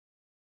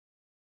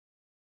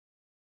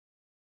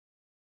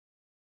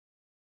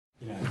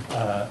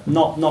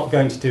Not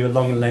going to do a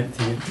long and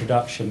lengthy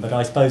introduction, but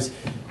I suppose,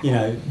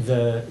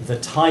 the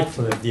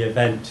title of the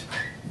event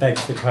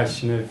begs the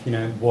question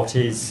of, what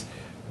is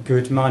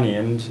good money?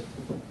 And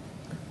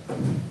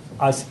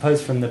I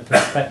suppose from the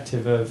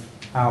perspective of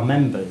our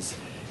members,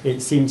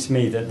 it seems to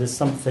me that there's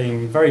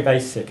something very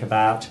basic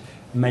about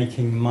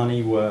making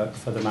money work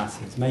for the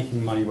masses,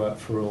 making money work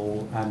for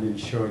all, and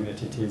ensuring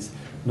that it is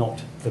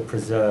not the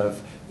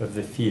preserve of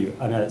the few.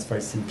 I know that's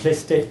very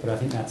simplistic, but I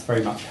think that's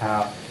very much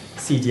how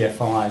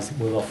CDFIs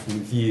will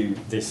often view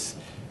this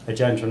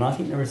agenda. And I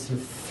think there are sort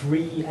of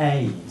 3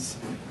 A's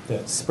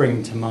that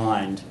spring to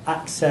mind: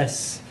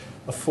 access,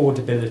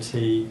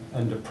 affordability,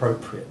 and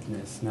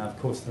appropriateness. Now, of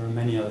course, there are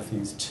many other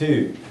things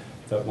too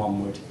that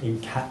one would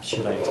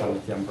encapsulate under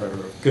the umbrella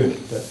of good,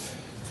 but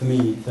for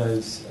me,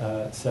 those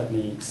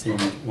certainly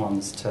seemed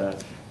ones to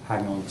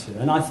hang on to.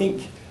 And I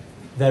think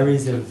there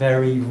is a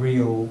very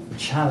real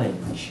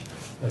challenge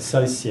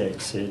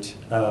associated,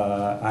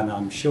 and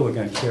I'm sure we're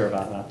going to hear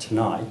about that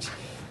tonight,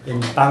 in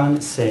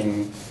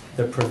balancing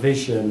the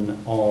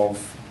provision of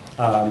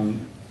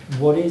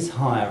what is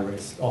higher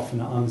risk,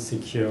 often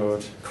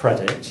unsecured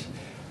credit,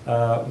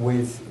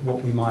 with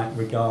what we might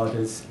regard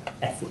as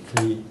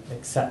ethically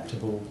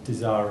acceptable,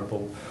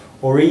 desirable,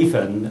 or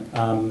even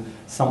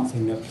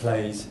something that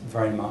plays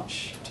very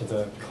much to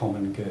the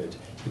common good.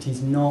 It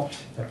is not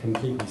a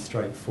completely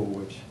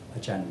straightforward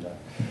agenda.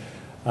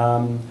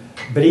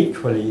 But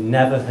equally,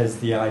 never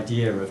has the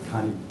idea of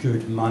kind of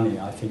good money,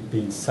 I think,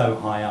 been so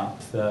high up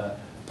the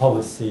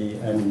policy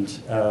and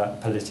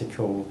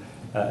political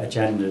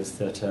agendas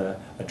that are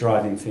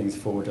driving things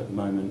forward at the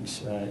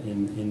moment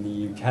in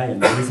the UK.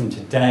 And there isn't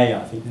a day,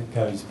 I think, that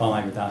goes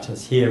by without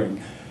us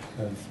hearing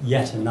of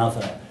yet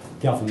another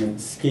government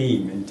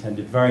scheme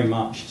intended very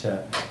much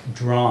to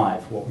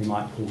drive what we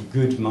might call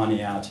good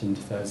money out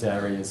into those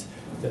areas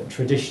that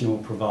traditional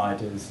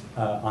providers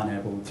are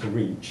unable to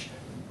reach,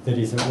 that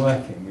isn't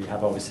working. We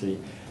have obviously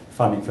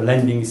funding for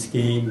lending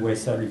scheme. We're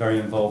certainly very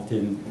involved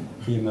in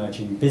the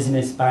Emerging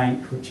Business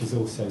Bank, which is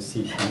also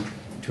seeking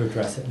to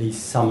address at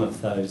least some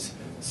of those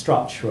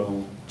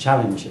structural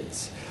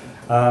challenges.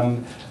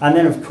 And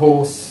then, of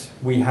course,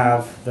 we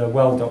have the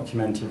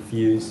well-documented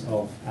views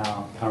of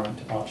our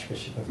current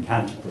Archbishop of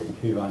Canterbury,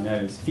 who I know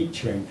is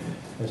featuring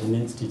at an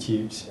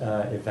Institute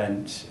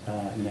event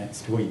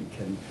next week.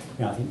 And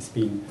I think it's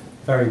been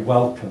very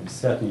welcome,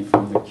 certainly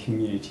from the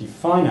community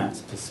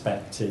finance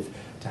perspective,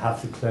 to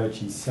have the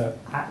clergy so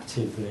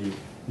actively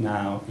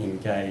now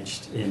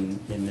engaged in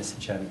this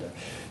agenda.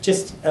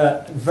 Just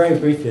very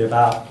briefly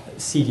about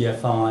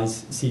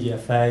CDFIs,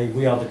 CDFA.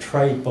 We are the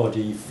trade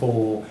body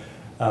for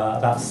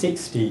about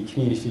 60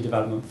 community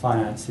development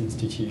finance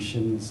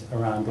institutions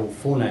around all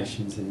 4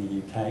 nations in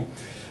the UK.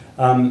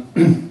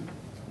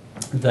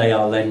 They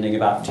are lending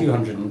about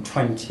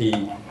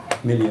 £220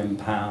 million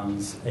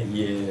a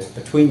year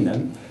between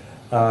them,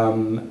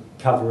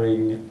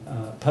 covering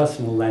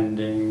personal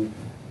lending,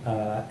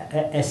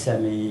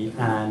 SME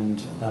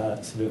and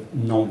sort of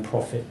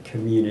non-profit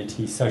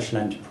community social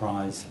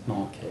enterprise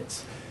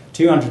markets.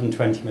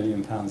 £220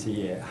 million a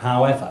year.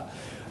 However,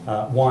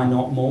 why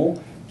not more?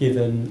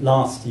 Given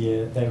last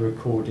year they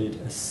recorded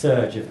a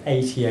surge of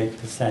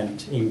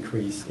 88%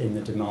 increase in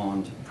the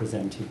demand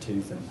presented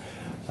to them.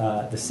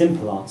 The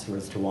simple answer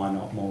as to why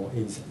not more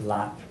is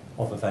lack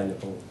of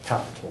available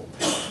capital.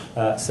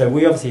 So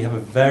we obviously have a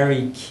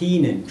very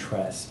keen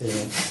interest in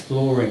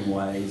exploring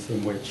ways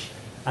in which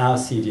our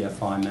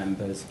CDFI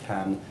members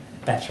can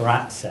better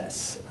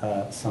access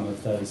some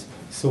of those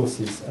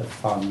sources of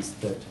funds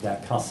that their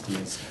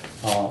customers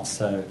are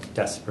so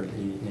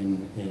desperately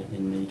in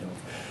need of.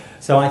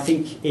 So I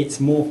think it's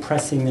more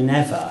pressing than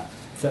ever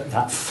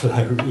that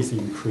flow is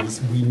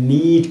increased. We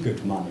need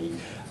good money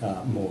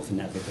more than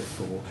ever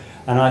before.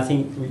 And I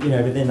think,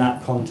 within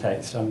that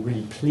context, I'm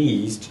really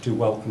pleased to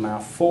welcome our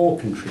 4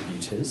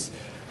 contributors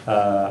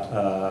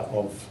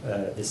of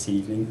this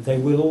evening. They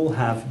will all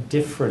have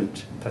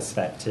different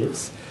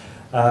perspectives,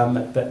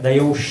 but they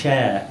all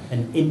share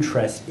an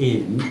interest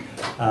in,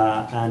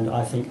 and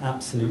I think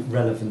absolute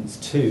relevance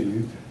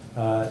to,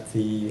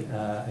 the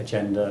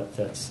agenda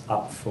that's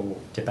up for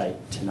debate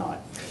tonight.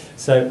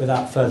 So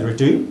without further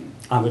ado,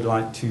 I would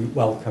like to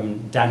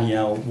welcome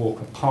Danielle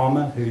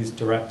Walker-Palmer, who's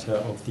Director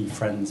of the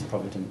Friends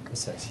Provident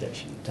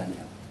Association.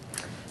 Danielle.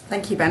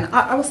 Thank you, Ben.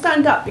 I will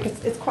stand up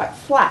because it's quite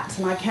flat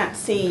and I can't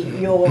see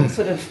your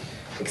sort of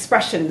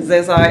expressions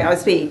as I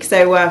speak.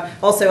 So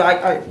also,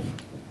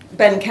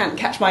 Ben can't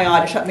catch my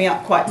eye to shut me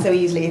up quite so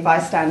easily if I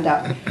stand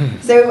up.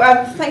 So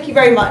thank you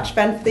very much,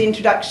 Ben, for the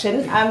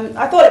introduction.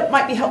 I thought it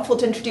might be helpful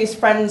to introduce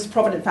Friends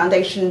Provident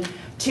Foundation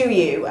to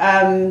you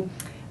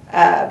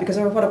because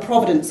there are a lot of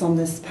Providence on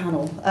this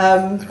panel.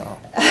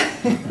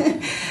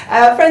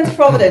 Friends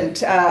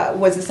Provident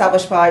was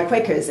established by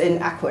Quakers in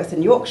Ackworth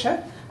in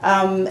Yorkshire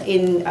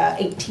in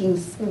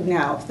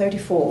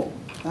 1834.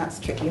 That's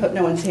tricky. I hope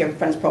no one's here with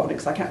Friends Provident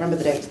because I can't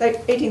remember the date.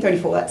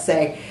 1834, let's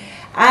say.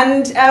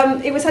 And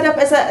it was set up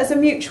as a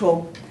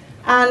mutual.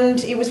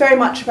 And it was very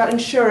much about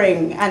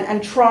ensuring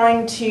and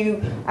trying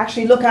to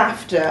actually look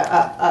after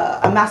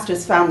a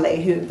master's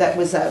family that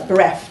was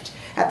bereft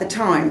at the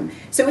time.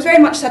 So it was very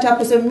much set up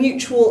as a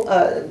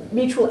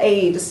mutual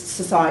aid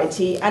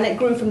society, and it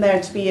grew from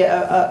there to be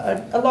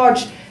a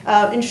large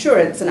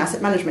insurance and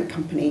asset management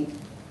company.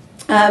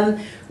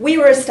 We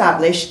were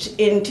established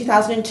in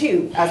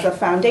 2002 as a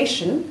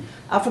foundation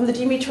from the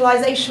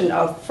demutualisation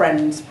of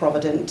Friends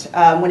Provident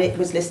when it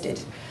was listed.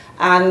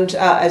 And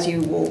as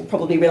you will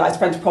probably realise,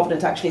 Friends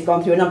Provident actually has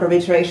gone through a number of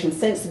iterations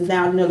since, and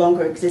now no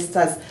longer exists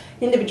as an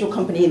individual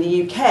company in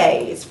the UK.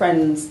 It's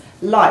Friends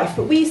Life,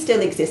 but we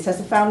still exist as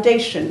a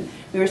foundation.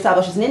 We were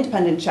established as an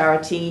independent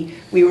charity.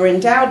 We were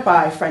endowed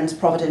by Friends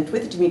Provident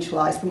with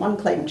demutualised from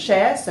unclaimed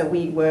shares, so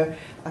we were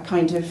a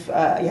kind of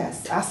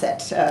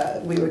asset.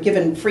 We were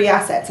given free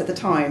assets at the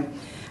time,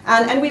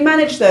 and we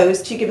managed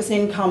those to give us an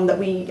income that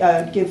we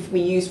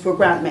use for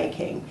grant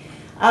making.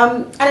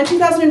 And in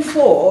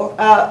 2004,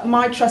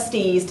 my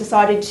trustees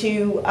decided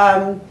to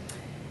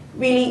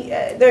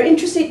they're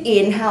interested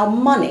in how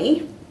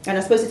money, and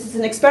I suppose this is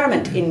an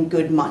experiment in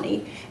good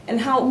money, and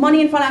how money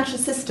and financial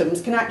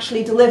systems can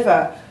actually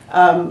deliver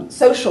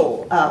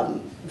social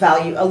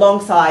value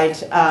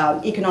alongside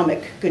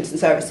economic goods and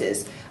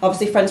services.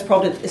 Obviously, Friends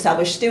Provident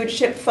established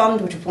Stewardship Fund,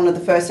 which was one of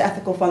the first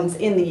ethical funds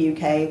in the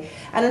UK.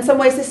 And in some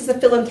ways, this is a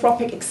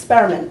philanthropic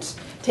experiment,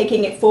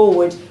 taking it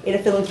forward in a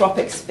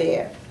philanthropic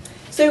sphere.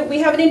 So we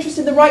have an interest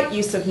in the right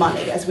use of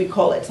money, as we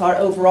call it, our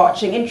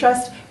overarching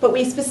interest, but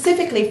we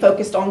specifically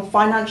focused on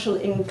financial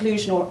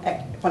inclusion or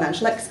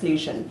financial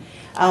exclusion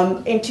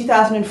in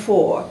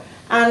 2004.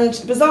 And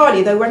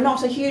bizarrely, though we're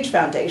not a huge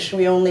foundation,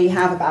 we only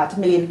have about £1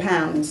 million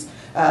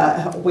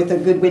with a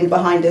good wind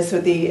behind us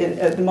with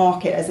the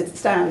market as it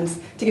stands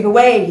to give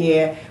away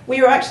here. We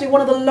are actually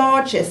one of the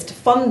largest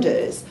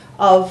funders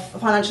of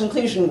financial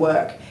inclusion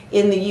work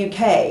in the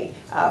UK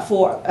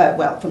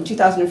from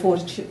 2004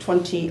 to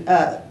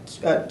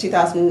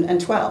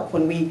 2012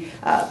 when we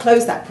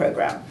closed that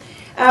programme.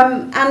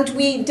 And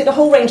we did a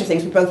whole range of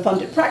things. We both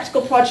funded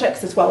practical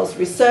projects as well as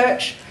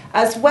research,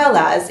 as well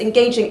as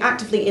engaging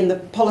actively in the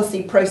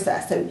policy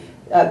process. So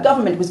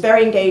government was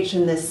very engaged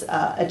in this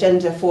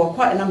agenda for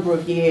quite a number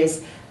of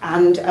years,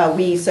 and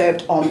we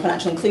served on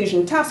Financial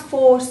Inclusion Task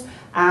Force,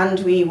 and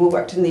we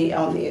worked with the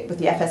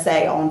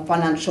FSA on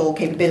financial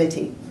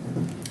capability.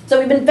 So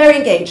we've been very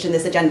engaged in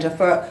this agenda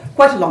for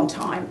quite a long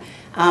time.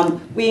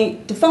 We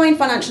define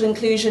financial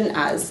inclusion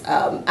as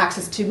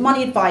access to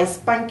money advice,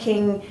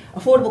 banking,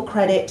 affordable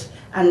credit,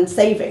 and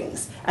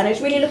savings. And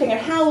it's really looking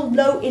at how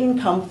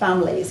low-income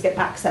families get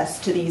access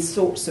to these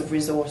sorts of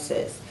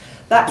resources.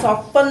 That's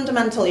our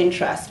fundamental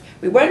interest.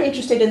 We weren't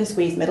interested in the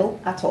squeeze middle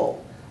at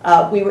all.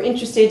 We were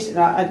interested,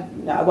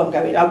 I won't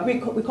go in,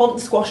 we call it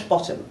the squash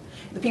bottom.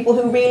 The people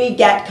who really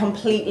get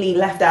completely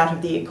left out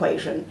of the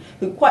equation,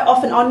 who quite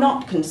often are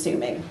not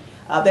consuming.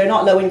 They're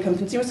not low-income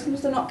consumers,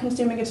 sometimes they're not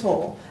consuming at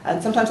all.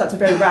 And sometimes that's a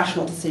very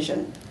rational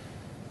decision.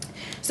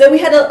 So we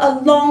had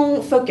a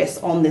long focus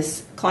on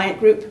this client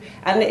group,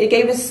 and it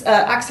gave us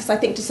access, I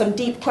think, to some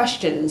deep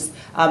questions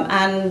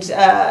and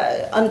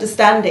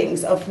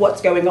understandings of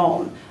what's going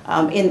on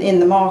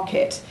in the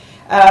market.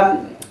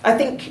 I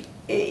think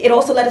it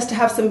also led us to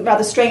have some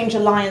rather strange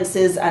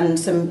alliances and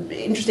some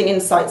interesting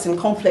insights and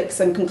conflicts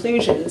and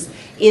conclusions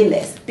in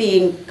this,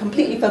 being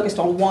completely focused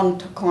on one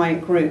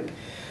client group.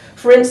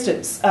 For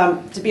instance,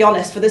 to be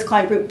honest, for this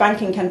client group,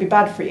 banking can be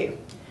bad for you.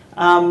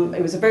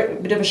 It was a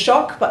bit of a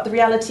shock, but the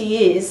reality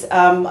is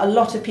a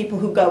lot of people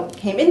who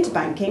came into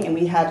banking, and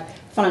we had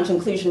Financial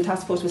Inclusion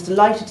Task Force was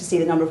delighted to see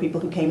the number of people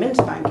who came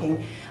into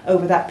banking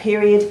over that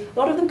period. A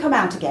lot of them come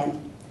out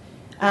again.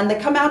 And they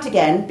come out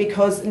again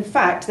because, in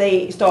fact,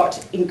 they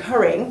start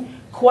incurring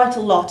quite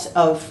a lot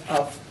of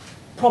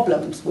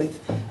problems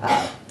with,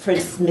 for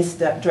instance, missed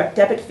direct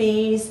debit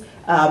fees,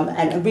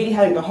 and really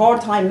having a hard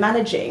time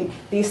managing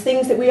these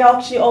things that we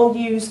actually all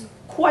use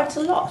quite a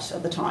lot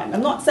of the time.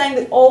 I'm not saying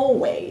that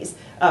always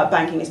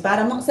banking is bad.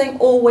 I'm not saying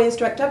always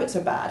direct debits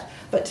are bad.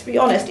 But to be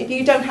honest, if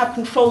you don't have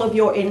control of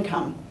your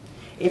income,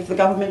 if the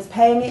government's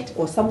paying it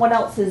or someone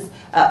else's,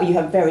 you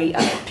have very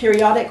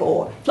periodic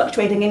or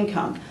fluctuating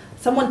income,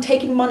 someone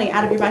taking money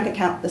out of your bank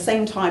account at the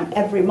same time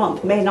every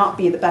month may not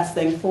be the best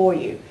thing for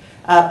you.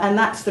 And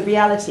that's the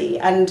reality.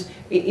 And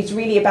it's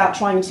really about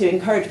trying to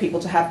encourage people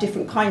to have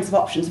different kinds of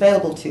options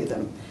available to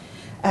them.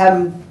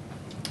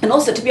 And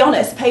also, to be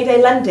honest,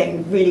 payday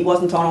lending really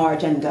wasn't on our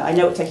agenda. I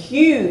know it's a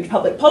huge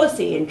public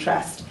policy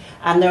interest,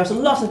 and there's a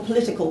lot of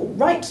political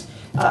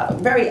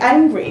very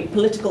angry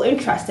political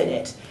interest in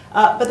it.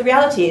 But the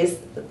reality is,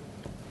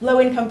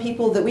 low-income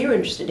people that we were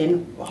interested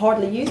in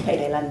hardly use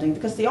payday lending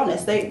because, to be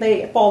honest,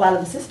 they fall out of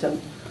the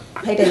system.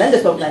 Payday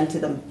lenders won't lend to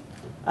them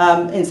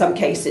in some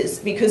cases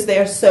because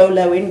they're so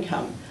low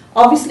income.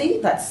 Obviously,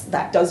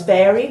 that does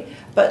vary,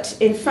 but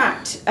in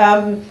fact,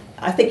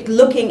 I think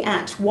looking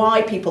at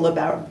why people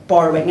are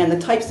borrowing and the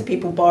types of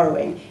people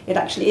borrowing, it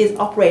actually is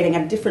operating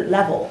at a different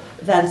level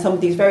than some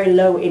of these very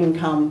low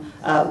income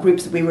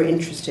groups that we were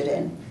interested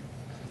in.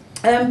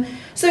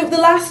 So the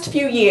last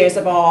few years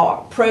of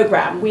our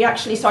programme, we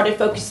actually started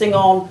focusing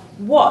on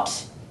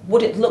what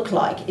would it look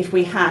like if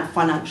we had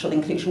financial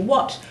inclusion?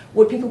 What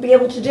would people be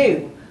able to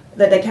do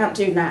that they can't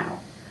do now?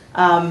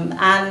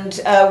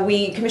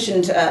 We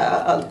commissioned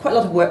quite a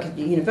lot of work at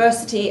the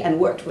university and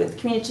worked with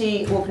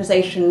community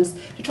organisations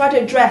to try to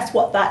address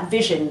what that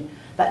vision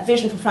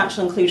for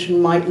financial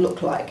inclusion might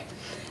look like.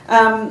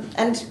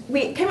 And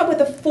we came up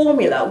with a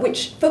formula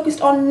which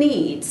focused on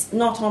needs,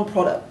 not on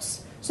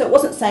products. So it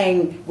wasn't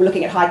saying we're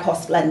looking at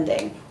high-cost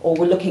lending or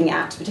we're looking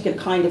at a particular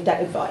kind of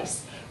debt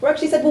advice. We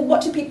actually said, well,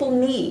 what do people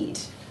need?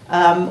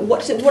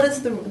 What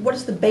is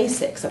the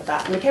basics of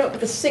that? And we came up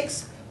with a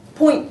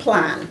 6-point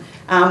plan,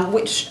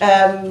 which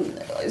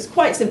is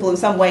quite simple in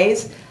some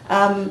ways,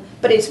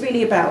 but it's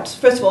really about,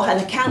 first of all, an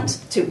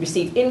account to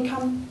receive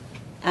income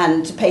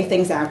and to pay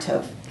things out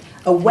of,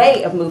 a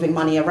way of moving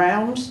money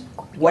around,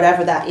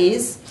 whatever that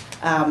is,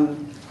 a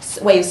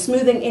way of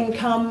smoothing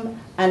income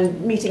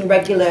and meeting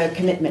regular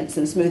commitments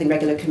and smoothing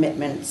regular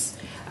commitments.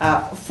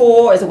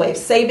 4 is a way of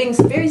savings,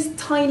 very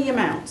tiny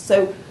amounts.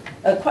 So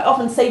quite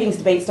often savings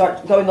debates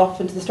start going off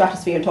into the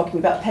stratosphere and talking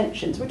about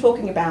pensions. We're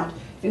talking about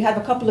if you have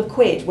a couple of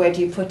quid, where do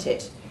you put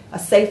it? A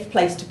safe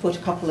place to put a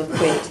couple of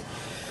quid.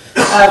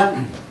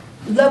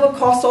 Lower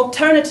cost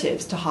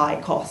alternatives to high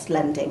cost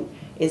lending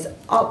is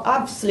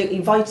absolutely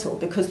vital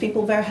because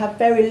people have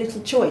very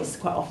little choice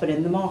quite often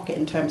in the market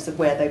in terms of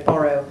where they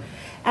borrow.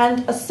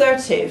 And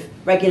assertive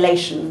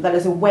regulation that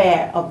is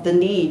aware of the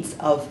needs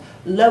of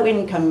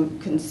low-income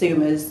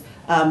consumers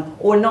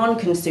or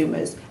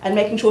non-consumers, and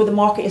making sure the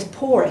market is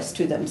porous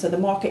to them, so the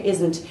market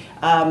isn't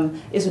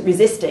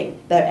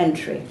resisting their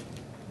entry.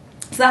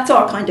 So that's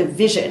our kind of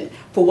vision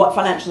for what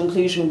financial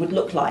inclusion would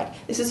look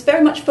like. This is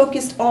very much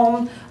focused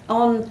on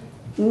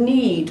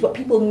need, what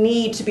people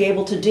need to be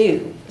able to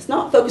do. It's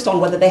not focused on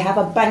whether they have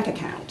a bank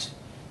account.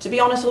 To be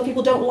honest, a lot of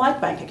people don't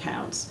like bank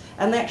accounts,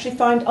 and they actually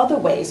find other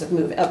ways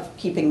of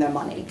keeping their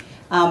money.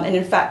 And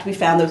in fact, we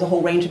found there's a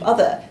whole range of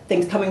other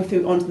things coming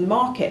through onto the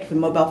market from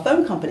mobile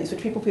phone companies,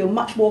 which people feel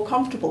much more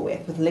comfortable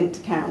with linked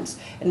accounts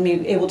and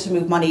being able to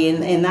move money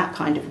in that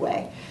kind of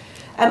way.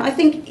 And I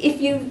think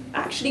if you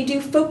actually do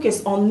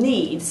focus on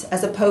needs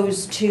as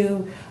opposed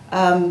to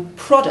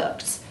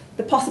products,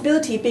 the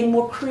possibility of being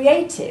more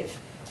creative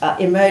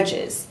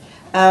emerges.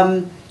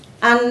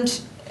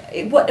 And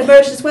what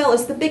emerges as well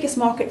as the biggest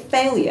market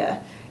failure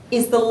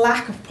is the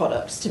lack of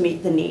products to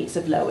meet the needs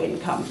of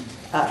low-income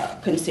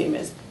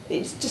consumers.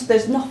 It's just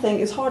there's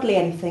hardly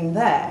anything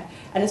there,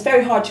 and it's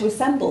very hard to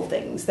assemble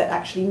things that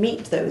actually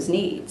meet those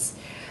needs.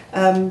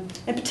 And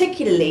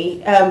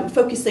particularly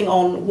focusing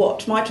on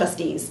what my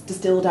trustees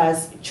distilled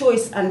as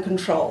choice and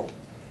control.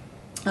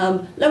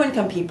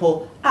 Low-income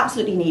people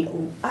absolutely need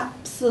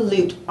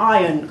absolute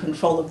iron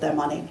control of their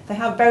money. They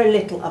have very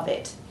little of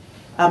it.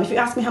 If you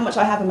ask me how much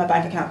I have in my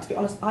bank account, to be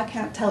honest, I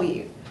can't tell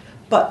you.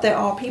 But there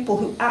are people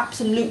who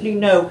absolutely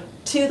know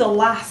to the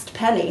last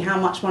penny how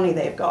much money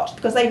they've got,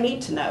 because they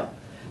need to know.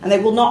 And they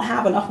will not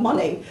have enough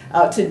money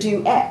to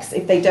do X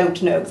if they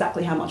don't know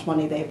exactly how much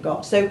money they've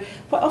got. So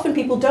quite often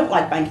people don't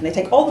like banking. They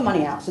take all the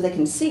money out so they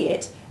can see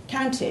it,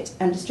 count it,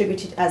 and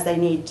distribute it as they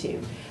need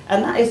to.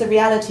 And that is a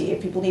reality if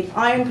people need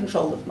iron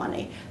control of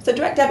money. So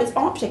direct debits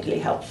aren't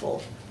particularly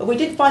helpful. But we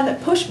did find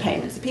that push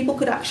payments, if people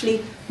could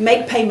actually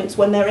make payments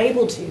when they're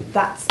able to,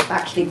 that's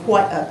actually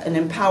quite an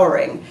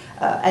empowering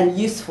and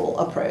useful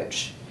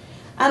approach.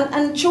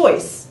 And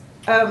choice.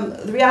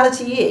 The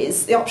reality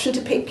is the option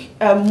to pick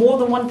more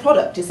than one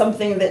product is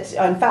something that,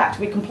 in fact,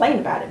 we complain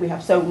about it. We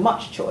have so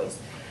much choice.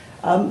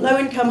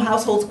 Low-income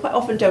households quite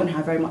often don't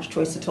have very much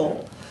choice at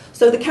all.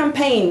 So the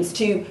campaigns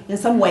to, in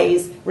some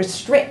ways,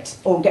 restrict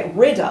or get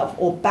rid of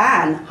or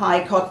ban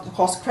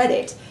high-cost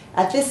credit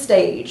at this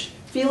stage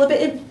feel a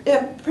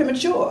bit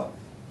premature,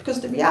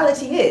 because the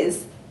reality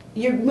is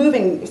you're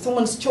moving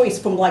someone's choice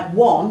from like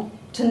one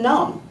to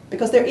none,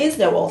 because there is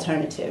no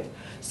alternative.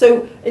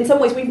 So in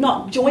some ways we've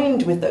not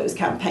joined with those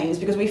campaigns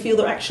because we feel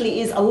there actually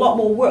is a lot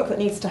more work that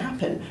needs to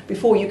happen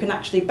before you can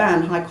actually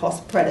ban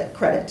high-cost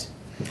credit.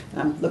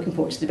 I'm looking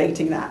forward to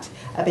debating that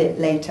a bit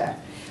later.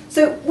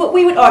 So what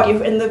we would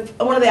argue in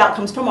one of the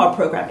outcomes from our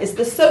programme is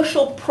the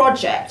social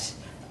project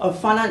of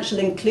financial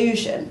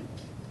inclusion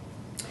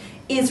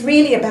is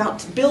really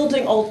about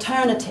building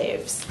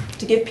alternatives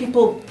to give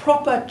people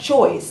proper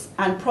choice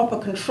and proper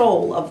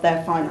control of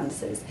their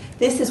finances.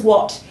 This is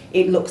what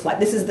it looks like.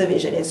 This is the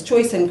vision. It's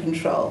choice and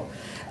control.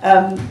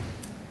 It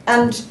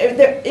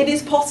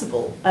is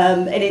possible,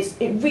 and it's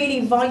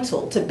really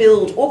vital to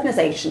build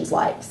organisations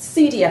like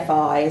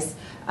CDFIs,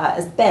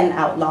 as Ben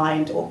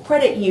outlined, or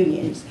credit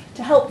unions,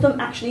 to help them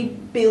actually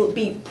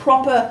be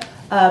proper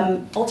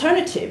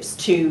alternatives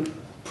to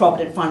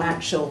Provident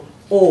Financial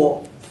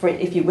or,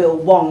 if you will,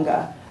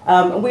 Wonga.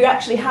 We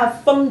actually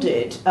have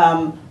funded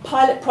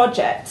pilot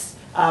projects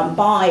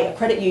by a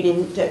credit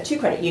union, 2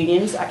 credit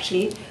unions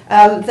actually,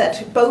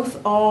 that both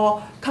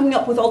are coming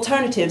up with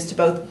alternatives to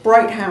both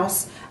Bright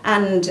House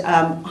and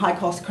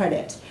high-cost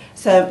credit.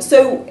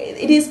 So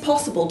it is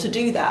possible to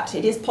do that.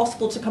 It is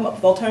possible to come up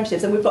with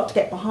alternatives, and we've got to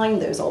get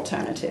behind those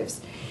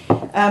alternatives.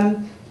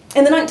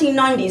 In the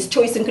 1990s,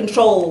 choice and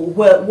control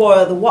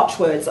were the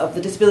watchwords of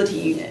the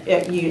disability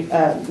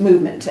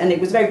movement, and it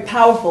was a very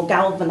powerful,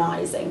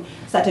 galvanizing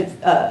set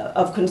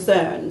of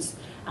concerns.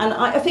 And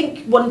I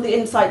think one of the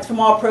insights from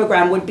our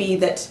program would be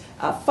that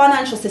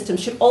financial systems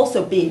should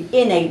also be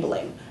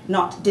enabling,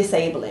 not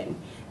disabling.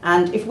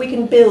 And if we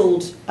can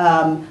build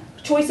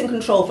choice and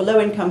control for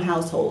low-income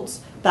households,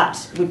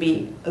 that would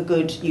be a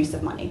good use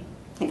of money.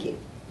 Thank you.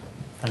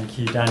 Thank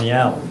you,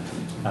 Danielle.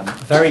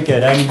 Very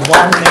good. Only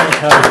 1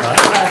 minute over.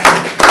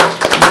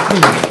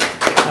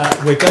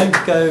 We're going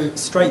to go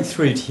straight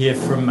through to hear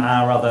from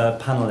our other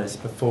panellists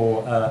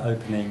before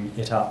opening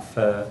it up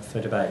for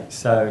debate.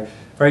 So,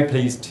 very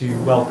pleased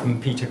to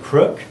welcome Peter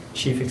Crook,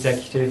 Chief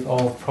Executive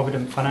of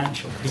Provident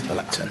Financial. Peter.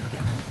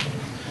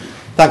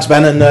 Thanks,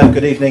 Ben, and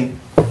good evening,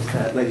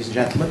 ladies and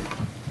gentlemen.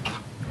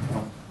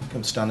 I'll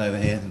come stand over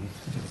here and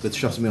get a good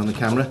shot of me on the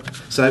camera.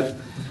 So,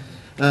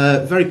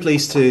 very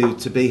pleased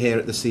to be here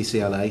at the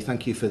CCLA.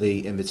 Thank you for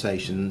the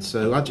invitation.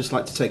 So I'd just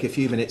like to take a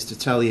few minutes to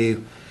tell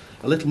you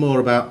a little more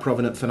about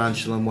Provident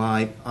Financial and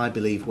why I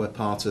believe we're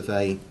part of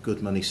a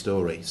good money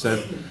story. So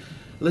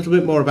a little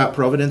bit more about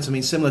Provident. I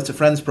mean, similar to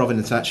Friends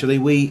Provident, actually.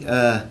 We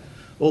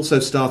also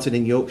started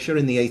in Yorkshire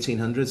in the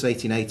 1800s,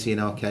 1880 in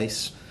our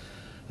case.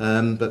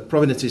 But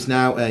Provident is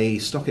now a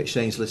stock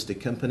exchange listed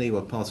company.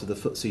 We're part of the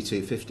FTSE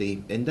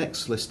 250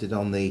 index listed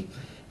on the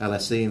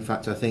LSE. In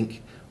fact, I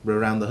think we're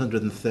around the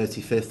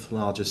 135th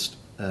largest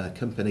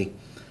company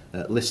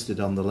listed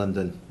on the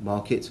London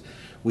market.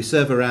 We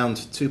serve around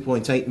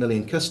 2.8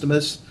 million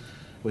customers.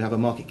 We have a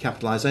market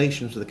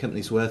capitalisation for the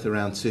company's worth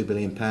around £2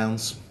 billion.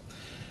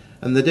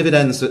 And the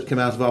dividends that come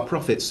out of our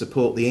profits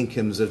support the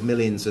incomes of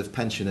millions of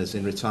pensioners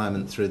in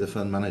retirement through the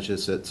fund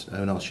managers that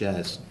own our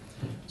shares.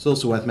 It's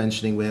also worth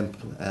mentioning we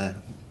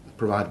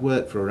provide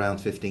work for around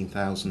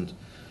 15,000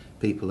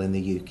 people in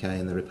the UK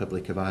and the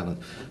Republic of Ireland.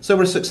 So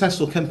we're a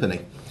successful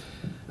company.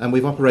 And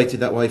we've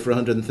operated that way for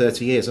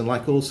 130 years. And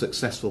like all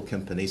successful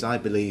companies, I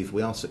believe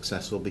we are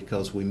successful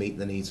because we meet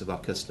the needs of our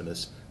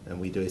customers.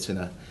 And we do it in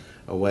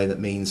a way that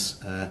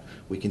means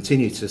we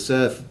continue to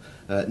serve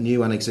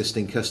new and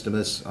existing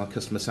customers. Our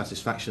customer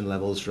satisfaction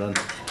levels run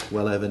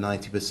well over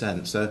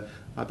 90%. So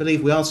I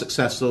believe we are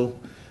successful.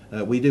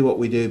 We do what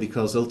we do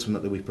because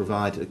ultimately we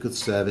provide a good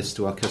service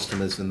to our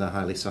customers and they're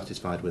highly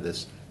satisfied with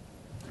us.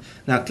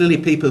 Now, clearly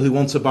people who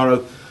want to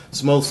borrow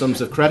small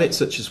sums of credit,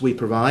 such as we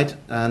provide,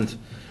 and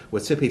we're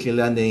typically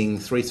lending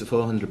 £300 to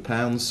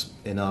 £400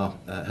 in our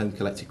home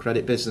collected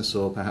credit business,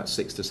 or perhaps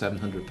 £600 to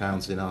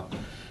 £700 in our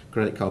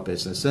credit card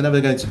business. They're never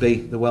going to be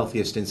the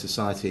wealthiest in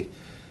society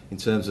in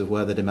terms of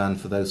where the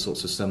demand for those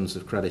sorts of sums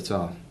of credit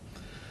are.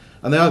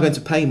 And they are going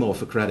to pay more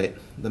for credit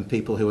than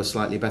people who are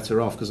slightly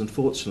better off, because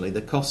unfortunately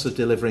the costs of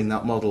delivering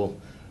that model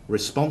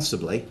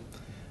responsibly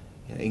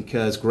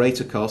incurs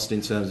greater cost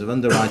in terms of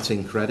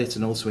underwriting credit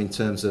and also in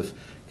terms of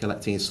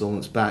collecting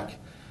instalments back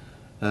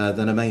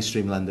than a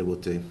mainstream lender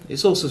would do.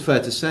 It's also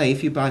fair to say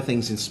if you buy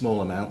things in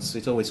small amounts,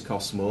 it always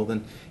costs more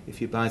than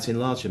if you buy it in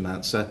large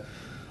amounts. So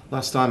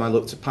last time I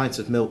looked, a pint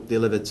of milk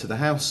delivered to the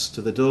house,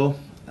 to the door,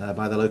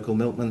 by the local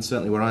milkman,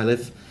 certainly where I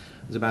live,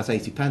 was about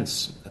 80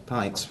 pence a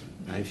pint.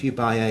 Now, if you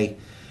buy a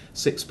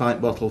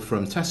 6-pint bottle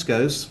from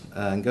Tesco's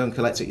and go and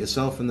collect it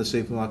yourself from the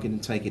supermarket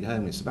and take it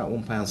home, it's about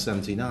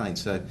 £1.79,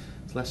 so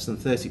it's less than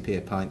 30p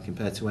a pint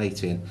compared to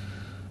 80. And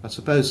I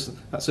suppose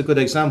that's a good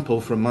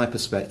example from my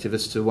perspective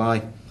as to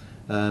why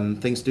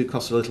things do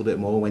cost a little bit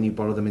more when you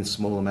borrow them in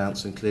small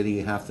amounts, and clearly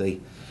you have the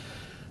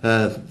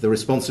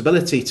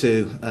responsibility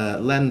to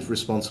lend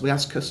responsibly,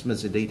 as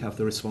customers indeed have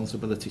the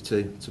responsibility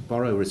to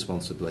borrow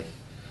responsibly.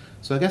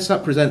 So I guess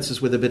that presents us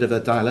with a bit of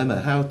a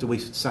dilemma. How do we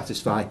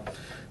satisfy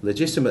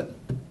legitimate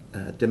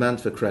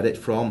demand for credit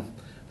from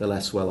the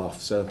less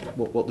well-off? So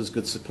what does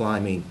good supply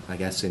mean, I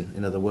guess,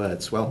 in other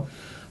words? Well,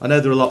 I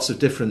know there are lots of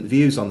different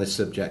views on this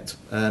subject.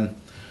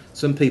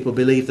 Some people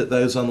believe that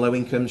those on low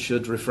income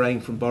should refrain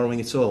from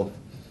borrowing at all.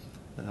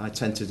 I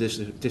tend to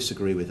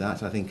disagree with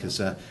that. I think, as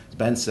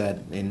Ben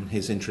said in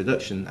his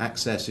introduction,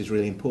 access is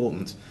really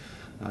important.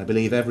 I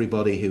believe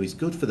everybody who is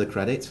good for the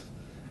credit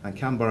and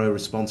can borrow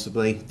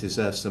responsibly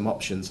deserves some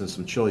options and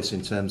some choice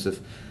in terms of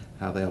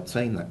how they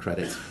obtain that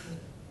credit.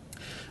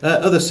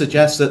 Others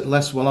suggest that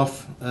less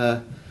well-off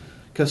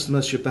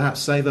customers should perhaps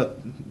save up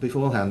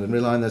beforehand and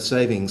rely on their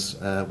savings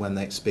when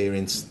they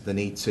experience the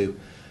need to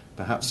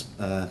perhaps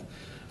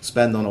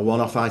spend on a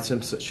one-off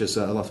item, such as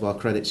a lot of our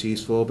credit's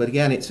used for. But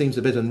again, it seems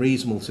a bit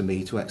unreasonable to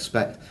me to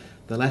expect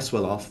the less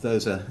well-off,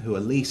 those who are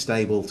least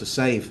able to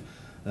save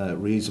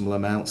reasonable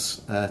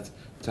amounts,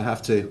 to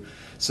have to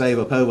save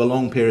up over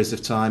long periods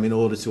of time in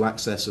order to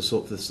access the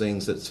sort of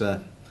things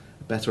that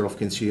better-off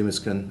consumers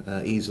can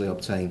easily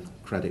obtain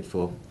credit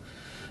for.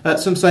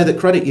 Some say that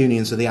credit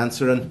unions are the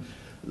answer, and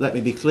let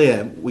me be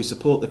clear, we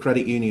support the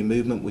credit union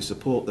movement, we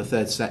support the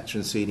third sector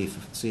and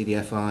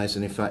CDFIs,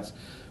 and in fact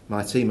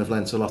my team have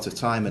lent a lot of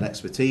time and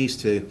expertise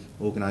to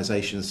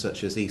organisations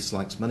such as East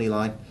Lancs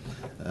Moneyline,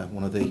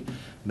 one of the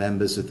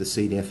members of the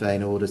CDFA,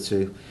 in order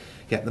to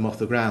get them off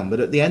the ground. But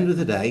at the end of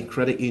the day,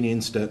 credit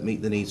unions don't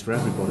meet the needs for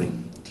everybody.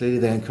 Clearly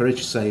they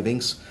encourage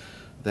savings,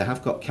 They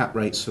have got cap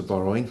rates for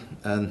borrowing,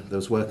 and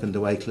there's work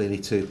underway clearly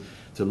to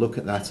look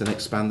at that and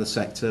expand the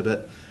sector,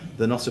 but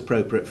they're not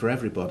appropriate for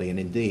everybody, and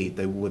indeed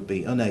they would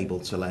be unable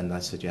to lend, I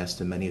suggest,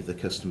 to many of the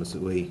customers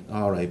that we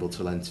are able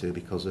to lend to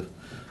because of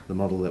the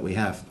model that we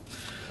have.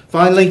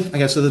 Finally, I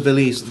guess other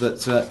believes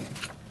that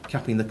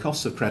capping the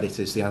cost of credit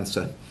is the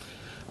answer.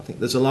 I think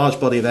there's a large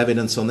body of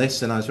evidence on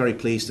this, and I was very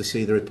pleased to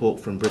see the report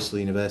from Bristol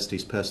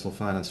University's Personal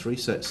Finance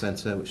Research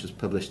Centre, which was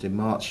published in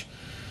March,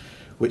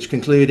 which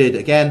concluded,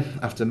 again,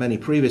 after many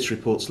previous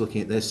reports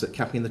looking at this, that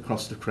capping the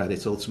cost of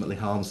credit ultimately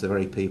harms the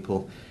very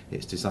people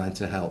it's designed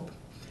to help.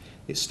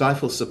 It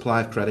stifles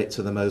supply of credit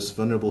to the most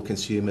vulnerable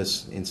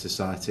consumers in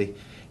society.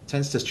 It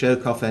tends to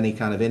choke off any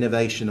kind of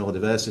innovation or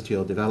diversity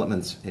or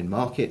development in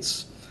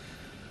markets.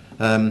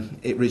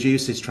 It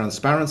reduces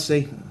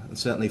transparency, and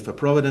certainly for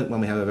Provident,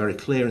 when we have a very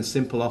clear and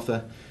simple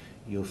offer,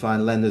 you'll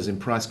find lenders in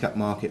price cap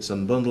markets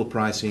unbundle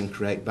pricing and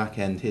create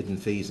back-end hidden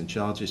fees and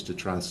charges to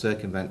try and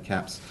circumvent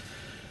caps.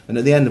 And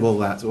at the end of all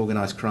that,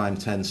 organised crime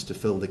tends to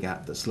fill the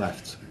gap that's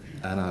left.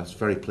 And I was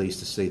very pleased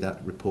to see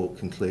that report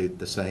conclude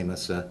the same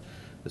as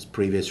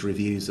previous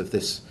reviews of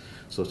this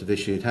sort of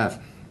issue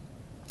have.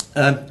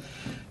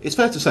 It's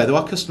fair to say that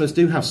our customers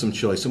do have some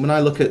choice. And when I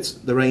look at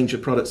the range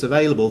of products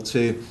available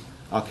to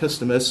our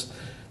customers,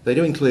 they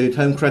do include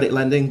home credit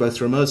lending, both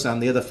from us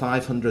and the other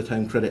 500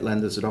 home credit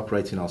lenders that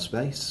operate in our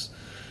space.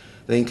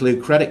 They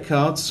include credit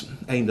cards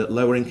aimed at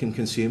lower income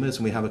consumers,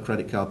 and we have a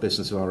credit card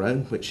business of our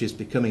own, which is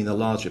becoming the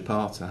larger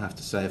part, I have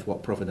to say, of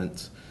what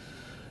Provident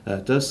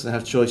does. They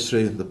have choice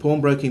through the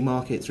pawnbroking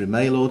market, through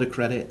mail order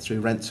credit,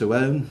 through rent to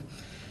own,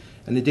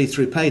 and indeed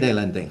through payday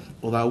lending.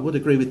 Although I would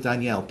agree with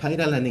Danielle,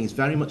 payday lending is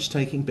very much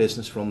taking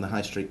business from the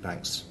high street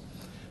banks.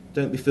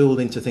 Don't be fooled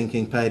into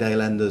thinking payday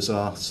lenders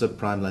are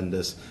subprime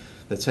lenders.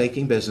 They're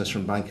taking business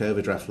from bank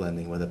overdraft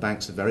lending, where the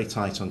banks are very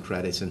tight on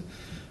credit, and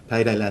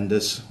payday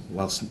lenders,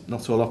 whilst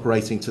not all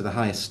operating to the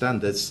highest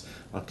standards,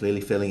 are clearly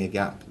filling a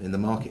gap in the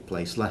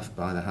marketplace left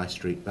by the high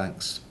street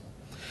banks.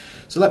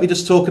 So let me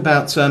just talk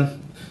about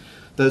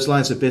those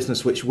lines of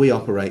business which we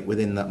operate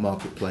within that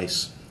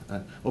marketplace.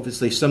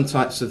 Obviously, some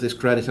types of this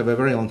credit have a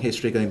very long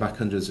history going back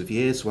hundreds of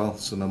years, while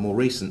some are more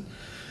recent.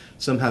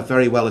 Some have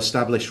very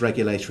well-established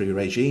regulatory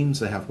regimes,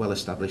 they have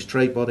well-established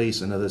trade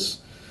bodies, and others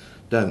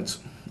don't.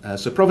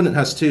 So Provident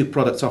has two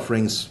product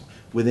offerings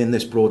within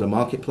this broader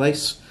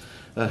marketplace.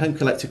 Home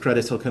collector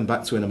credit I'll come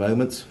back to in a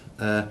moment.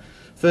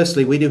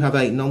 Firstly, we do have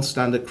a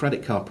non-standard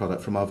credit card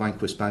product from our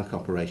Vanquis Bank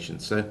operation.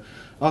 So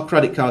our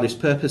credit card is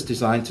purpose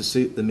designed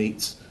to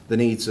meet the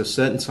needs of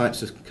certain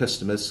types of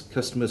customers,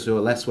 customers who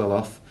are less well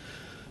off,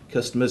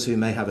 customers who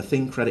may have a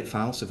thin credit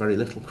file, so very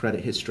little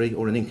credit history,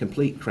 or an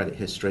incomplete credit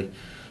history,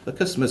 or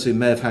customers who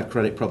may have had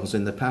credit problems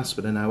in the past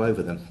but are now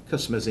over them,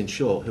 customers in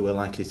short who are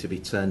likely to be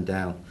turned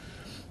down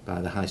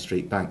by the high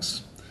street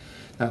banks.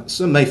 Now,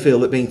 some may feel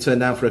that being turned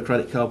down for a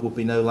credit card would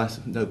be no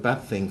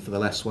bad thing for the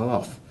less well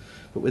off.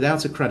 But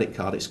without a credit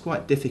card, it's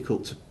quite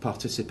difficult to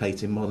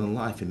participate in modern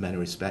life in many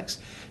respects.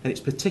 And it's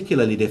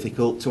particularly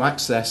difficult to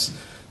access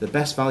the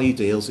best value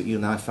deals that you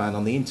now find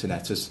on the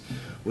internet. As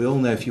we all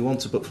know, if you want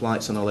to book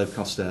flights on a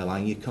low-cost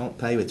airline, you can't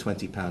pay with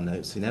 £20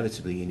 notes.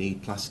 Inevitably, you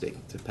need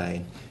plastic to pay.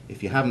 And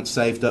if you haven't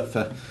saved up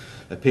for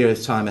a period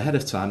of time ahead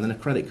of time, then a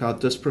credit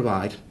card does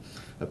provide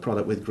a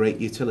product with great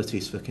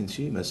utilities for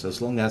consumers, as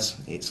long as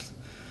it's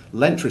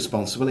lent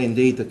responsibly,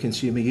 indeed the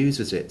consumer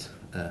uses it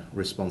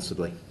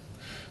responsibly.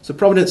 So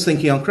Provident's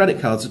thinking on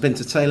credit cards has been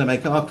to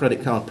tailor-make our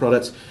credit card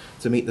product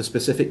to meet the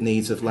specific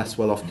needs of less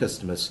well-off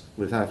customers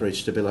with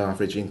average to below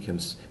average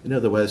incomes. In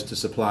other words, to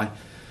supply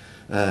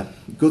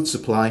good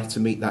supply to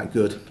meet that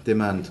good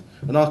demand.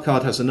 And our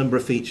card has a number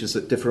of features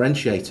that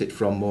differentiate it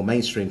from more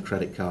mainstream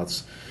credit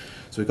cards.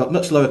 So we've got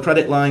much lower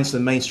credit lines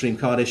than mainstream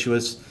card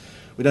issuers.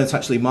 We don't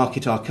actually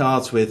market our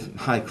cards with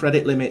high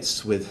credit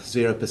limits, with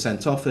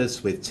 0%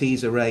 offers, with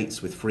teaser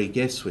rates, with free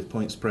gifts, with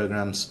points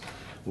programs.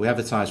 We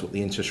advertise what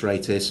the interest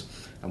rate is,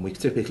 and we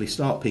typically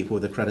start people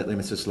with a credit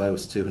limit as low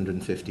as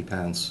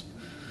 £250.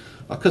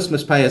 Our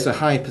customers pay us a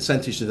high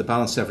percentage of the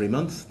balance every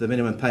month. The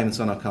minimum payment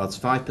on our card's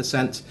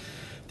 5%.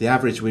 The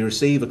average we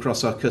receive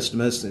across our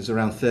customers is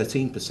around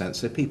 13%,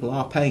 so people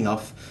are paying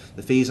off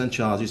the fees and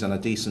charges and a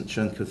decent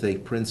chunk of the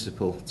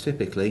principal,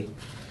 typically,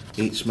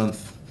 each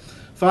month.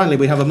 Finally,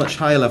 we have a much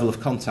higher level of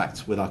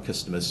contact with our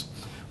customers.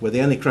 We're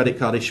the only credit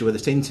card issuer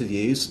that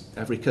interviews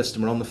every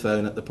customer on the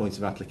phone at the point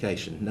of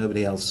application.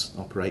 Nobody else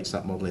operates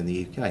that model in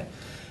the UK.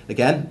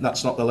 Again,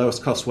 that's not the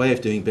lowest cost way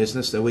of doing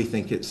business, though we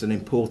think it's an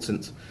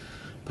important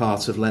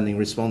part of lending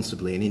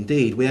responsibly. And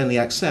indeed, we only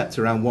accept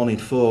around 1 in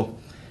 4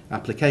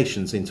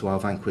 applications into our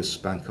Vanquis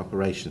Bank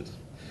operations.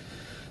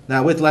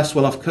 Now, with less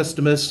well-off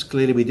customers,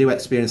 clearly we do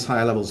experience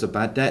higher levels of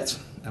bad debt,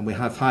 and we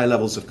have high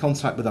levels of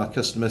contact with our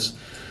customers.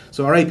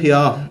 So our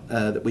APR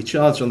that we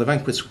charge on the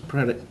Vanquis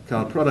credit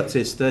card product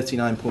is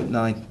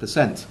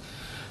 39.9%.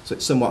 So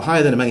it's somewhat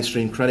higher than a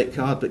mainstream credit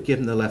card, but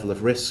given the level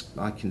of risk,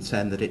 I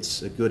contend that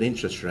it's a good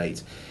interest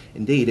rate.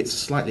 Indeed, it's a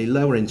slightly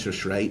lower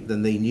interest rate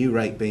than the new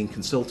rate being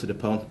consulted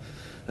upon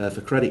for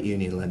credit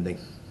union lending.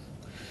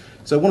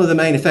 So one of the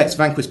main effects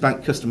Vanquis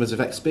Bank customers have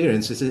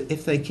experienced is that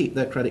if they keep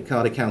their credit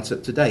card account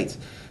up to date,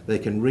 they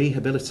can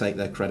rehabilitate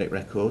their credit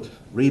record,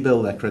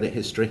 rebuild their credit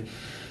history,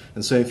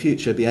 and so in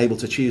future be able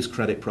to choose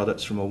credit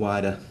products from a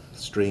wider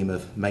stream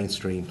of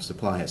mainstream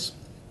suppliers.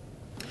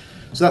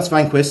 So that's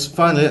Vanquis.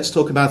 Finally, let's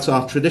talk about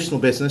our traditional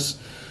business.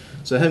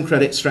 So Home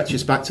Credit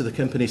stretches back to the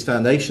company's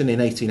foundation in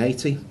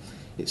 1880.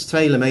 It's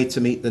tailor-made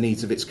to meet the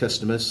needs of its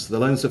customers. The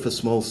loans are for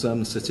small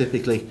sums, so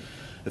typically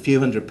a few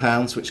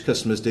 £100s, which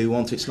customers do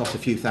want. It's not a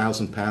few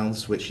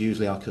 £1,000s, which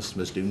usually our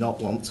customers do not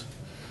want.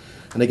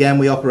 And again,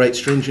 we operate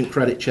stringent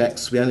credit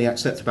checks. We only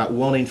accept about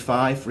 1 in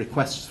 5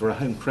 requests for a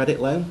home credit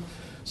loan.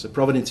 So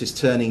Provident is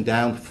turning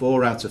down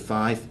 4 out of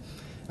 5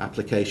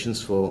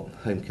 applications for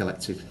home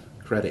collected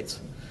credit.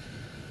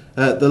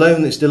 The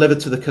loan is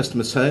delivered to the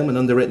customer's home and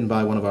underwritten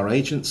by one of our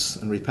agents,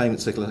 and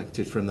repayments are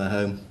collected from their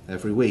home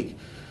every week.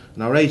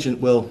 And our agent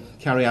will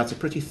carry out a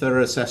pretty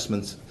thorough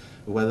assessment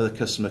of whether the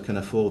customer can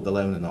afford the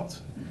loan or not,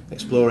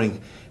 exploring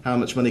how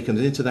much money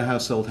comes into the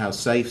household, how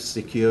safe,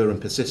 secure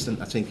and persistent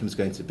that income is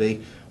going to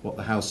be, what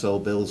the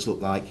household bills look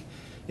like.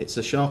 It's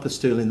the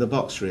sharpest tool in the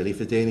box really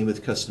for dealing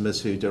with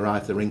customers who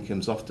derive their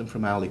incomes often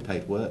from hourly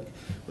paid work,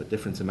 but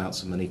different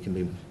amounts of money can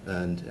be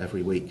earned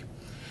every week.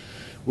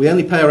 We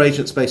only pay our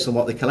agents based on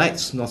what they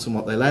collect, not on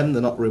what they lend.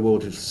 They're not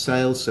rewarded for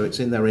sales, so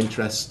it's in their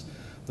interest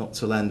not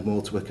to lend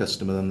more to a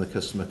customer than the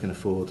customer can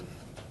afford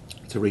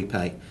to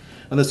repay.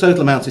 And the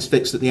total amount is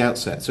fixed at the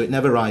outset, so it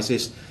never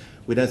rises.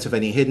 We don't have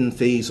any hidden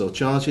fees or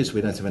charges.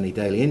 We don't have any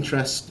daily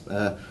interest.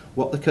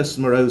 What the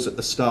customer owes at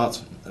the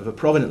start of a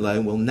Provident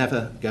loan will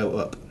never go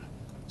up.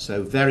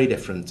 So very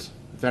different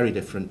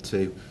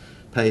to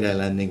payday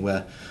lending,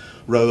 where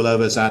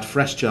rollovers add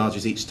fresh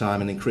charges each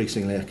time, and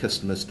increasingly a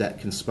customer's debt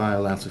can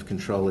spiral out of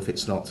control if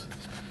it's not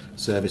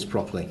serviced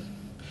properly.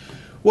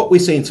 What we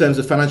see in terms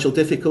of financial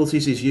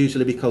difficulties is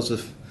usually because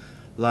of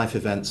life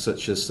events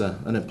such as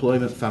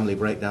unemployment, family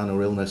breakdown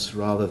or illness,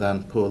 rather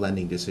than poor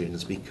lending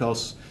decisions.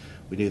 Because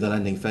we do the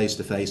lending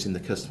face-to-face in the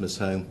customer's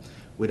home,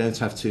 we don't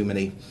have too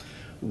many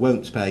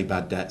won't pay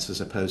bad debts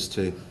as opposed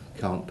to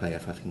can't pay,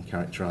 if I can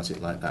characterise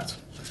it like that.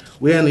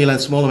 We only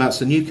lend small amounts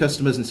to new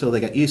customers until they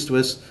get used to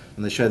us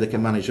and they show they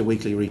can manage a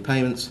weekly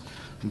repayment.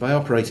 And by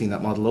operating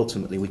that model,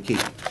 ultimately we keep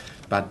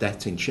bad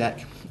debt in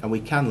check, and we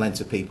can lend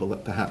to people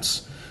that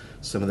perhaps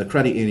some of the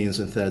credit unions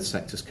and third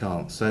sectors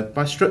can't. So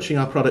by structuring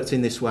our product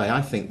in this way,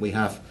 I think we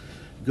have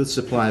a good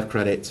supply of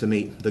credit to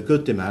meet the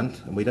good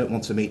demand, and we don't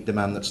want to meet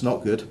demand that's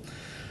not good,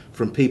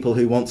 from people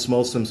who want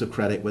small sums of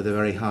credit with a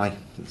very high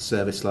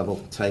service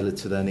level tailored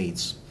to their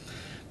needs.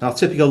 Now, a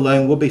typical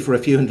loan would be for a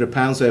few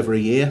 £100s over a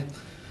year.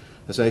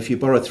 So if you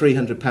borrow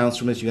 £300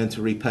 from us, you're going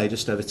to repay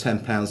just over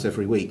 £10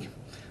 every week.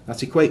 That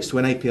equates to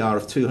an APR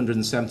of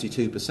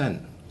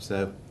 272%.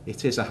 So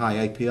it is a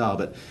high APR,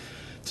 but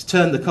to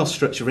turn the cost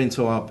structure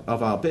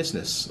of our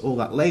business, all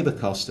that labour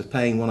cost of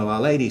paying one of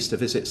our ladies to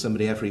visit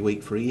somebody every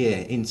week for a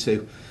year,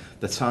 into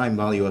the time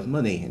value of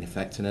money, in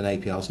effect, in an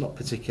APR is not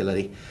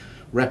particularly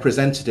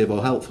representative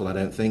or helpful, I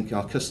don't think.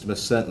 Our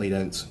customers certainly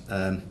don't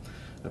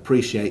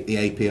appreciate the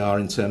APR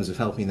in terms of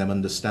helping them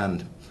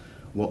understand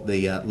what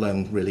the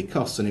loan really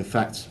costs, and in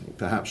fact it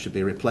perhaps should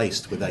be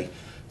replaced with a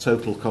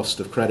total cost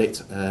of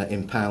credit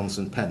in pounds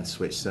and pence,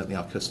 which certainly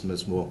our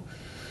customers more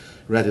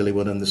readily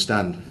would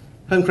understand.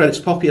 Home credit's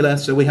popular,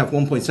 so we have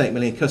 1.8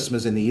 million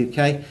customers in the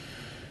UK.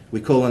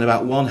 We call on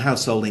about 1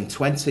 household in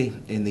 20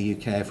 in the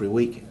UK every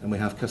week, and we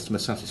have customer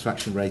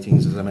satisfaction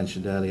ratings, as I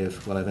mentioned earlier,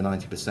 of well over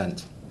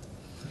 90%.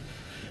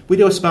 We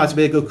do aspire to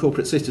be a good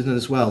corporate citizen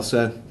as well,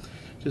 so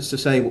just to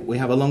say, we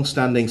have a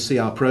long-standing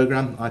CR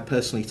programme. I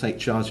personally take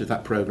charge of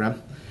that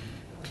programme.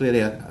 Clearly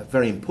a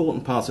very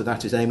important part of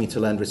that is aiming to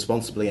lend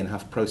responsibly and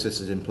have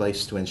processes in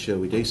place to ensure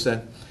we do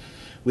so.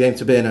 We aim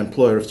to be an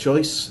employer of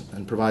choice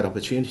and provide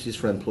opportunities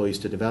for employees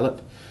to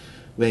develop.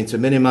 We aim to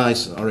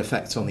minimise our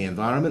effect on the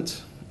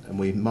environment, and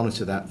we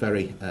monitor that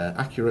very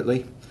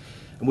accurately.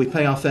 And we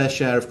pay our fair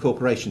share of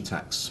corporation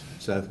tax.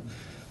 So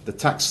the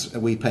tax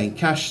we pay in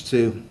cash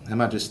to Her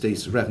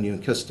Majesty's Revenue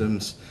and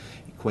Customs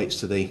equates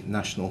to the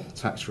national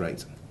tax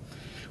rate.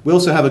 We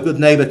also have a good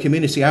neighbour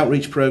community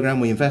outreach programme.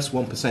 We invest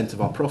 1% of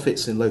our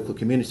profits in local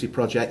community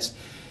projects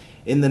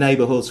in the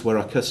neighbourhoods where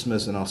our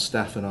customers and our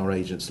staff and our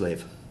agents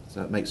live.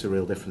 So that makes a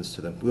real difference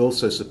to them. We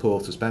also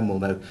support, as Ben will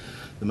know,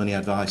 the money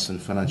advice and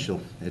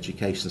financial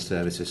education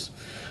services.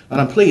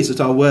 And I'm pleased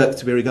that our work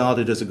to be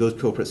regarded as a good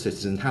corporate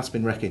citizen has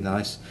been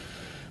recognised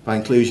by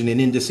inclusion in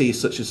indices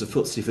such as the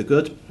FTSE for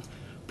Good.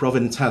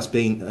 Provident has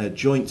been a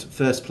joint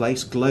first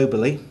place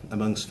globally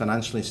amongst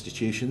financial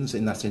institutions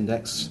in that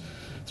index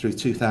through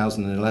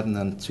 2011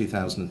 and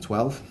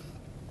 2012.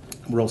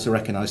 We're also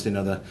recognised in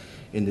other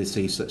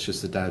indices such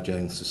as the Dow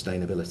Jones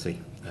Sustainability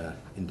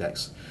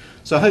Index.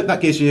 So I hope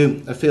that gives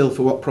you a feel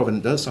for what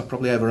Provident does. I've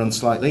probably overrun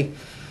slightly,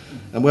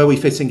 and where we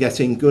fit in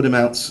getting good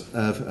amounts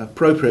of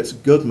appropriate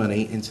good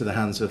money into the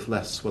hands of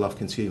less well-off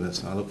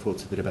consumers. I look forward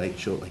to the debate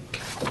shortly.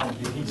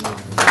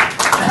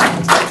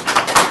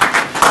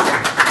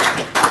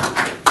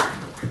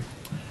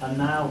 And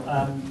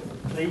now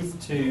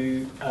pleased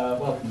to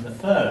welcome the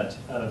third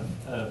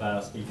of our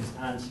speakers,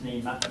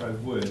 Anthony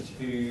Macro-Wood,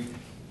 who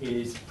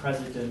is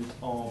president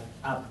of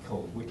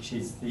ABCL, which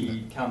is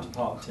the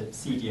counterpart to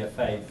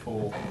CDFA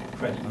for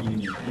credit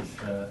unions.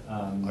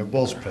 I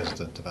was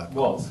president of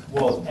ABCL.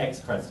 Was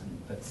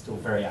ex-president, but still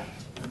very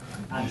active.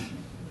 Anthony.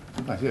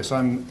 Right, yes,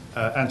 I'm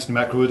Anthony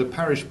Macro-Wood, a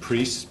parish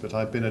priest, but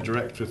I've been a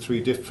director of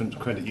 3 different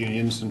credit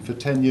unions, and for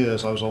 10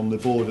 years I was on the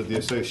board of the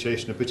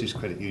Association of British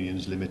Credit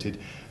Unions Limited,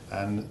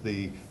 and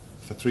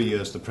for 3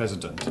 years the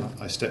president.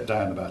 I stepped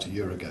down about a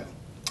year ago.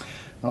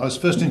 Now, I was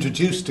first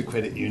introduced to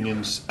credit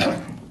unions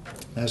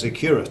as a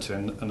curate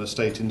in an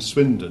estate in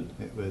Swindon.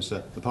 It was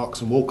the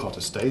Parks and Walcott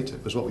estate.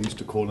 It was what we used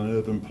to call an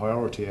urban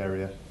priority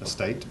area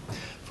estate,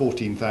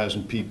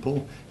 14,000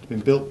 people. It's been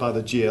built by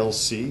the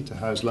GLC to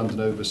house London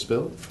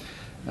Overspill.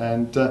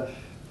 And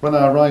when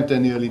I arrived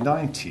in the early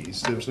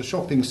 90s, there was a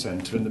shopping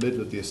centre in the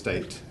middle of the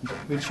estate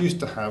which used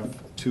to have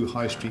 2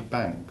 high street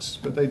banks,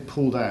 but they'd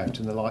pulled out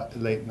in the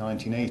late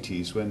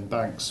 1980s when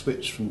banks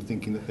switched from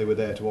thinking that they were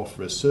there to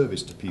offer a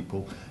service to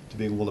people to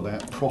being all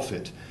about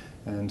profit.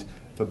 And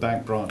for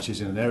bank branches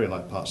in an area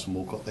like Parks and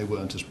Walcott, they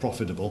weren't as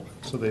profitable,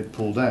 so they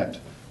pulled out.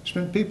 Which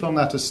meant people on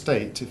that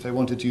estate, if they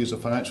wanted to use a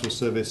financial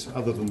service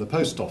other than the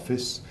post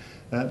office,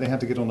 they had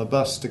to get on a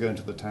bus to go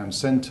into the town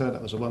centre.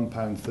 That was a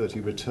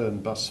 £1.30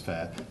 return bus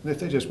fare. And if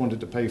they just wanted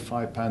to pay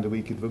 £5 a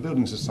week into a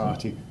building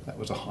society, that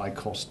was a high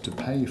cost to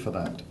pay for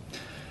that.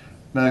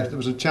 Now, there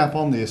was a chap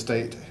on the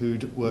estate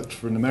who'd worked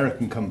for an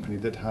American company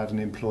that had an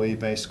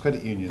employee-based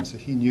credit union. So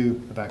he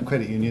knew about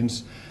credit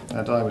unions,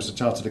 and I was a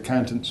chartered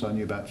accountant, so I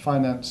knew about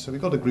finance. So we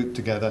got a group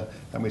together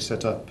and we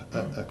set up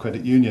a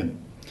credit union.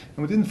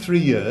 And within 3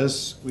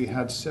 years, we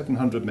had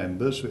 700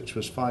 members, which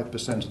was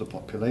 5% of the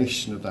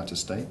population of that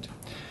estate.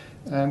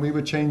 And we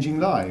were changing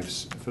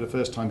lives. For the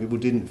first time, people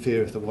didn't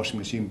fear if the washing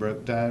machine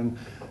broke down.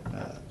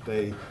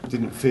 They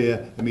didn't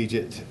fear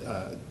immediate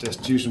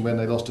destitution when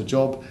they lost a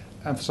job.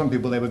 And for some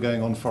people, they were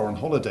going on foreign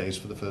holidays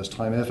for the first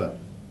time ever.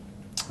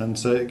 And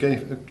so it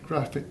gave a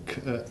graphic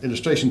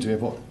illustration to me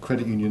of what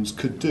credit unions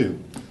could do.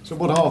 So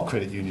what are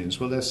credit unions?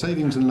 Well, they're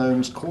savings and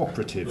loans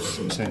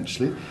cooperatives,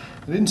 essentially.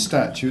 And in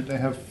statute, they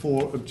have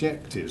 4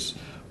 objectives.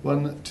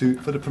 One,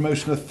 for the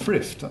promotion of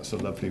thrift. That's a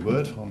lovely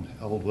word, on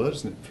old words,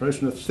 isn't it?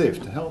 Promotion of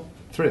thrift,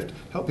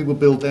 help people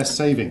build their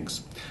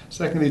savings.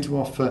 Secondly, to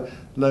offer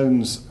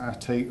loans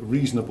at a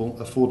reasonable,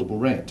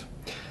 affordable rate.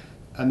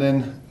 And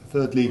then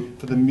thirdly,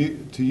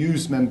 to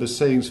use members'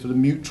 savings for the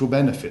mutual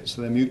benefits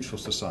of their mutual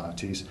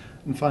societies.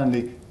 And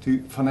finally,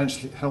 to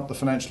help the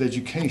financial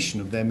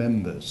education of their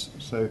members.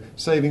 So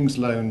savings,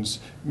 loans,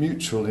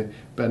 mutual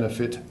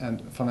benefit,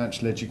 and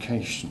financial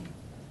education.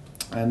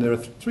 And there are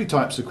 3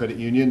 types of credit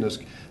union. There's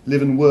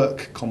live and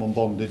work common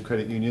bonded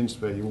credit unions,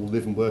 where you all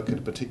live and work at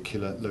a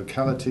particular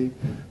locality.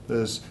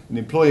 There's an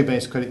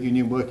employee-based credit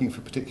union working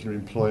for a particular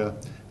employer.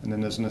 And then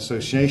there's an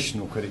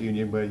associational credit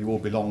union where you all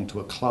belong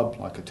to a club,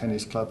 like a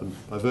tennis club, and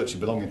by virtue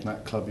of belonging to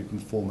that club, you can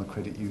form a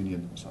credit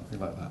union, something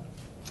like that.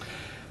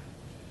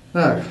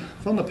 Now,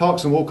 from the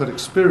Parks and Walcott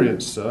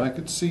experience, sir, I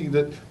could see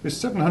that with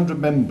 700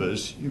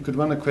 members, you could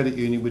run a credit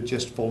union with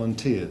just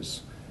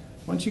volunteers.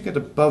 Once you get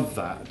above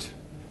that,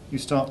 you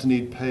start to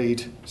need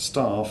paid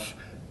staff,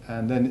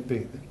 and then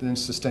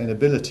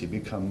sustainability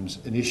becomes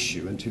an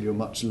issue until you're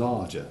much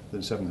larger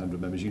than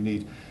 700 members. You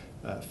need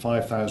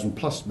 5,000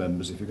 plus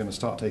members if you're going to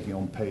start taking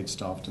on paid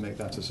staff to make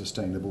that a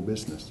sustainable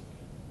business.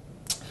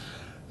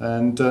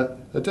 And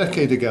a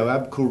decade ago,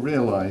 ABCL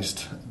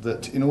realised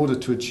that in order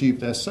to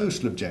achieve their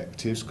social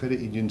objectives,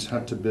 credit unions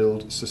had to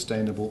build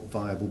sustainable,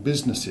 viable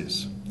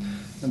businesses.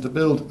 And to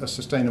build a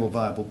sustainable,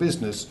 viable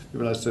business, we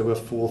realised there were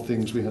 4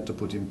 things we had to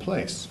put in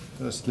place.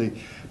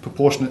 Firstly,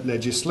 proportionate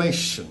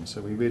legislation. So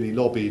we really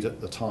lobbied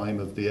at the time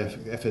of the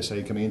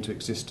FSA coming into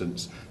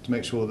existence to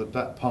make sure that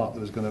that part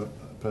that was going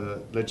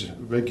to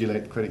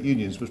regulate credit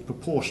unions was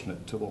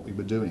proportionate to what we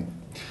were doing.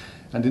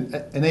 And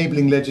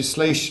enabling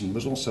legislation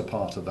was also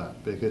part of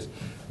that, because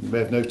you may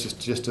have noticed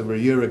just over a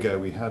year ago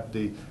we had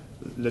the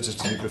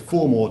Legislative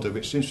Reform Order,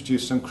 which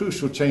introduced some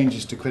crucial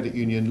changes to credit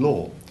union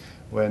law,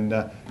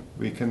 when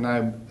we can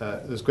now,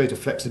 there's greater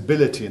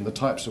flexibility in the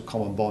types of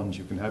common bonds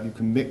you can have. You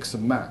can mix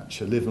and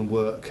match a live and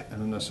work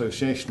and an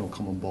associational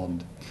common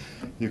bond.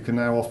 You can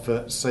now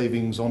offer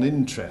savings on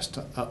interest.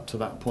 Up to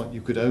that point,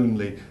 you could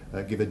only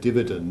give a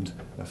dividend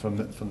from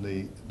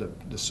the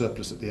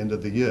surplus at the end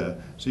of the year.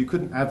 So you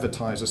couldn't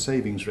advertise a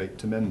savings rate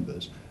to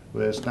members,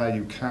 whereas now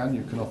you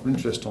can offer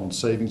interest on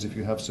savings if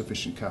you have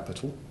sufficient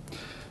capital.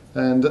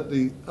 And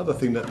the other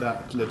thing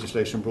that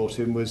legislation brought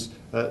in was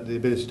the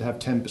ability to have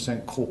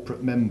 10%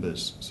 corporate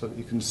members, so that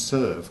you can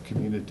serve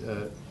community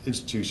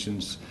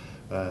institutions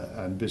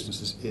and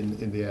businesses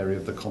in the area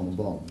of the common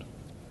bond.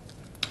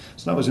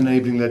 So that was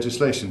enabling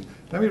legislation.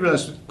 Then we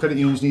realised credit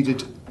unions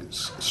needed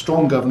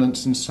strong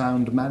governance and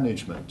sound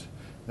management.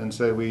 And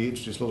so we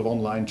introduced a lot of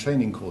online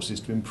training courses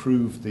to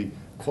improve the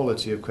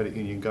quality of credit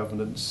union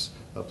governance,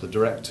 of the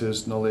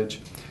directors' knowledge.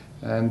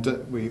 And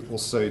we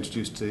also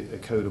introduced a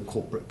code of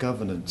corporate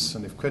governance,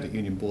 and if credit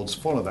union boards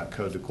follow that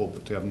code of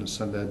corporate governance,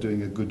 then they're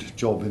doing a good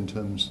job in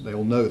terms, they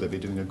all know they'll be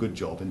doing a good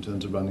job in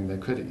terms of running their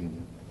credit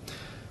union.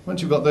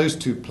 Once you've got those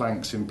two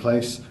planks in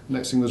place, the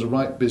next thing was a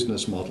right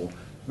business model.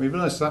 We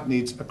realised that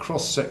needs a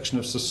cross-section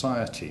of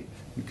society.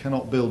 You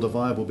cannot build a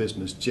viable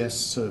business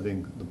just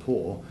serving the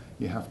poor.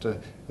 You have to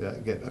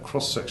get a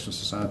cross-section of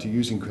society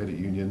using credit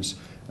unions,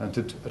 and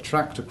to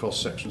attract a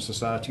cross-section of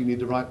society you need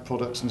the right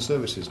products and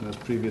services, and as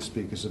previous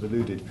speakers have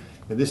alluded,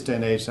 in this day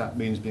and age that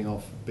means being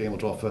able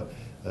to offer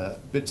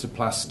bits of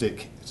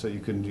plastic so you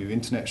can do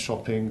internet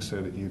shopping,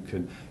 so that you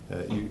can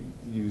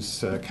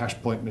use cash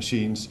point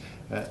machines,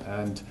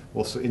 and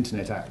also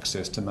internet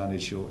access to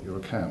manage your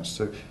accounts.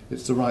 So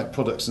it's the right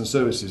products and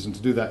services, and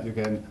to do that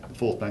again the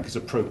fourth bank is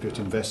appropriate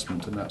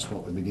investment, and that's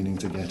what we're beginning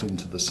to get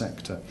into the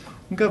sector.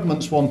 And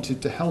governments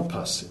wanted to help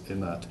us in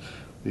that.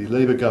 The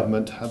Labour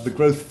government had the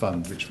Growth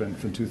Fund, which went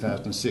from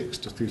 2006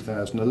 to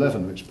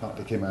 2011, which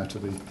partly came out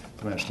of the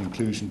Financial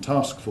Inclusion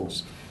Task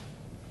Force.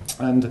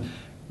 And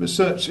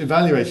research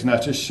evaluating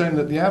that has shown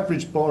that the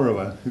average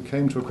borrower who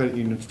came to a credit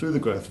union through the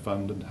Growth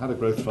Fund and had a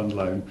Growth Fund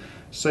loan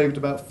saved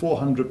about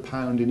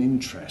 £400 in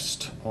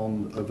interest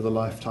over the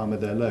lifetime of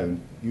their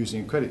loan,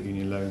 using a credit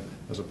union loan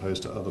as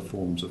opposed to other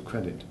forms of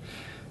credit.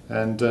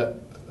 And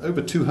over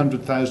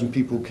 200,000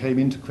 people came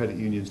into credit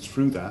unions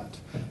through that,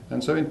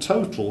 and so in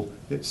total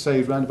it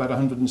saved around about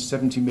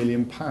 £170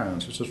 million,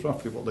 which is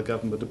roughly what the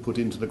government had put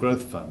into the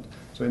Growth Fund.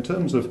 So in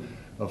terms of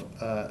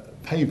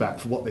payback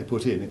for what they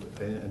put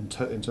in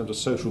terms of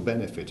social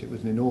benefit, it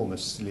was an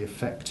enormously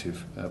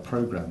effective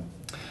programme.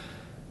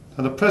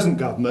 And the present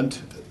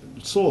government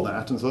saw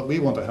that and thought, we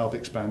want to help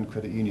expand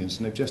credit unions,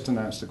 and they've just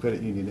announced the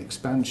Credit Union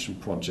Expansion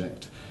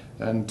Project.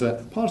 And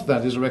part of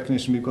that is a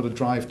recognition we've got to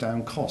drive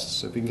down costs.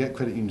 So if we can get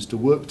credit unions to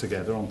work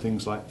together on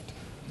things like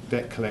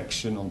debt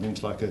collection, on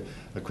things like a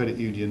credit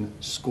union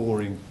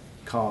scoring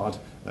card,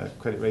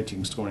 credit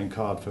rating scoring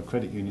card for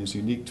credit unions,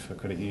 unique for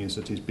credit unions,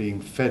 that is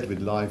being fed with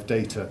live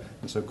data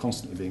and so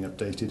constantly being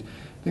updated.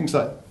 Things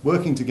like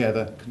working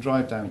together can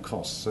drive down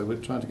costs. So we're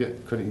trying to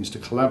get credit unions to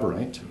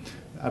collaborate.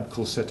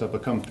 ABCL set up a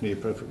company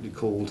appropriately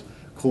called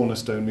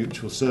Cornerstone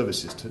Mutual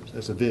Services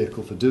as a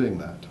vehicle for doing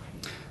that.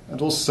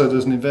 And also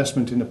there's an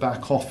investment in a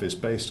back office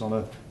based on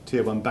a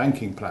tier 1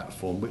 banking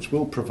platform, which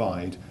will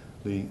provide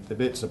the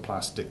bits of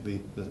plastic,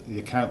 the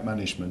account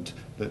management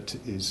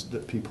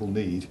that people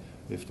need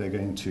if we're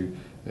going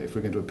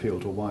to appeal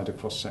to a wider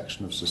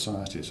cross-section of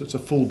society. So it's a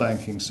full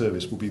banking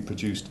service will be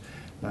produced,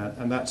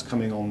 and that's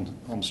coming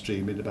on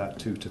stream in about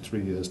 2 to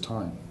 3 years'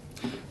 time.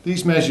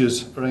 These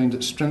measures are aimed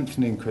at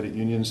strengthening credit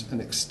unions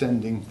and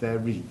extending their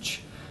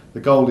reach. The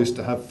goal is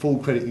to have full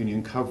credit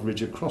union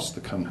coverage across the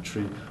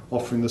country,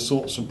 offering the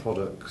sorts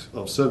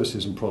of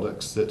services and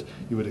products that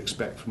you would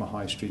expect from a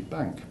high street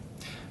bank.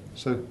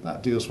 So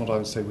that deals, what I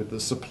would say, with the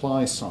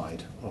supply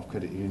side of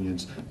credit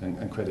unions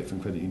and credit from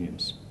credit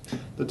unions.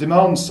 The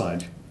demand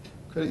side,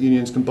 credit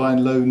unions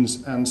combine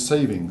loans and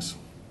savings.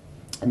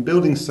 And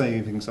building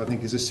savings, I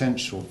think, is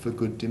essential for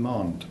good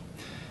demand.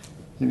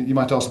 You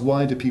might ask,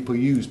 why do people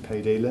use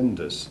payday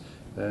lenders?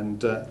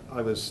 And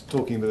I was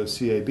talking with a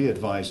CAB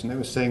advisor, and they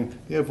were saying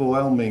the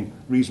overwhelming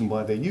reason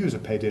why they use a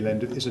payday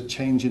lender is a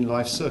change in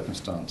life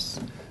circumstance.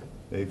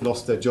 They've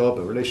lost their job,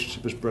 a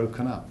relationship has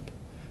broken up.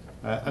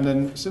 And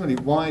then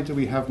similarly, why do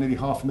we have nearly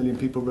 500,000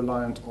 people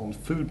reliant on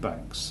food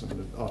banks?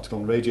 An article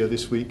on radio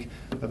this week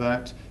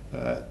about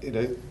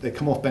they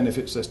come off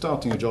benefits, they're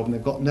starting a job and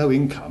they've got no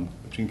income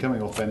between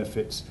coming off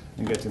benefits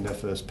and getting their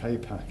first pay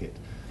packet.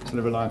 So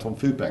they're reliant on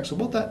food banks. So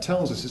what that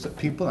tells us is that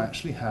people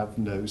actually have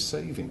no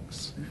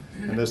savings.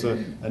 And as a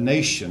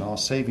nation, our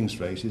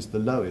savings rate is the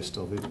lowest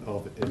of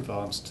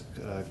advanced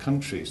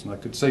countries. And I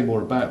could say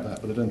more about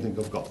that, but I don't think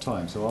I've got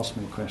time, so ask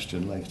me a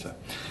question later.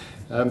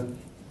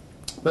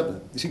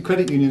 But you see,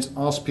 credit unions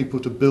ask people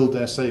to build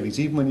their savings.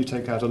 Even when you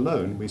take out a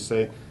loan, we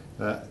say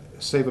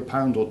save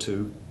 £1 or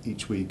 £2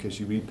 each week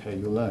as you repay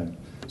your loan.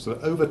 So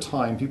that over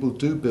time, people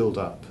do build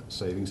up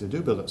savings, they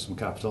do build up some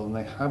capital, and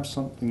they have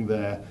something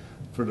there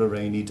for a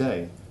rainy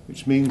day,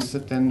 which means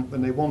that then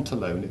when they want a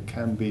loan, it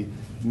can be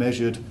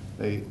measured,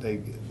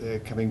 they're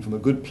coming from a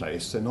good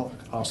place, they're not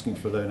asking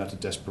for a loan out of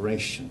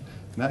desperation.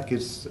 And that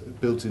gives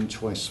built-in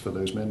choice for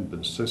those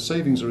members. So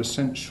savings are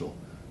essential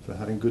for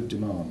having good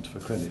demand for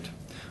credit.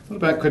 What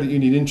about credit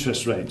union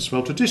interest rates?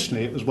 Well,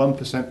 traditionally it was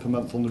 1% per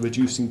month on the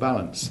reducing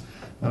balance.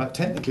 Now,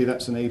 technically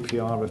that's an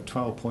APR of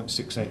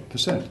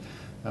 12.68%.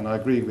 And I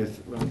agree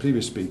with one of the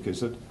previous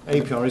speakers that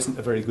APR isn't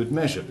a very good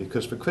measure,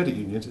 because for credit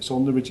unions it's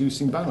on the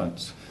reducing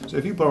balance. So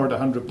if you borrowed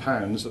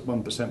 £100 at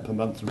 1% per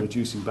month on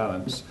reducing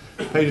balance,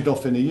 paid it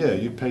off in a year,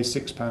 you'd pay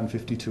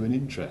 £6.52 in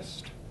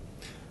interest.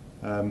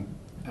 And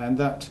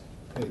that's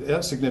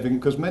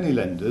significant because many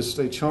lenders,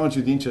 they charge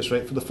you the interest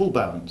rate for the full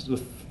balance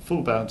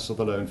of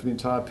the loan for the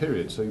entire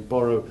period. So you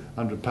borrow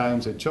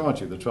 £100, they charge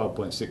you the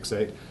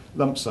 12.68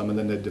 lump sum, and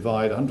then they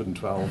divide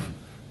 £112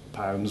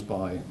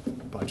 by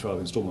 12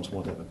 instalments or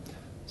whatever.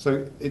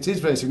 So it is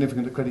very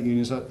significant that credit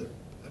unions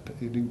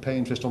you pay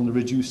interest on the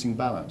reducing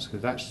balance,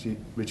 because it actually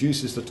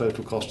reduces the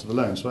total cost of the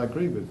loan. So I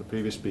agree with the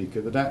previous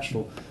speaker that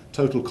actual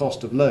total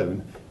cost of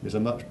loan is a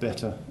much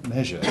better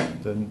measure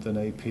than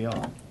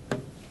APR.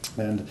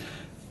 And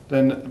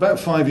then about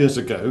 5 years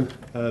ago,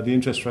 the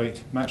interest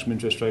rate, maximum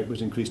interest rate,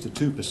 was increased to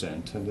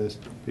 2%, and as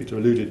Peter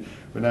alluded,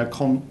 we're now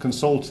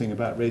consulting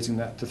about raising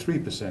that to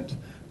 3%.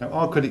 Now,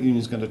 are credit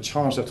unions going to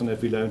charge that on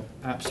every loan?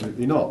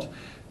 Absolutely not.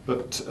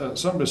 But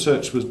some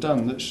research was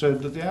done that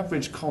showed that the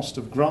average cost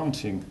of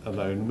granting a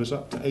loan was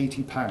up to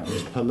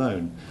 £80 per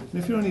loan. And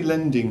if you're only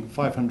lending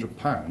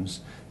 £500,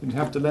 then you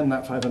have to lend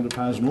that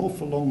 £500 an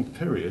awful long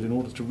period in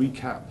order to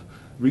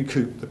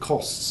recoup the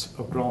costs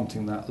of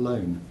granting that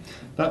loan.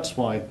 That's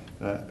why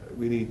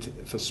we need,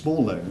 for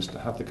small loans, to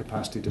have the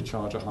capacity to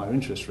charge a higher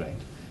interest rate.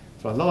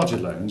 For larger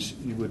loans,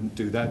 you wouldn't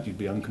do that, you'd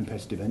be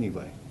uncompetitive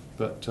anyway.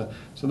 But,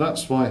 so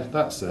that's why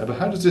that's there. But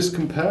how does this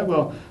compare?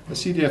 Well, a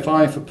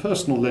CDFI for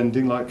personal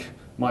lending, like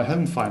My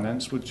Home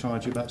Finance, would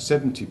charge you about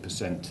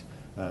 70%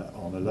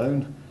 on a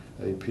loan,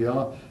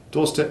 APR.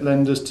 Doorstep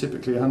lenders,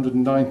 typically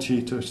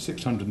 190 to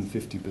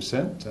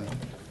 650%.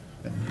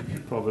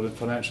 Provident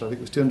Financial, I think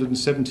it was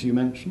 270 you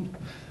mentioned.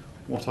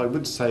 What I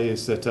would say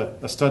is that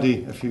a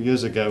study a few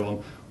years ago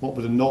on what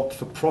would a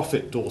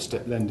not-for-profit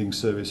doorstep lending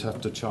service have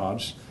to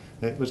charge,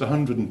 it was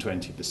 120%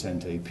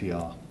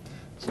 APR.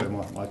 So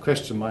my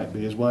question might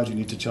be is why do you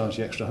need to charge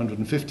the extra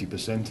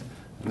 150%?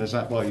 And is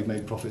that why you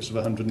made profits of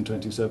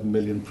 127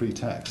 million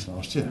pre-tax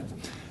last year?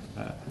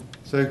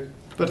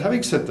 But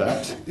having said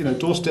that,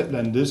 doorstep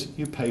lenders,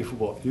 you pay for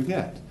what you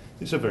get.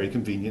 It's a very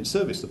convenient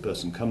service. The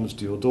person comes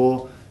to your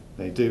door,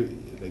 they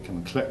come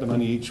and collect the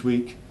money each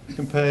week.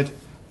 Compared,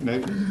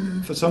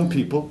 for some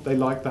people, they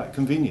like that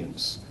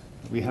convenience.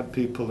 We had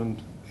people, and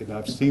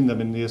I've seen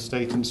them in the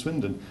estate in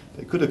Swindon.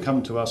 They could have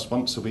come to us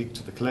once a week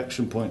to the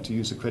collection point to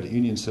use the credit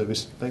union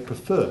service. They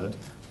preferred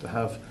to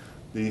have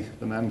the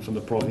man from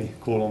the Provi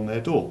call on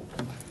their door.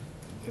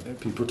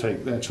 People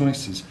take their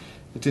choices.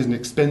 It is an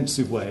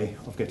expensive way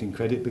of getting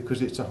credit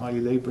because it's a highly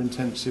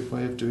labour-intensive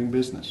way of doing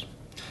business.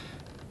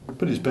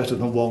 But it's better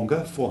than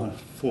Wonga,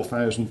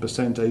 4,000%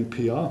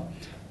 APR.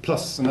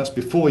 Plus, and that's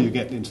before you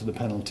get into the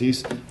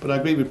penalties, but I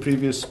agree with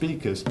previous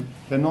speakers,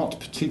 they're not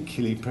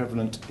particularly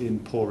prevalent in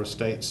poor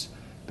estates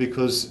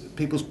because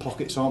people's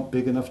pockets aren't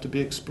big enough to be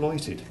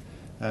exploited.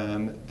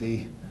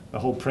 The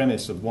whole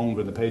premise of Wonga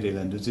and the payday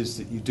lenders is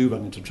that you do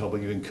run into trouble,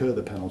 you incur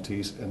the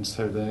penalties, and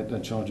so the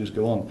charges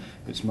go on.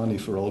 It's money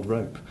for old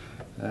rope.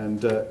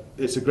 And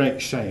it's a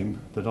great shame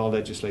that our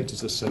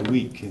legislators are so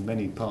weak. In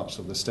many parts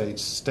of the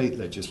states, state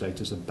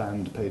legislators have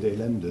banned payday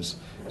lenders.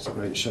 It's a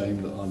great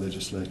shame that our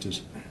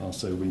legislators are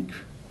so weak.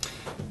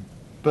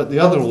 But the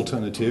other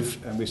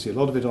alternative, and we see a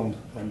lot of it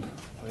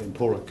in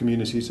poorer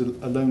communities, are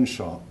loan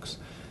sharks.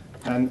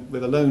 And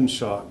with a loan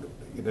shark,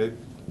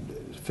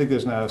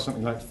 figures now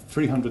something like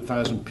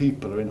 300,000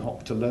 people are in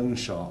hock to loan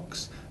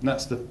sharks. And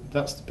that's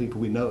the people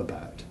we know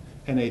about.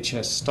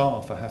 NHS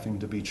staff are having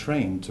to be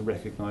trained to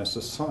recognise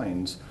the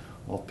signs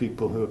of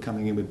people who are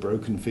coming in with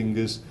broken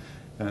fingers,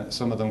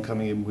 some of them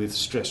coming in with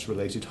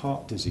stress-related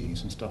heart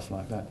disease and stuff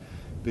like that,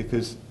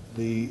 because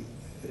the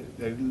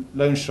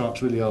loan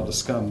sharks really are the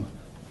scum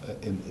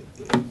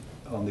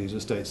on these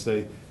estates.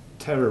 They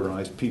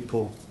terrorise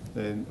people,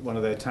 and one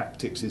of their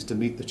tactics is to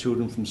meet the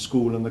children from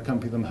school and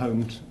accompany them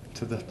home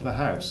to the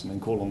house and then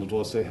call on the door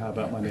and say, how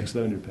about my next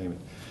loan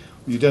repayment?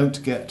 You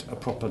don't get a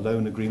proper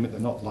loan agreement,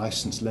 they're not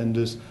licensed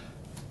lenders.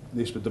 At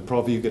least with the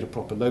Provi, you get a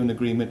proper loan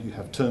agreement, you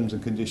have terms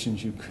and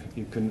conditions you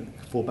can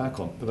fall back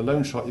on. With a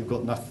loan shark, you've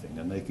got nothing,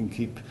 and they can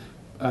keep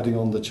adding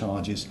on the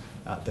charges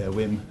at their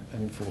whim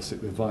and enforce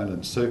it with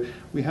violence. So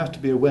we have to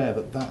be aware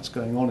that that's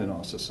going on in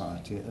our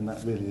society, and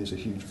that really is a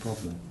huge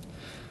problem.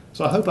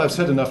 So I hope I've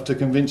said enough to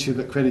convince you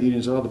that credit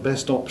unions are the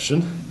best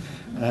option,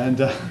 and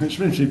which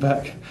brings me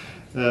back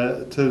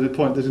to the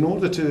point that in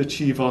order to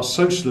achieve our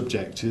social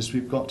objectives,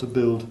 we've got to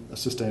build a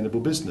sustainable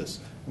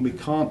business. And we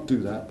can't do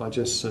that by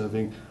just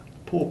serving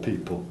poor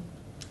people.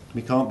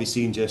 We can't be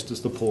seen just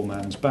as the poor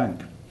man's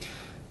bank.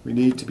 We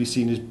need to be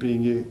seen as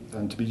being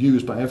and to be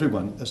used by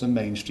everyone as a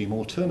mainstream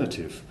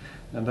alternative.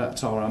 And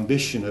that's our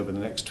ambition over the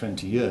next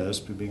 20 years,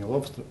 being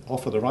able to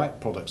offer the right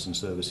products and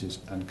services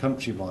and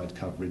countrywide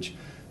coverage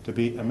to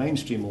be a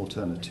mainstream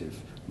alternative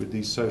with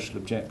these social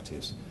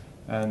objectives.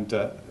 And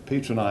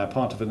Peter and I are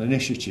part of an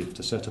initiative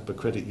to set up a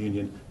credit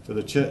union for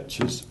the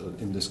churches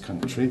in this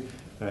country.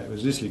 It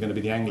was initially going to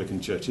be the Anglican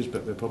churches,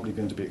 but we're probably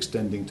going to be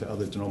extending to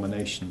other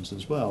denominations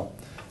as well.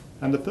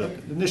 And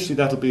initially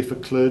that'll be for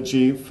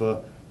clergy,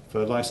 for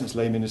licensed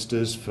lay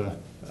ministers, for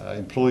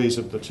employees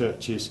of the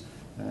churches,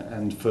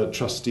 and for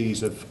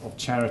trustees of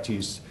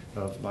charities,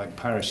 like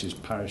parishes,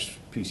 parish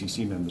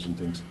PCC members and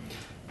things.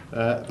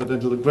 But then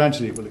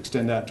gradually it will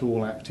extend out to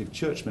all active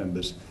church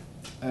members.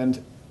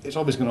 And it's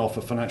obviously going to offer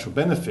financial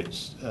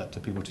benefits to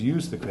people to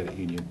use the credit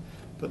union.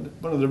 But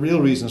one of the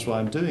real reasons why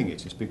I'm doing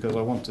it is because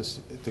I want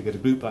to get a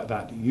group like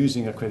that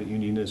using a credit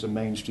union as a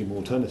mainstream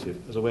alternative,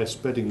 as a way of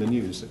spreading the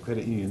news that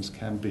credit unions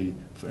can be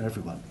for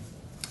everyone.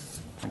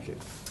 Thank you.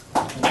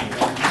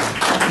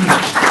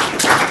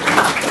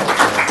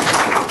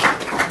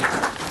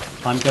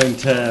 I'm going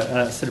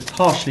to sort of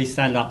partially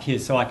stand up here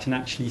so I can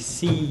actually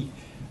see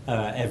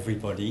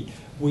everybody.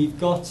 We've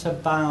got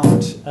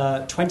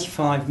about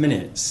 25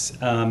 minutes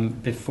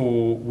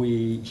before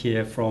we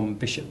hear from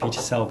Bishop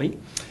Peter Selby,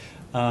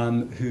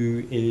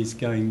 who is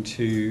going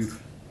to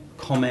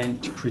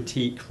comment,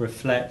 critique,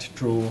 reflect,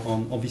 draw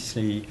on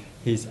obviously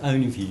his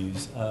own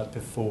views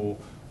before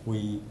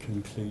we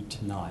conclude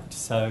tonight.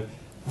 So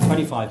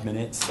 25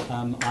 minutes.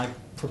 I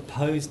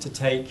propose to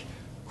take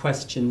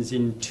questions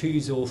in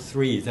twos or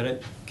threes.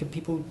 Can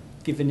people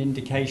give an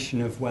indication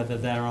of whether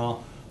there are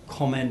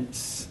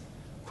comments,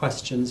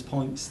 questions,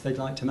 points they'd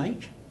like to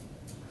make?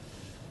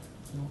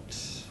 Not.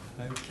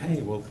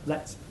 Okay. Well,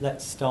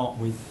 let's start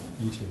with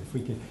you two.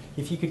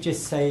 If you could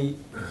just say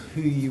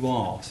who you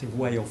are, sort of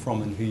where you're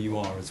from, and who you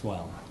are as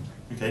well.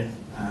 Okay.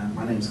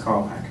 My name's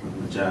Carl Packer.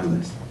 I'm a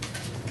journalist.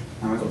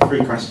 I've got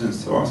 3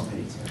 questions to ask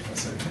Peter. If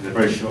that's okay. They're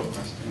very short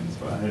questions,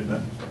 but I hope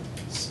that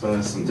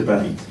spurs some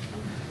debate.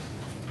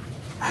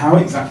 How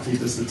exactly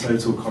does the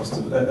total cost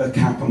of a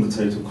cap on the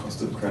total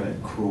cost of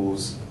credit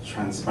cause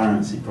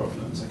transparency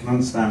problems? I can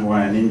understand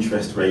why an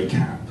interest rate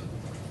cap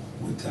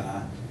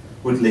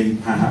would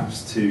lead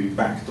perhaps to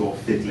backdoor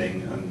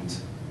fiddling and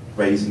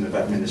raising of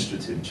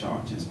administrative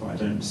charges, but I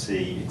don't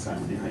see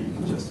exactly how you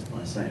can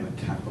justify saying a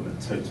cap on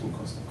the total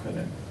cost of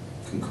credit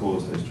can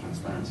cause those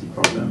transparency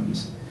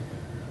problems.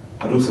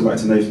 I'd also like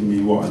to know from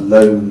you what a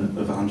loan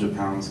of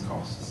 £100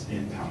 costs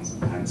in pounds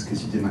and pence,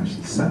 because you didn't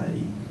actually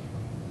say.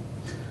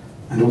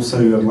 And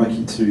also, I'd like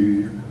you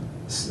to,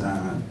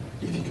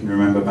 if you can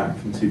remember back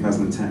from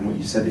 2010, what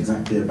you said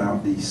exactly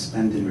about the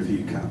spending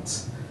review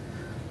cuts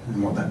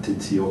and what that did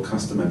to your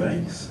customer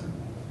base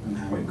and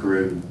how it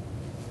grew,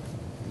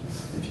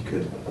 if you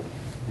could.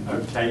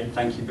 Okay,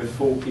 thank you.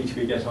 Before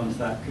Peter, we get on to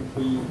that, could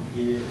we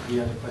hear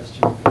the other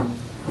question from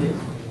here?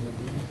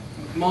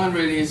 Mine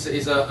really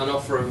is an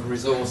offer of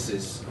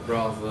resources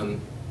rather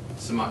than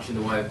so much in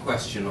the way of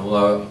question,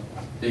 although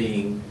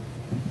being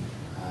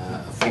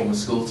a former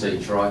school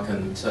teacher, I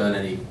can turn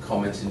any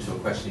comment into a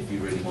question if you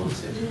really want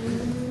it.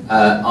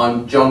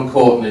 I'm John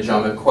Courtnidge.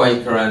 I'm a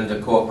Quaker and a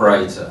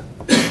cooperator,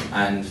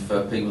 and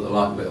for people that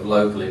like a bit of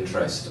local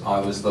interest, I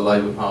was the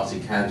Labour Party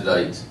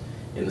candidate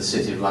in the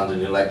City of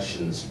London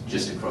elections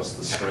just across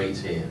the street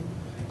here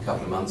a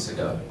couple of months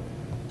ago,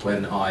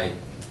 when I,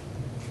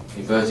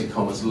 inverted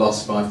commas,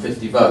 lost by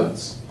 50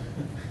 votes.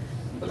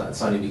 But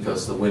that's only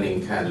because the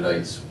winning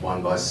candidates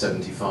won by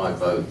 75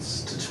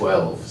 votes to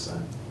 12, so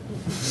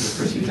it's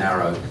a pretty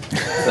narrow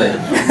thing.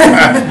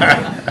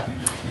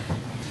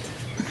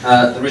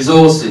 The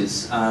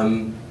resources.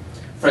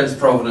 Friends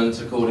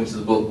Provident, according to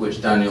the book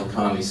which Daniel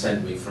kindly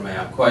sent me from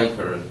our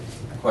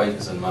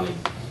Quakers and Money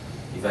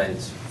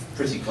event,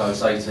 pretty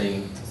close,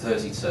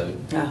 1832.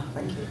 Ah,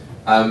 thank you.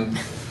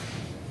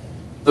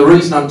 The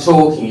reason I'm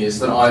talking is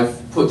that I've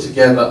put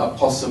together a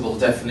possible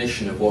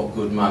definition of what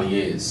good money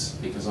is,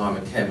 because I'm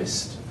a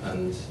chemist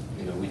and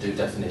we do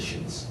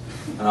definitions.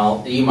 And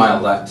I'll email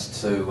that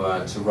to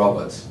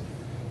Robert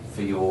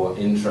for your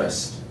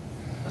interest,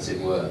 as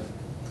it were.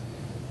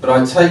 But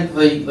I take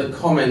the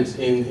comment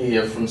in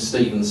here from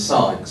Stephen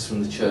Sykes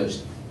from the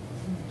Church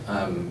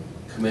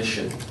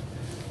Commission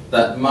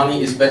that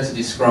money is better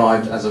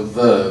described as a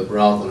verb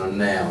rather than a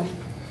noun.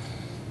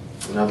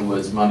 In other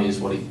words, money is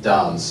what it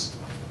does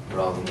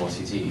rather than what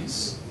it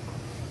is.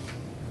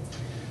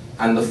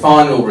 And the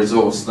final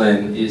resource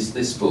then is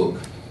this book.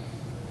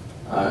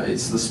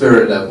 It's The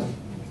Spirit Level.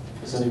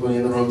 Has anybody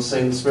in the room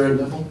seen The Spirit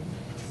Level?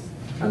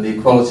 And the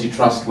Equality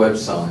Trust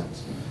website.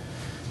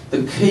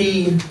 The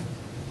key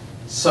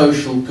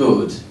social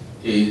good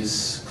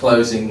is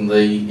closing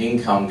the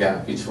income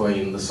gap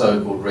between the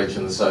so-called rich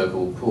and the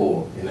so-called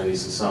poor in any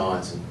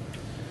society.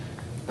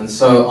 And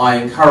so I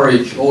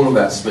encourage all of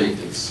our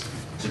speakers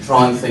to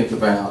try and think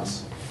about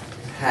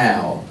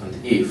how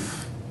and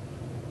if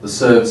the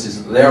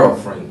services that they're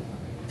offering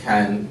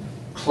can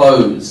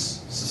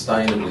close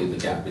sustainably the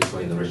gap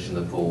between the rich and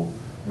the poor,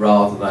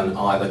 rather than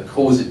either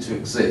cause it to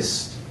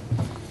exist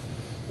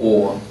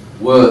or,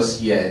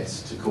 worse yet,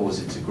 to cause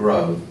it to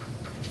grow.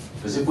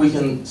 Because if we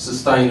can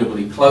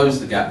sustainably close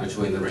the gap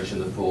between the rich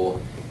and the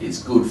poor,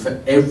 it's good for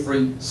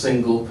every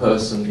single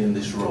person in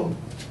this room.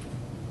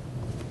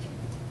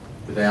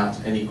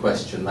 Without any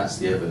question, that's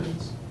the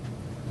evidence.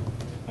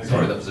 Okay.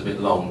 Sorry, that was a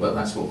bit long, but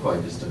that's what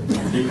Quakers do.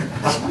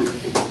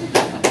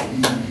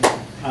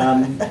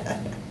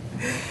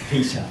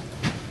 Peter.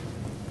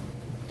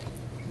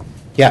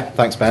 Yeah,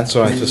 thanks, Ben.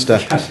 Sorry,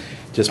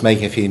 just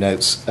making a few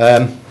notes.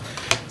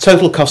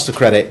 Total cost of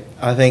credit.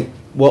 I think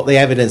what the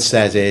evidence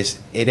says is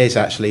it is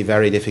actually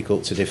very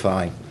difficult to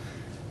define.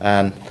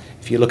 And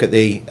if you look at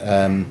the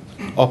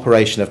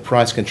operation of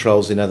price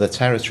controls in other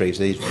territories,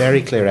 there's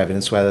very clear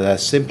evidence, whether they're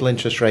simple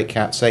interest rate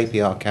caps,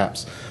 APR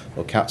caps,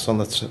 or caps on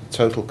the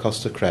total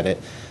cost of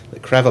credit,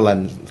 that clever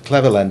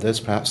lenders,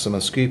 perhaps some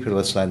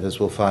unscrupulous lenders,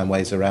 will find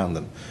ways around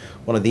them.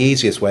 One of the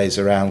easiest ways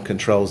around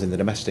controls in the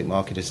domestic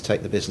market is to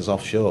take the business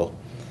offshore.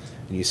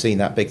 And you've seen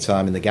that big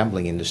time in the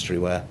gambling industry,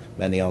 where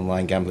many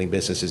online gambling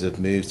businesses have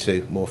moved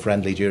to more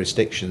friendly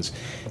jurisdictions.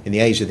 In the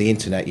age of the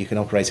internet, you can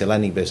operate a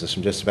lending business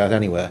from just about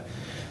anywhere.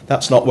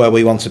 That's not where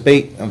we want to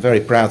be. I'm very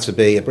proud to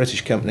be a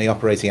British company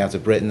operating out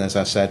of Britain, as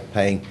I said,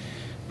 paying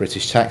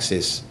British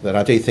taxes. But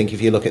I do think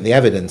if you look at the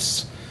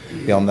evidence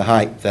beyond the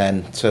hype,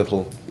 then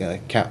total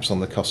caps on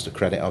the cost of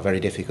credit are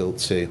very difficult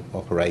to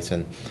operate,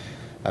 and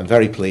I'm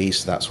very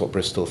pleased that's what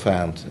Bristol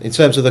found. In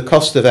terms of the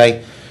cost of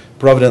a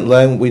Provident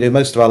loan, we do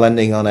most of our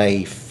lending on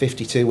a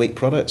 52-week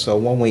product, so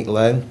a 1-week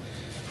loan.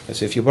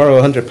 So if you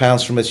borrow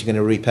 £100 from us, you're going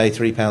to repay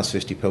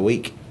 £3.50 per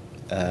week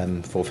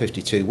for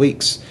 52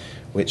 weeks,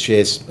 which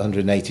is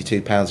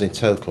 £182 in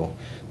total.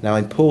 Now,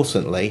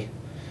 importantly,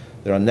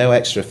 there are no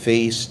extra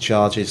fees,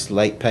 charges,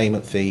 late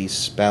payment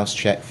fees, bounce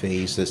check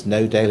fees. There's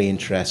no daily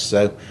interest.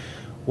 So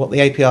what the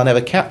APR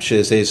never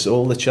captures is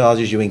all the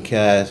charges you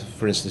incur.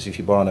 For instance, if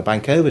you borrow on a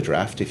bank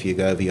overdraft, if you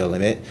go over your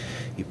limit,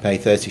 you pay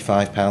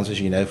 £35, as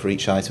you know, for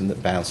each item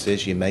that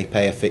bounces. You may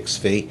pay a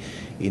fixed fee,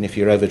 even if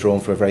you're overdrawn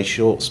for a very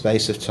short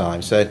space of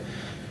time. So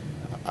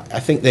I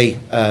think the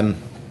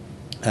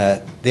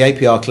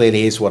APR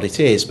clearly is what it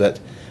is, but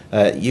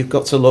you've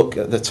got to look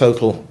at the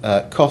total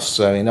cost.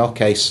 So in our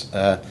case,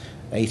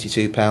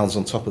 £82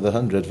 on top of the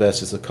 100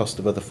 versus the cost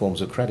of other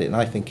forms of credit. And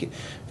I think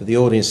for the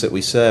audience that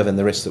we serve and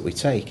the risk that we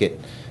take, it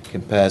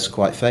compares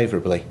quite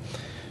favourably.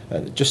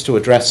 Just to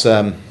address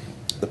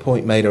the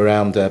point made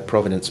around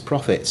Provident's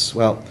profits,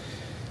 well,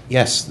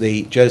 yes,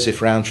 the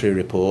Joseph Rowntree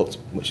report,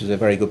 which is a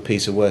very good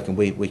piece of work and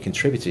we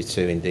contributed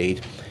to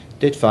indeed,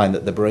 did find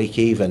that the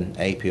break-even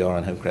APR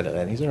on home credit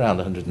lending is around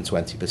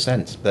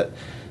 120%. But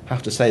I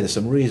have to say there's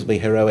some reasonably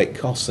heroic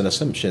costs and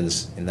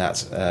assumptions in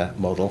that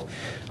model,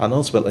 and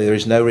ultimately there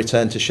is no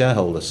return to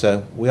shareholders.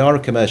 So we are a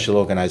commercial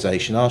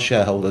organisation. Our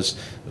shareholders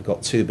have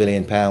got £2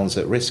 billion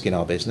at risk in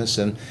our business,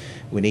 and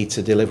we need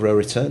to deliver a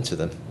return to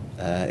them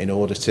in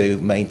order to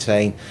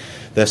maintain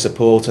their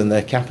support and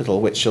their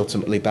capital, which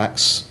ultimately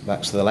backs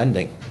the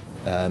lending.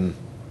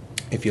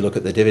 If you look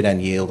at the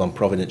dividend yield on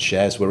Provident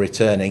shares, we're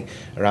returning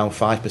around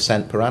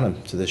 5% per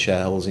annum to the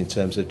shareholders in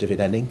terms of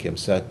dividend income.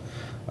 So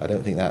I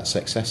don't think that's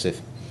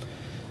excessive.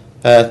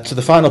 To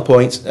the final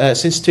point,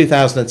 since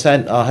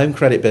 2010, our home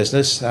credit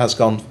business has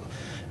gone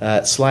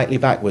slightly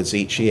backwards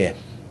each year.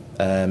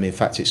 In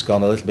fact, it's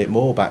gone a little bit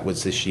more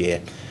backwards this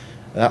year.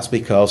 That's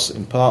because,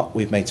 in part,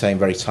 we've maintained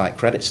very tight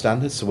credit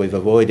standards, so we've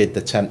avoided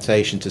the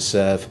temptation to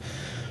serve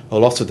a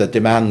lot of the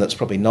demand that's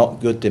probably not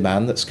good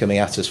demand that's coming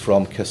at us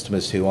from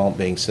customers who aren't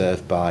being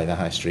served by the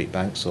high street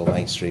banks or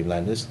mainstream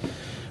lenders.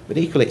 But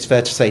equally, it's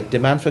fair to say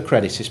demand for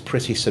credit is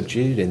pretty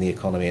subdued in the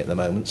economy at the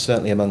moment,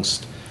 certainly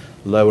amongst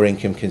lower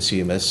income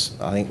consumers.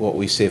 I think what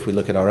we see if we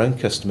look at our own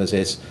customers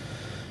is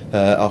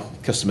our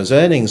customers'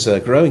 earnings are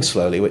growing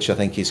slowly, which I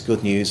think is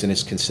good news and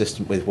is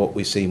consistent with what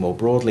we see more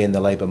broadly in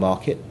the labour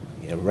market,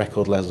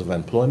 record levels of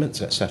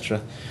employment,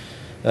 etc.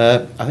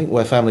 I think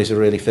where families are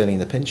really feeling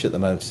the pinch at the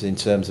moment is in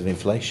terms of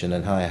inflation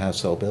and higher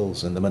household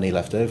bills, and the money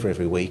left over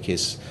every week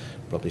is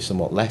probably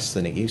somewhat less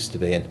than it used to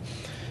be. And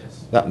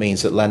that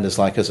means that lenders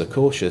like us are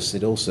cautious.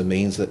 It also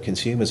means that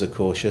consumers are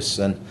cautious,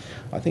 and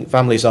I think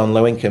families on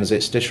low incomes,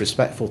 it's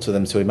disrespectful to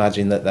them to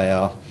imagine that they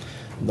are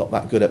not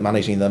that good at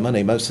managing their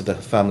money. Most of the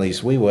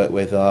families we work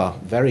with are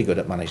very good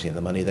at managing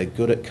their money. They're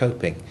good at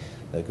coping.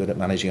 They're good at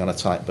managing on a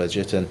tight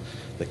budget, and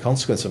the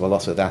consequence of a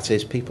lot of that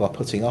is people are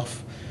putting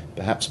off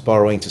perhaps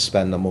borrowing to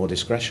spend on more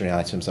discretionary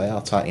items. They are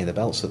tightening the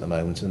belts at the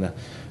moment, and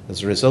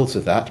as a result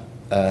of that,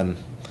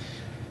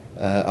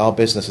 our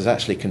business has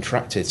actually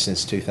contracted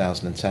since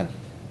 2010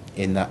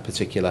 in that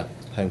particular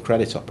home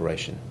credit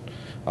operation.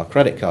 Our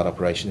credit card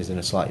operation is in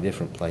a slightly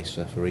different place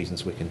for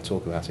reasons we can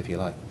talk about if you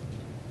like.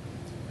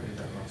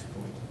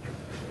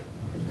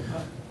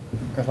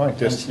 If I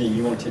just, Anthony,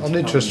 you wanted on to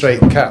interest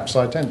comment? rate caps,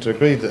 I tend to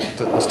agree that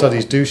the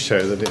studies do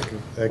show that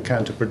they're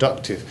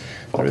counterproductive.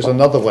 There is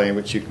another way in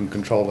which you can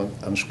control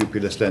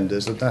unscrupulous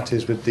lenders, and that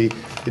is with the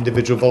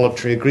individual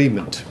voluntary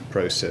agreement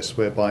process,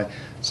 whereby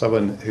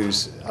someone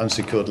whose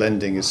unsecured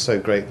lending is so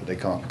great that they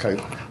can't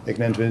cope, they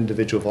can enter an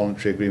individual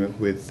voluntary agreement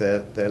with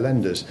their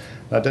lenders.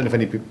 Now, I don't know if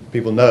any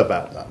people know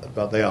about that,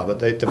 but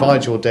they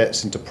divide your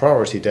debts into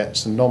priority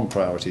debts and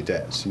non-priority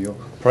debts. And your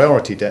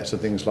priority debts are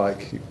things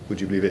like,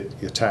 would you believe it,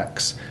 your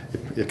tax,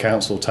 your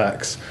council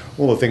tax,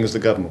 all the things the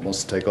government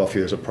wants to take off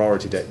you as a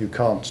priority debt. You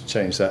can't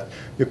change that.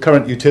 Your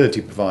current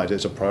utility provider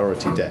is a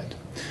priority debt.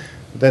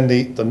 Then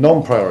the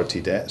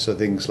non-priority debts are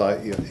things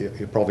like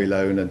your Provi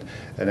loan and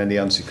any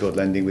unsecured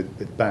lending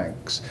with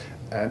banks,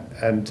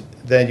 and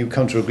then you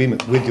come to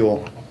agreement with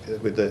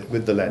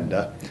the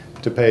lender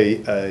to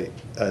pay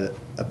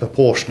a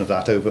proportion of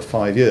that over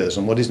 5 years,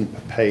 and what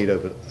isn't paid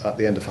at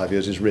the end of 5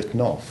 years is written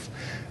off.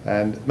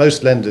 And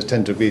most lenders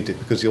tend to agree to it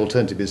because the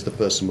alternative is the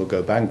person will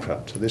go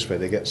bankrupt. So this way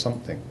they get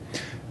something,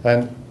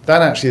 and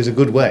that actually is a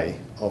good way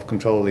of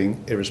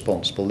controlling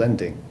irresponsible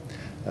lending.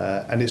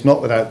 And it's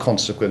not without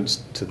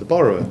consequence to the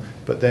borrower,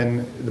 but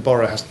then the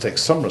borrower has to take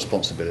some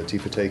responsibility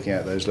for taking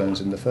out those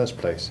loans in the first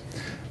place.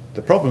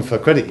 The problem for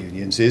credit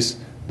unions is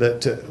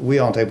that we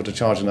aren't able to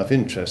charge enough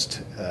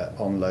interest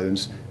on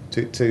loans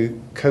to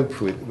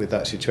cope with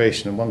that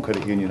situation. And one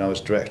credit union I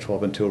was director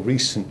of until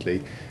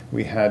recently,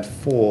 we had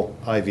 4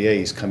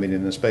 IVAs come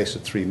in the space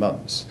of 3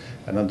 months,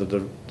 and under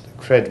the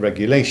CRED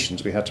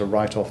regulations we had to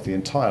write off the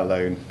entire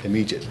loan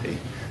immediately,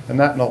 and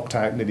that knocked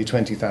out nearly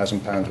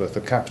 £20,000 worth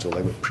of capital.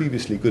 They were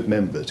previously good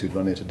members who'd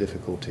run into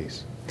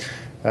difficulties,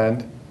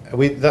 and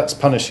that's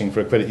punishing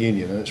for a credit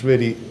union, and it's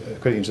really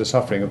credit unions are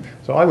suffering.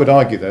 So I would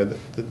argue, though,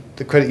 that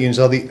the credit unions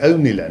are the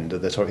only lender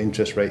that are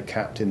interest rate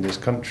capped in this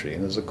country,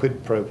 and as a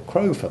quid pro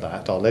quo for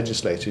that, our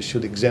legislators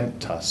should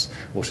exempt us,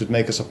 or should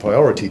make us a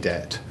priority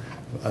debt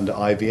under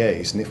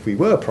IVAs. And if we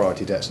were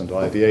priority debts under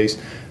IVAs,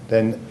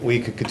 then we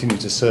could continue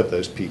to serve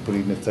those people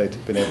even if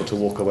they'd been able to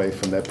walk away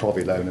from their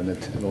Provi loan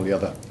and all the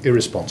other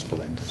irresponsible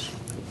lenders.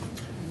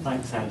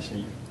 Thanks,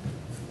 Anthony.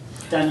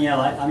 Danielle,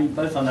 I mean,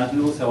 both on that,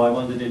 and also I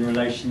wondered in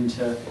relation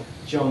to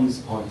John's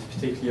point,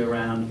 particularly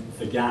around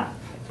the gap,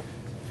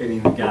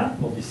 filling the gap,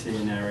 obviously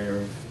an area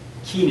of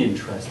keen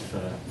interest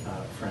for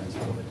Friends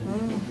of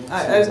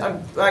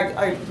Providence.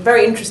 I'm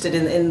very interested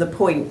in the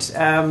point.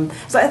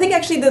 So I think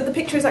actually the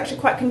picture is actually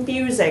quite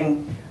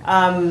confusing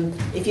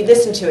if you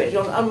listen to it.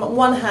 On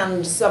one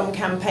hand, some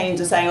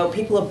campaigns are saying, oh,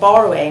 people are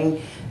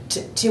borrowing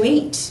to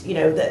eat. You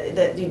know,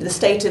 the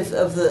state of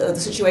the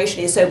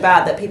situation is so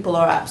bad that people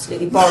are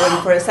absolutely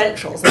borrowing for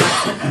essentials. And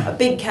that's a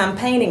big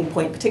campaigning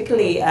point,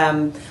 particularly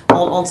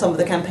on some of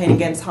the campaign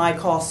against high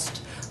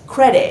cost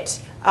credit.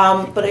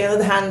 But on the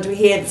other hand, we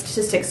hear the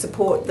statistics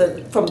support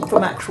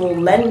from actual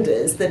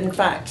lenders that in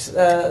fact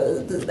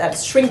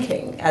that's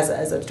shrinking as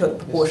a total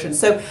proportion.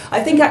 So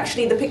I think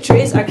actually the picture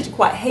is actually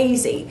quite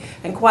hazy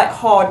and quite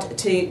hard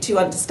to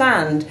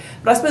understand.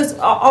 But I suppose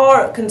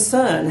our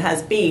concern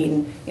has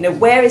been, you know,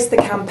 where is the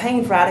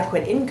campaign for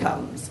adequate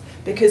incomes?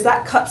 Because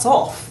that cuts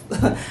off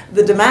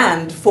the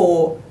demand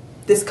for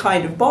this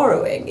kind of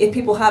borrowing if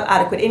people have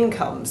adequate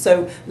income.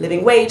 So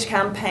living wage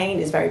campaign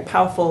is very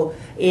powerful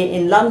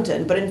in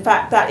London, but in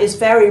fact that is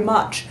very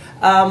much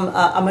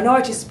a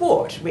minority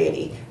sport,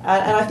 really.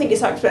 And I think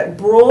it's actually about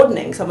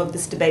broadening some of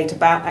this debate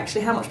about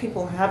actually how much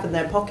people have in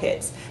their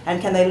pockets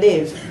and can they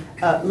live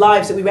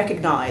lives that we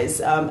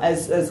recognise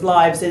as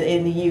lives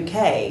in the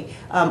UK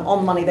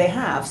on money they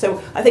have.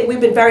 So I think we've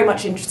been very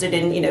much interested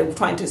in, you know,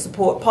 trying to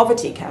support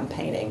poverty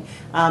campaigning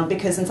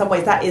because in some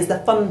ways that is the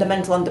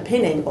fundamental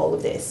underpinning of all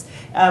of this.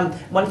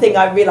 One thing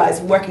I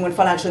realised working with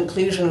financial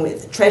inclusion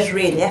with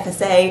Treasury and the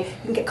FSA,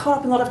 you can get caught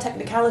up in a lot of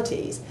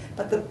technicalities.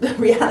 But the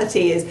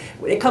reality is,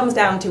 when it comes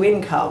down to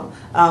income,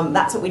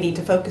 that's what we need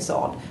to focus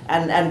on.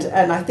 And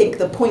I think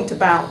the point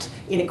about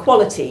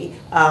inequality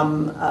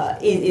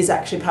is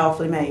actually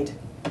powerfully made.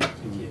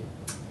 Thank you.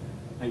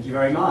 Thank you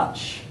very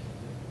much.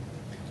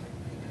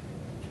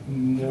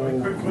 Can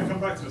I come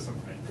back to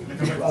something?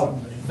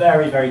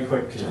 Very, very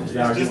quickly.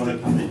 I just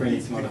want to bring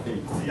in some other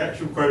people. The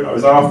actual quote I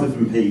was after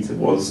from Peter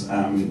was,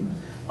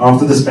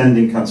 after the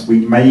spending cuts, we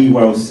may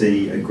well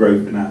see a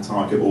growth in our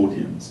target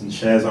audience, and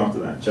shares after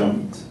that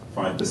jumped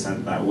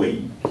 5% that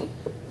week.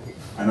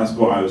 And that's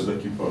what I was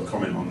looking for, a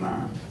comment on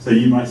that. So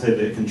you might say that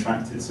it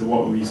contracted, so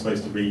what were you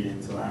supposed to read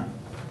into that?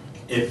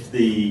 If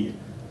you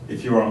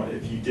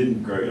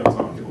didn't grow your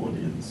target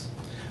audience,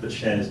 but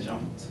shares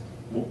jumped,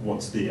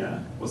 what's the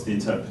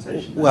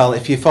interpretation there? Well,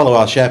 if you follow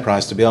our share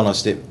price, to be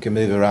honest, it can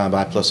move around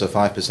by plus or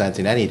 5%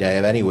 in any day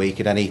of any week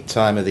at any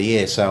time of the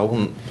year, so I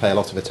wouldn't pay a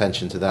lot of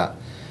attention to that.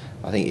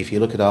 I think if you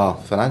look at our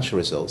financial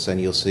results, then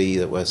you'll see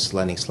that we're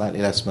lending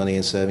slightly less money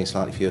and serving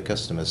slightly fewer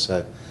customers. So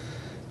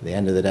at the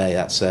end of the day,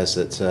 that says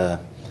that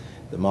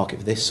the market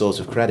for this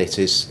sort of credit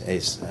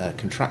is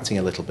contracting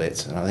a little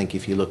bit. And I think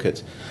if you look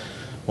at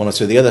one or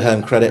two of the other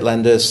home credit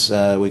lenders,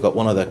 we've got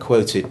one other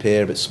quoted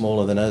peer, a bit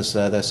smaller than us,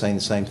 they're saying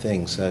the same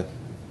thing. So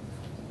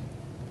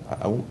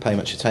I won't pay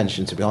much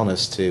attention, to be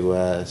honest, to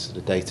sort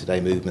of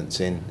day-to-day movements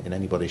in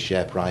anybody's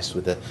share price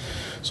with the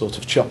sort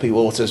of choppy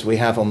waters we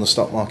have on the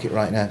stock market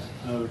right now.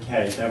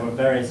 Okay, there were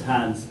various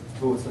hands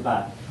towards the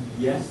back.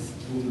 Yes,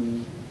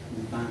 in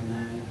the back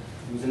there.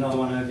 There was another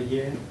one over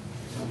here.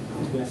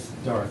 Yes,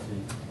 Dorothy.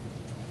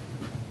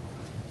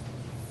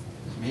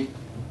 Me?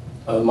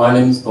 My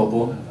name is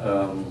Bobo.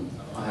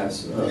 I have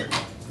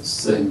the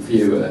same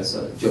view as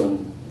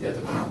John the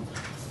other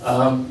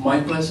one. My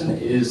question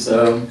is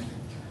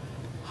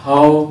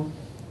how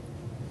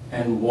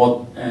and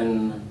what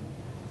and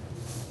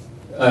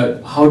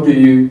how do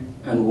you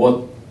and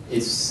what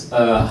is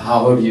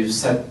how do you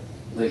set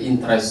the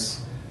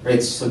interest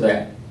rates so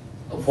that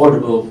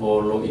affordable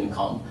for low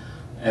income,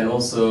 and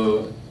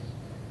also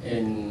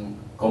in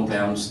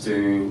compliance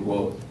to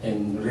what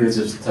in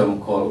religious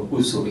term called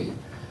usuri.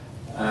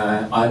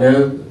 I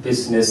know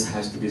business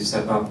has to be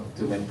set up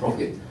to make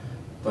profit,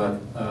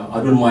 but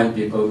I don't mind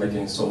people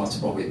making so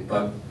much profit,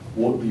 but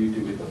what do you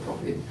do with the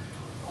profit?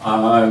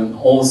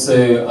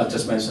 Also, I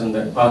just mentioned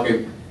that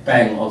Barclays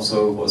Bank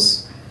also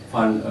was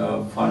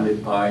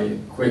funded by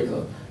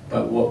Quaker,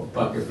 but what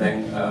Barclays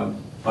Bank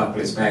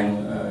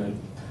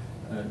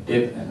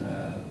did, and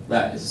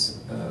that is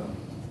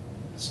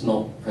it's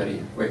not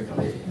very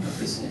regularly in the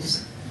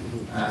business.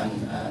 And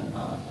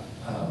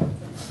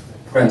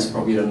Friends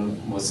Provident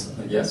was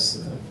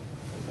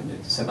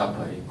set up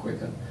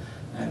quicker,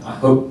 and I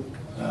hope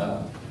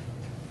the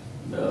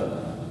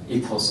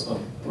ethos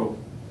of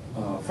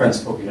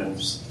Friends Provident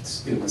is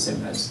still the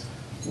same as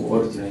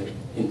originally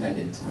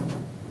intended.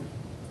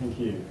 Thank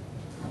you.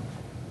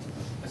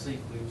 That's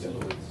equally to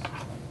Lloyds.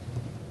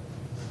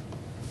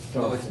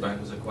 Lloyds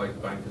Bank was a Quaker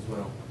bank as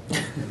well.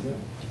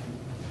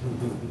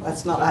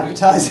 That's not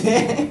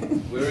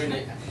advertising. We're in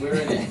it.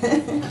 We're in it.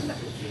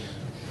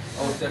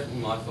 Oh, it's definitely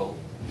my fault.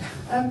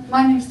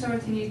 My name's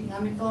Dorothy Newton.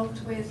 I'm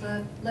involved with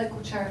a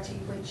local charity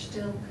which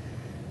still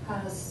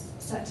has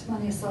set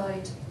money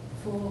aside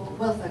for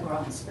welfare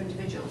grants for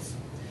individuals.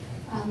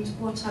 And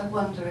what I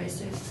wonder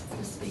is if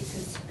the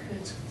speakers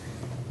could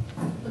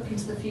look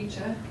into the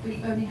future.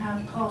 We've only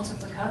had part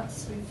of the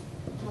cuts.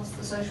 We've lost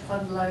the social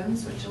fund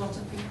loans, which a lot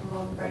of people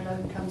on very low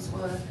incomes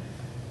were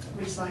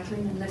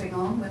recycling and living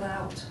on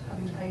without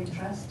having to pay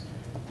interest.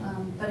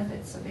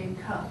 Benefits are being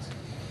cut.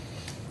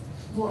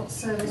 What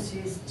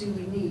services do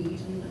we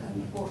need,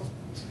 and what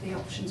the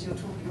options you're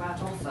talking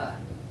about offer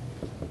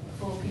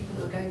for people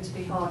who are going to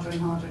be harder and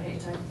harder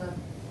hit over the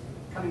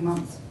coming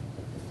months?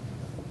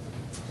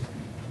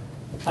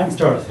 Thanks,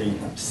 Dorothy.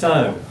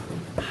 So,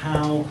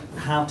 how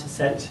to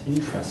set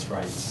interest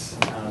rates,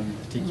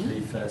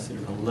 particularly for sort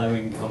of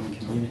low-income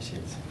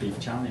communities? Big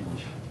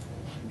challenge.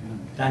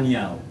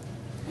 Danielle.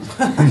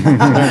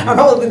 I'm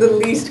probably the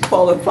least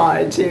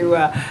qualified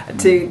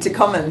to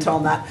comment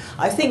on that.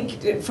 I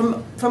think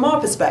from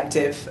our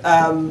perspective,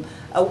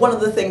 one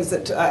of the things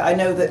that I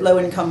know that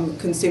low-income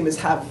consumers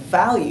have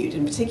valued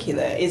in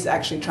particular is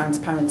actually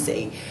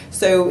transparency.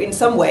 So in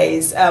some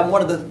ways,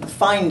 one of the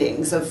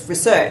findings of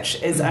research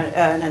is,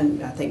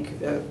 and I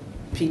think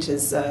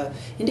Peter's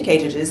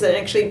indicated, is that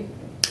actually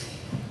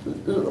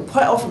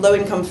quite often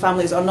low-income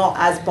families are not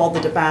as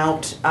bothered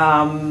about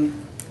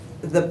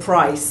the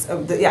price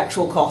of the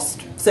actual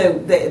cost. So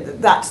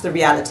that's the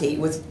reality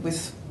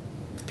with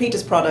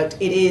Peter's product.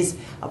 It is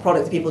a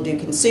product that people do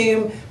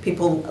consume.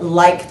 People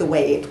like the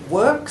way it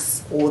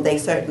works, or they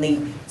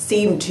certainly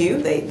seem to.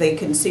 They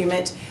consume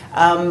it,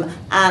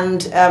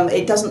 and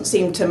it doesn't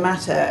seem to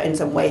matter in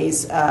some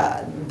ways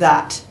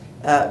that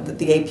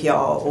the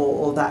APR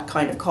or that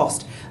kind of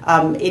cost.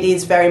 It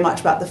is very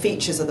much about the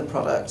features of the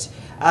product.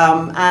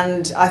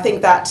 And I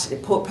think that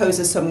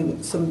poses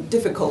some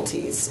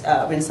difficulties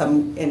in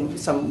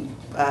some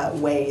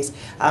ways.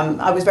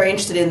 I was very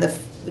interested in the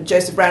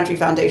Joseph Rowntree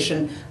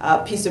Foundation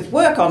piece of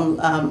work on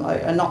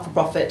a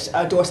not-for-profit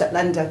Dorset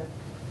lender.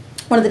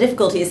 One of the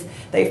difficulties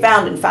they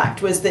found, in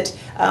fact, was that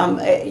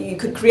you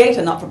could create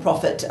a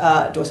not-for-profit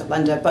Dorset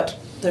lender, but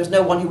there's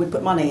no one who would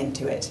put money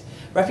into it.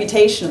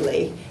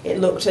 Reputationally, it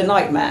looked a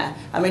nightmare.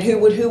 I mean, who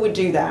would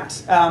do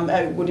that?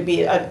 Would it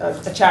be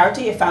a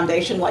charity, a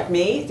foundation like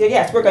me?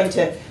 Yes, we're going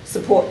to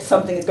support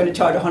something that's going to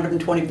charge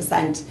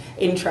 120%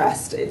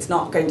 interest. It's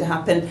not going to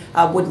happen.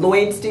 Would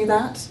Lloyds do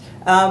that?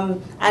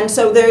 And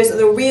so there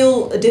are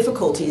real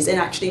difficulties in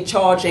actually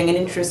charging an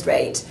interest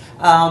rate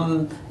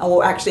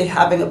or actually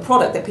having a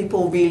product that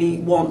people really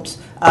want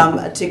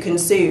to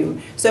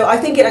consume. So I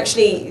think it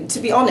actually,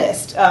 to be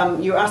honest,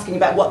 you're asking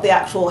about what the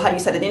actual, how do you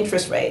set an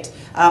interest rate?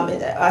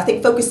 I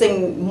think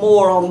focusing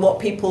more on what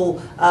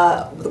people,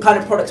 the kind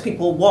of products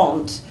people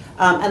want,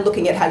 and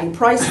looking at how you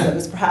price them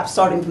is perhaps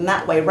starting from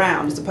that way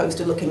round as opposed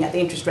to looking at the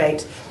interest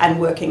rate and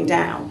working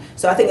down.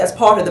 So I think that's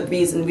part of the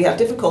reason we have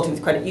difficulty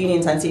with credit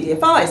unions and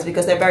CDFIs,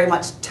 because they're very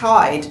much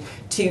tied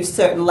to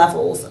certain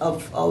levels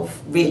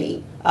of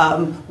really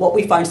what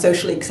we find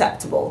socially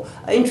acceptable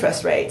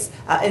interest rates,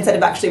 instead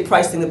of actually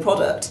pricing the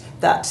product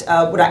that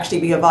would actually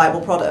be a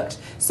viable product.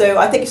 So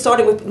I think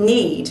starting with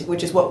need,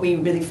 which is what we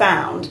really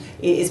found,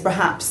 is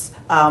perhaps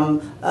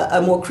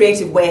a more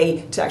creative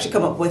way to actually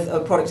come up with a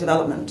product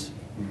development.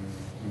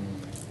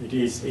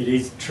 It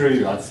is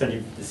true. I'd say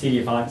the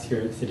CDFI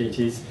experience that it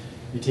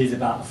is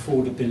about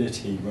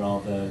affordability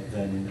rather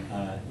than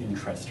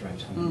interest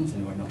rate. I mean, it's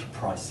in a way not a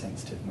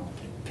price-sensitive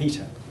market.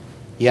 Peter.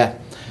 Yeah.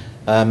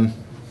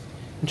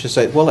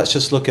 Interesting. Well, let's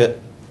just look at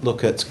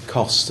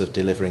costs of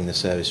delivering the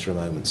service for a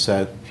moment.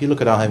 So, if you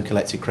look at our home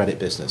collected credit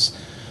business,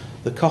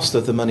 the cost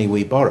of the money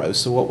we borrow,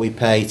 so what we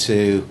pay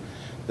to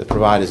the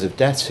providers of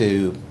debt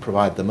who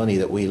provide the money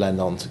that we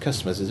lend on to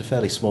customers, is a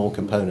fairly small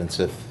component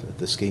of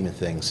the scheme of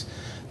things.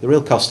 The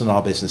real cost in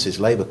our business is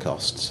labour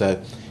cost. So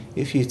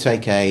if you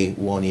take a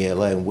 1-year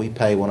loan, we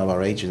pay one of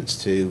our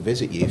agents to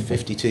visit you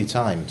 52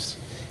 times.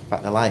 In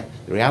fact,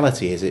 the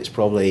reality is it's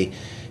probably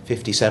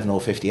 57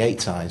 or 58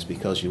 times,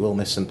 because you will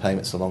miss some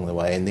payments along the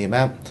way, and the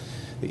amount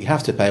that you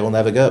have to pay will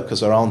never go up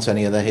because there aren't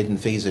any other hidden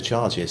fees or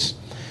charges.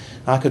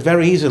 I could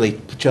very easily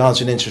charge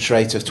an interest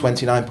rate of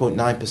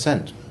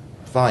 29.9%.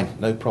 Fine,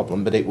 no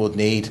problem, but it would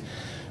need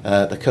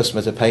the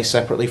customer to pay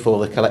separately for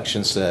the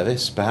collection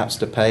service, perhaps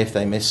to pay if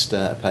they missed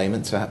a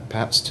payment,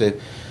 perhaps to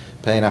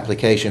pay an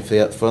application fee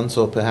up front,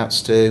 or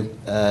perhaps to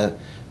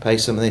pay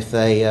something if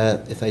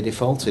they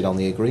defaulted on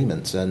the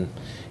agreement. And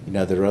you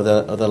know, there are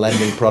other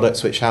lending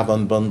products which have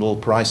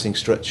unbundled pricing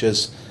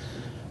structures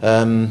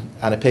and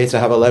appear to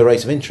have a low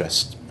rate of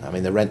interest. I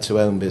mean, the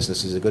rent-to-own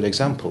business is a good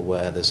example,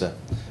 where there's a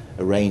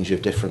a range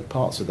of different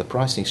parts of the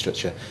pricing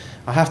structure.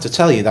 I have to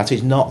tell you that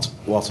is not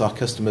what our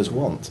customers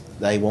want.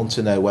 They want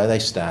to know where they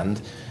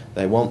stand.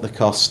 They want the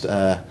cost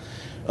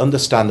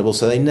understandable,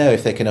 so they know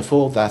if they can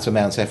afford that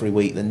amount every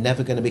week, they're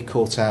never going to be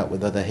caught out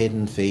with other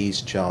hidden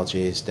fees,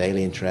 charges,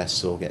 daily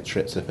interests, or get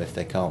tripped up if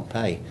they can't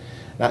pay.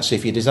 And actually,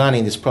 if you're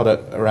designing this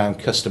product around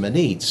customer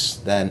needs,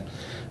 then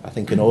I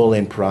think an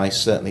all-in price,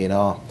 certainly in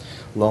our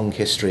long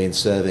history in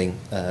serving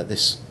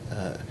this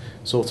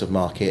sort of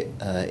market,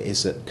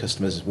 is that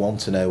customers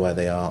want to know where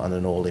they are, and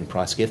an all-in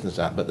price gives them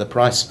that. But the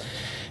price,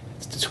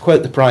 to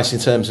quote the price in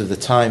terms of the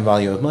time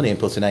value of money and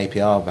put an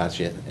APR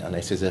badge on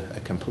it, is a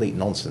complete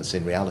nonsense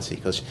in reality,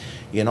 because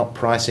you're not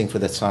pricing for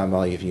the time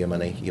value of your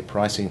money. You're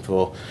pricing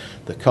for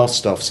the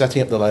cost of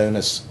setting up the loan,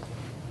 as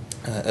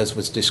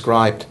was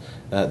described.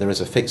 There is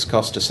a fixed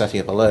cost to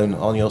setting up a loan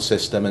on your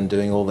system and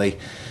doing all the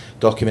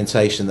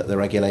documentation that the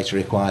regulator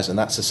requires, and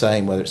that's the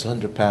same whether it's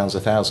 £100,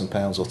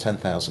 £1,000 or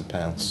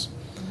 £10,000.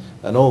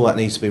 And all that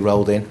needs to be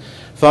rolled in.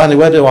 Finally,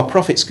 where do our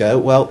profits go?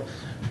 Well,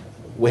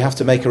 we have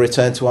to make a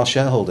return to our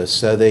shareholders.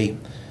 So the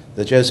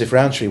Joseph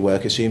Rowntree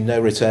work assumed no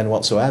return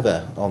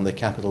whatsoever on the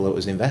capital that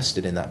was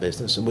invested in that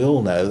business, and we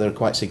all know there are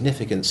quite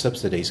significant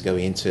subsidies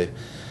going into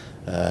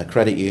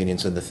credit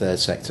unions and the third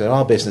sector.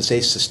 Our business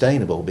is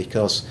sustainable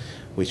because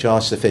we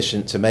charge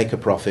sufficient to make a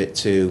profit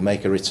to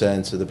make a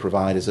return to the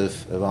providers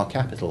of our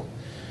capital.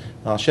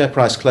 Our share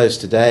price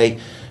closed today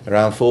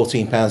around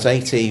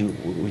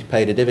 £14.80. We've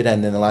paid a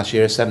dividend in the last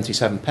year of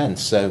 77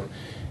 pence. So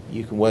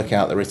you can work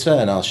out the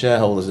return. Our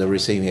shareholders are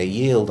receiving a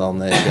yield on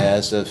their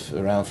shares of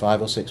around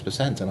 5 or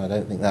 6%, and I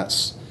don't think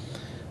that's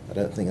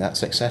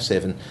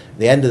excessive. And at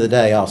the end of the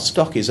day, our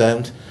stock is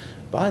owned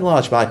by and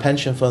large by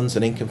pension funds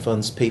and income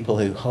funds, people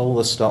who hold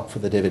the stock for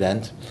the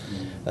dividend,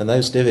 and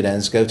those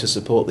dividends go to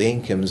support the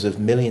incomes of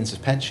millions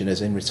of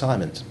pensioners in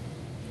retirement.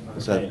 Okay.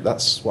 So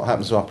that's what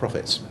happens to our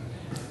profits.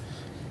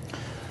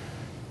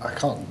 I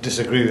can't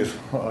disagree with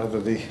what either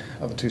the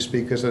other two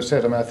speakers have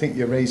said. I mean, I think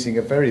you're raising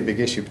a very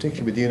big issue,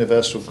 particularly with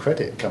universal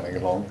credit coming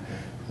along.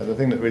 And the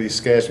thing that really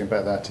scares me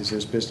about that is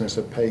this business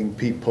of paying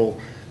people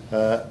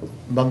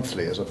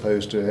monthly as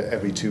opposed to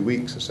every 2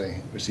 weeks as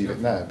they receive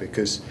it now.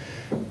 Because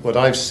what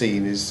I've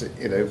seen is,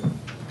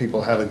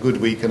 people have a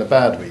good week and a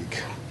bad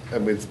week.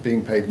 And with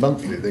being paid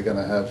monthly, they're going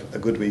to have a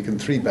good week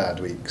and 3 bad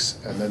weeks.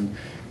 And then,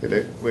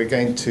 we're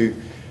going to...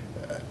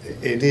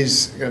 it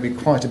is going to be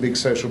quite a big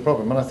social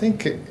problem, and I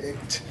think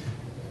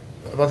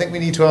I think we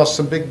need to ask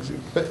some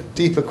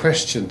deeper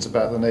questions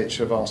about the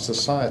nature of our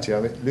society. I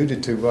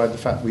alluded to by the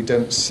fact we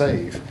don't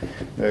save.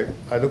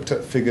 I looked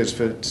at figures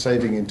for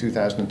saving in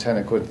 2010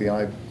 according to the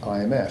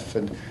IMF,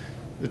 and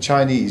the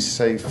Chinese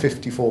save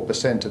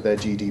 54% of their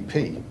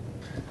GDP.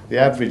 The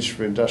average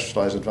for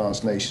industrialised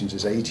advanced nations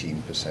is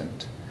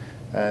 18%.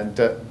 And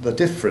the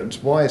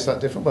difference, why is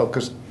that different? Well,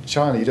 because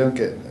China,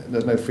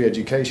 there's no free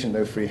education,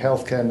 no free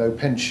healthcare, no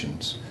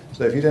pensions.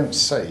 So if you don't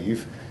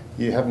save,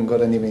 you haven't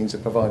got any means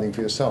of providing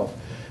for yourself.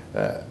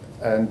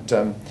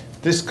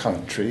 This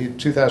country,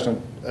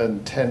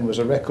 2010 was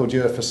a record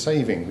year for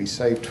saving. We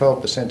saved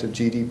 12% of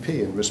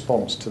GDP in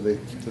response to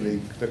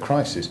the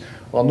crisis.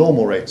 Our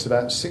normal rate's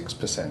about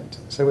 6%.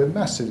 So we're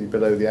massively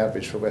below the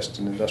average for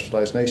Western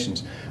industrialised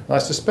nations. And I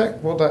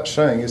suspect what that's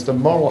showing is the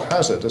moral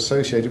hazard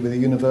associated with the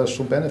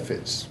universal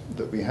benefits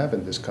that we have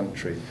in this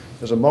country.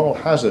 There's a moral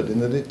hazard in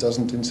that it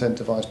doesn't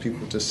incentivise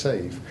people to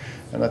save.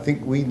 And I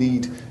think we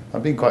need,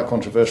 I'm being quite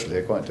controversial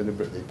here, quite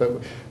deliberately, but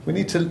we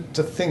need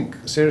to think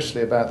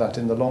seriously about that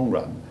in the long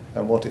run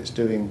and what it's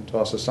doing to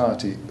our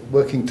society.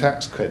 Working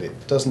tax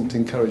credit doesn't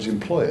encourage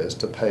employers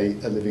to pay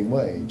a living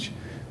wage.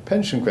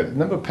 Pension credit, a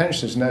number of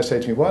pensioners now say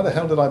to me, why the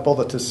hell did I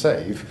bother to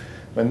save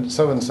when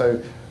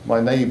so-and-so,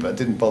 my neighbour,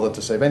 didn't bother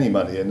to save any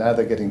money and now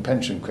they're getting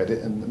pension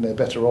credit and they're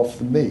better off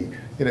than me?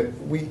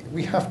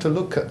 We have to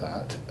look at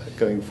that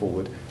going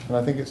forward, and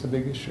I think it's a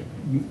big issue.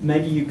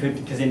 Maybe you could,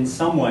 because in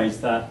some ways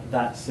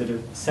that sort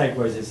of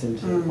segues us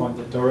into the point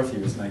that Dorothy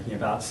was making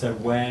about, so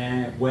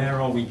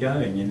where are we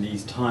going in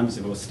these times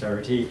of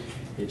austerity?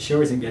 It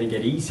sure isn't going to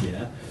get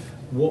easier.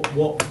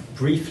 What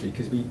briefly,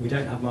 because we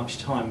don't have much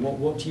time,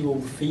 what do you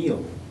all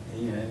feel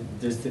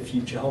does the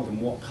future hold,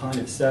 and what kind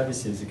of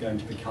services are going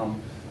to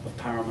become of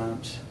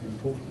paramount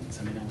importance?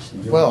 I mean,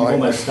 actually, you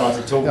almost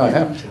started talking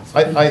about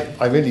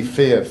it. I really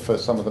fear for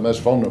some of the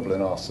most vulnerable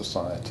in our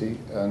society,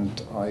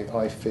 and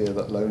I fear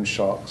that loan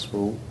sharks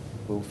will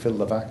fill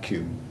the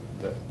vacuum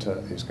that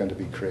is going to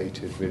be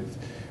created with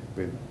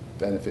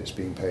benefits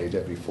being paid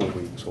every 4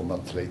 weeks or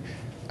monthly,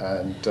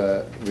 and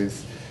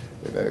with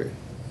there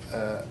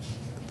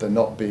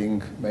not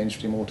being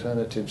mainstream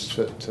alternatives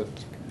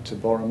to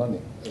borrow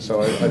money.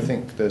 So I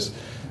think there's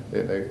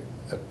a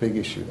big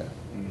issue there.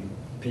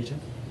 Peter?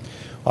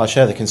 I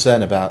share the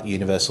concern about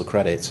universal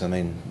credit. I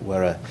mean,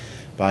 we're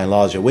by and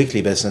large a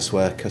weekly business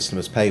where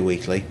customers pay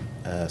weekly,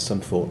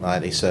 some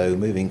fortnightly, so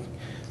moving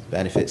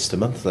benefits to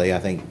monthly, I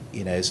think,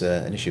 is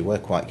an issue we're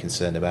quite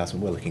concerned about,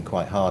 and we're looking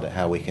quite hard at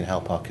how we can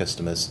help our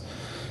customers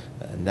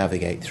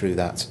navigate through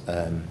that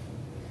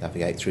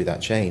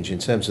change. In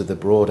terms of the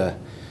broader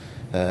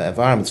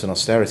Environment and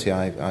austerity,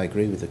 I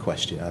agree with the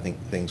question. I think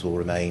things will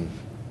remain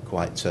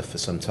quite tough for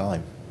some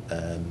time.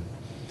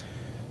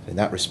 In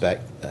that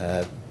respect,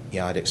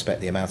 yeah, I'd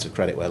expect the amount of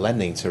credit we're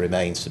lending to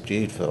remain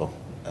subdued for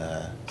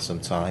some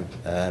time.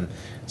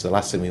 So the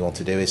last thing we want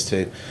to do is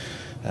to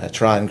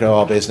try and grow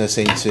our business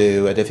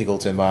into a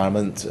difficult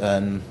environment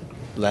and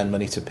lend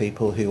money to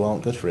people who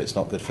aren't good for it. It's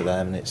not good for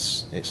them, and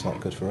it's not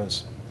good for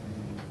us.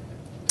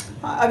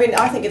 I mean,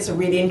 I think it's a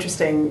really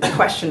interesting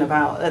question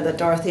about that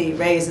Dorothy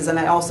raises, and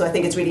I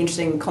think it's really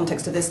interesting in the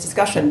context of this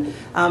discussion.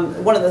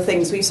 One of the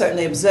things we've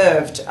certainly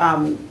observed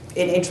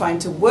in trying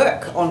to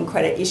work on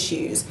credit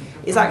issues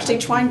is actually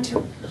trying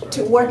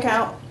to work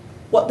out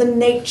what the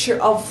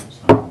nature of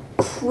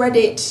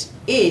credit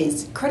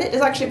is. Credit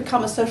has actually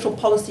become a social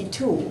policy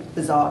tool,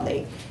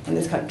 bizarrely, in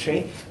this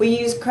country. We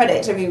use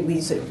credit, I mean,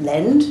 we sort of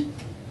lend,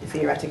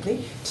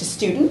 theoretically, to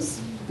students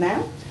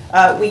now.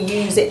 We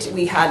use it,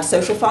 we had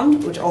Social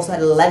Fund, which also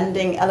had a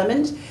lending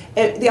element.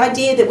 The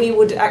idea that we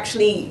would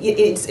actually,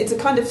 it's a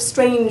kind of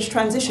strange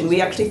transition.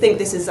 We actually think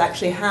this is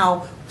actually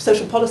how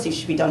social policy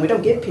should be done. We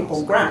don't give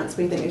people grants,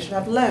 we think they should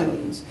have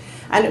loans.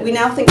 And we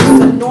now think this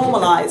is a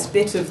normalised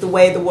bit of the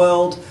way the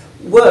world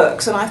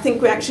works, and I think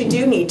we actually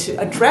do need to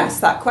address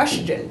that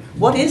question.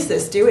 What is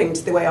this doing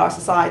to the way our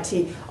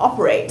society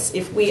operates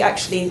if we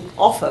actually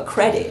offer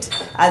credit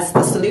as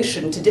the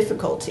solution to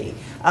difficulty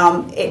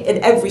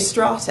in every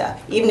strata,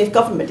 even if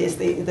government is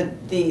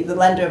the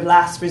lender of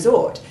last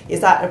resort? Is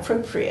that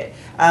appropriate?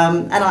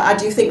 And I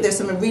do think there's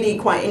some really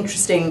quite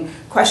interesting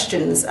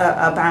questions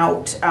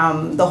about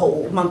the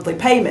whole monthly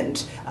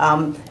payment,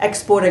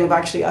 exporting of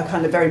actually a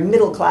kind of very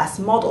middle-class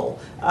model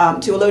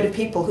to a load of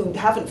people who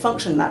haven't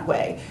functioned that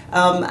way,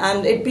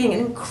 and it being an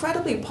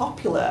incredibly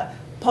popular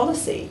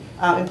policy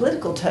in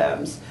political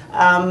terms,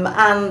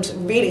 and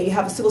really you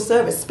have a civil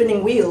service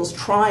spinning wheels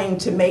trying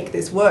to make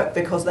this work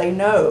because they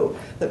know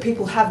that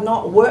people have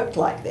not worked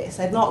like this,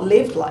 they've not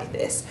lived like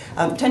this.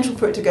 Potential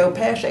for it to go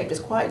pear-shaped is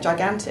quite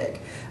gigantic.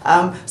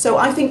 So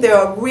I think there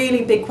are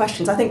really big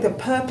questions. I think the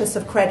purpose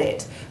of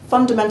credit,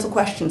 fundamental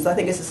questions I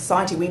think as a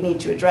society we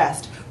need to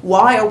address.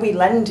 Why are we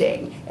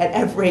lending at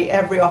every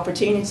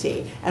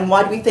opportunity, and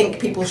why do we think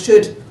people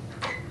should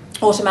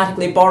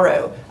automatically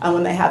borrow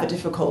when they have a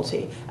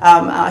difficulty?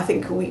 I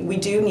think we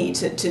do need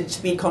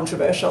to be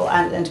controversial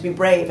and to be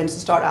brave and to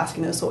start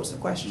asking those sorts of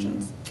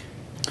questions.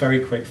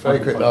 Very quick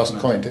last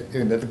point.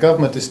 The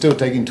government is still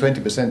taking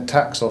 20%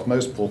 tax off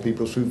most poor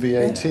people through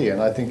VAT,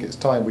 and I think it's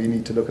time we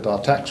need to look at our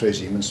tax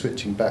regime and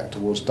switching back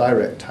towards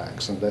direct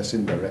tax and less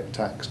indirect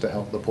tax to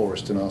help the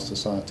poorest in our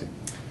society.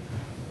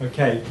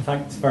 Okay,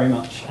 thanks very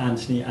much,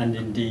 Anthony, and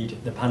indeed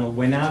the panel.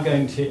 We're now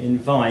going to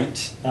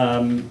invite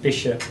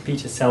Bishop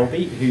Peter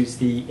Selby, who's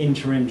the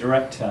interim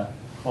director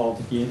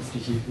of the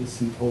Institute, the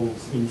St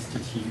Paul's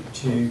Institute,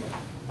 to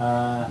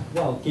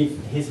well, give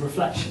his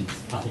reflections.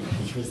 I think,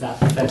 Peter, is that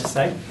fair to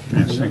say?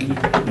 Yes, thank you.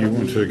 You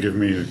want to give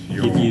me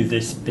your... Give you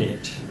this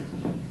bit.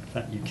 In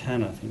fact, you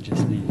can, I think,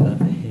 just leave that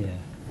here.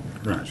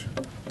 Right.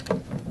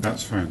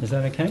 That's fine. Is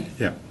that okay?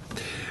 Yeah.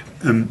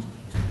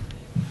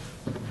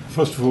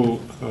 First of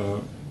all,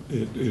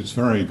 it's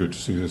very good to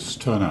see this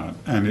turnout,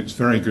 and it's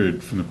very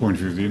good from the point of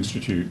view of the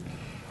Institute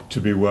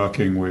to be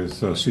working with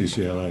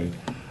CCLA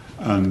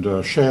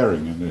and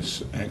sharing in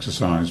this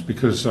exercise,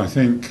 because I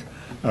think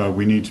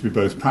we need to be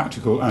both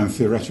practical and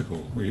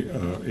theoretical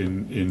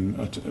in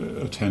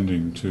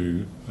attending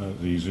to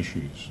these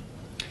issues.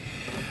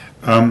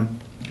 When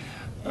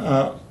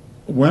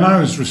I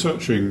was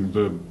researching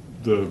the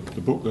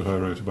book that I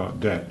wrote about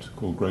debt,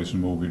 called Grace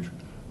and Mortgage,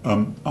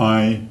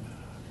 I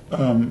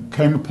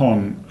came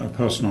upon a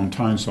person on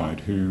Tyneside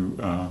who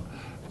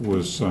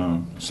was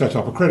set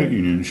up a credit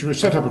union. She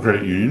set up a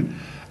credit union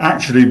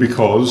actually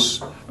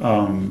because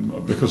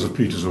of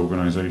Peter's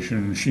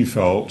organisation. She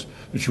felt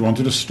that she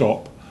wanted to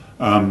stop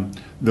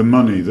the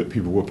money that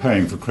people were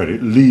paying for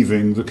credit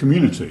leaving the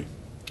community.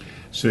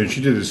 So she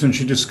did this, and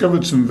she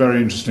discovered some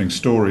very interesting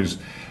stories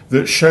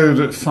that show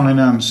that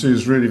finance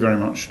is really very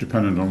much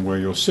dependent on where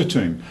you're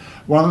sitting.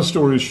 One of the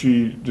stories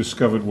she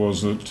discovered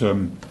was that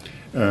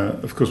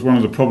of course, one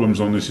of the problems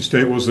on this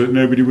estate was that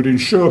nobody would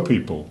insure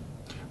people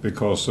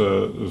because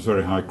there was a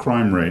very high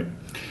crime rate.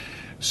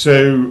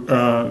 So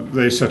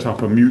they set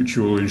up a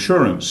mutual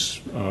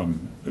insurance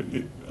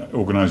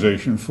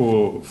organisation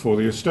for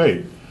the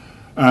estate.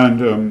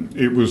 And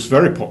it was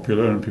very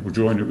popular and people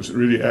joined. It was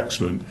really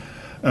excellent.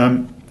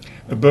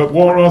 But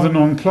what rather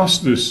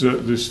nonplussed this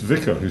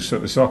vicar who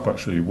set this up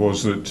actually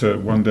was that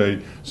one day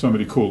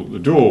somebody called at the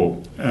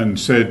door and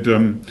said,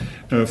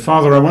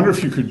 Father, I wonder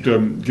if you could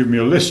give me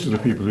a list of the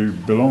people who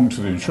belong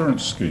to the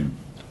insurance scheme.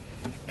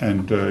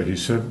 And he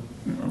said,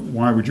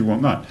 why would you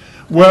want that?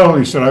 Well,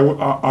 he said,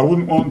 I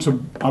wouldn't want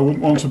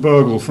to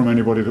burgle from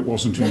anybody that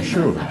wasn't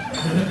insured.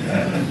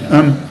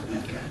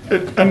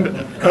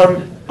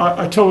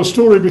 I tell the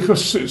story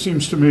because it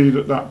seems to me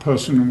that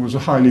person was a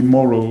highly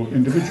moral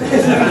individual.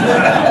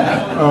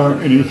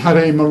 And he had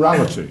a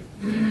morality.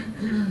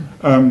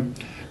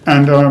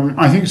 And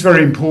I think it's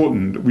very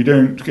important that we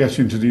don't get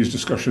into these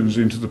discussions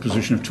into the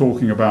position of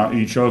talking about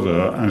each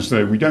other as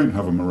though we don't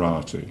have a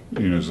morality.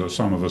 You know, there's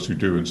some of us who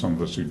do and some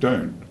of us who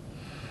don't.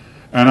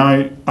 And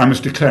I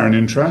must declare an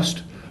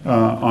interest.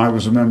 I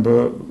was a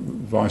member,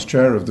 vice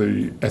chair of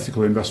the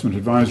Ethical Investment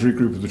Advisory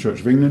Group of the Church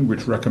of England,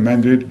 which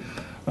recommended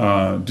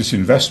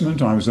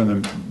disinvestment. I was then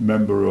a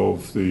member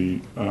of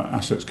the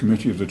Assets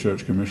Committee of the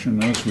Church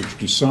Commissioners, which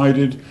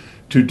decided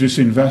to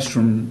disinvest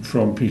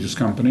from Peter's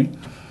company.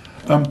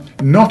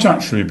 Not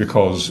actually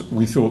because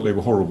we thought they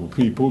were horrible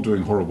people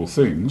doing horrible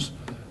things,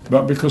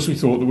 but because we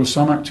thought there were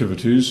some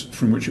activities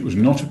from which it was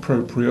not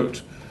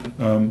appropriate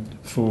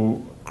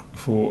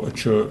for a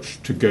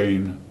church to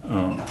gain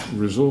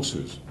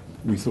resources.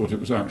 We thought it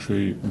was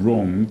actually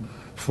wrong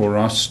for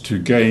us to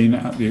gain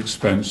at the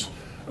expense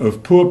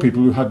of poor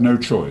people who had no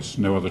choice,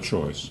 no other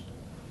choice.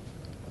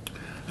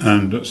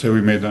 And so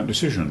we made that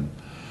decision.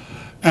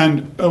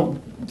 And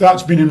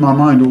that's been in my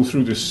mind all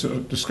through this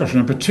discussion,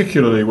 and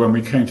particularly when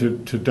we came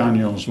to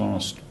Daniel's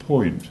last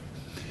point.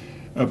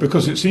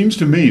 Because it seems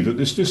to me that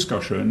this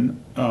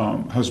discussion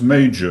has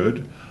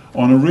majored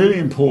on a really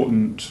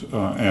important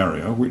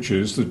area, which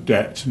is the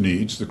debt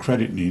needs, the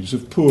credit needs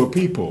of poor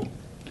people.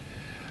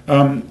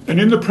 And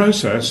in the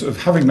process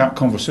of having that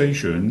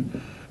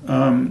conversation,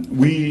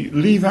 we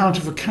leave out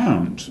of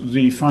account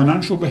the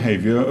financial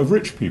behaviour of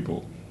rich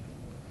people.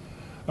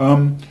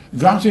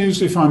 That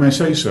is, if I may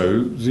say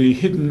so, the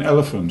hidden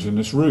elephant in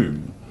this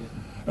room.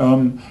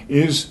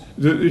 Is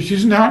that it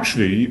isn't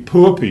actually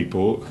poor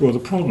people who are the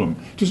problem.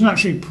 It isn't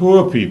actually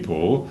poor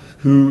people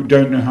who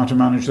don't know how to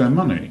manage their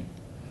money.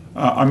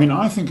 I mean,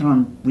 I think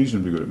I'm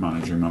reasonably good at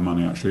managing my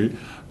money, actually.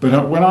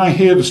 But when I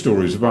hear the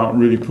stories about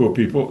really poor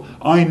people,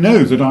 I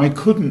know that I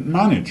couldn't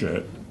manage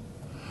it.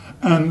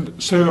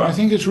 And so I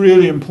think it's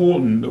really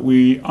important that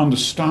we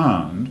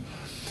understand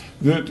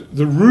that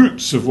the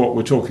roots of what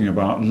we're talking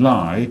about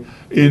lie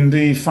in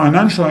the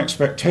financial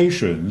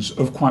expectations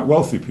of quite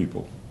wealthy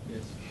people.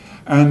 Yes.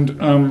 And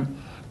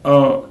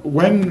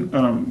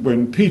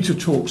when Peter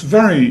talks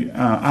very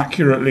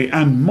accurately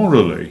and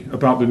morally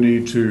about the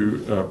need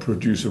to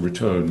produce a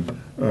return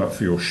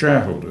for your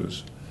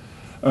shareholders,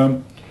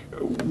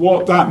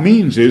 what that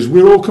means is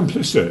we're all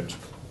complicit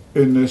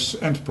in this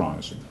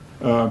enterprise.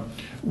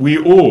 We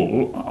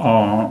all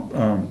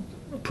are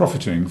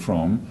profiting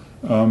from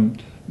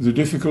the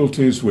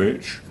difficulties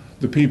which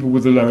the people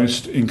with the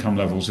lowest income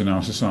levels in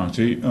our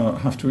society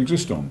have to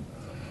exist on.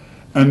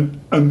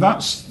 And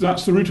that's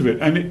the root of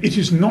it. And it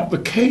is not the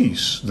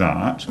case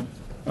that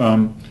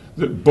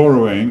that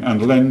borrowing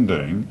and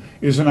lending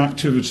is an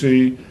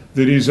activity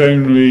that is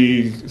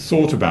only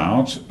thought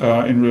about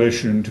in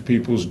relation to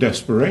people's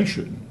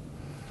desperation.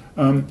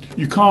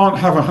 You can't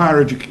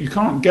have you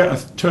can't get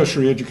a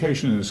tertiary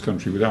education in this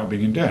country without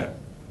being in debt.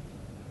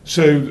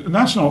 So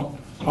that's not,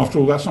 after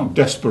all, that's not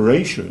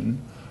desperation.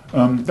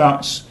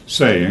 That's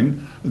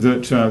saying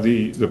that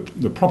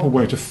the proper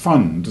way to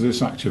fund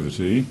this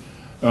activity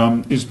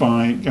is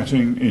by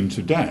getting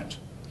into debt.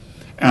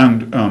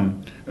 And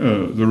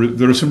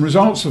there are some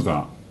results of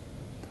that.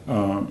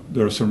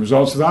 There are some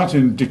results of that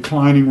in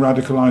declining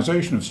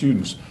radicalisation of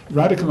students.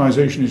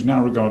 Radicalisation is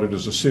now regarded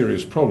as a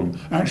serious problem.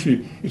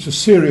 Actually, it's a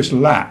serious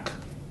lack.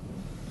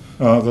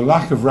 The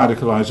lack of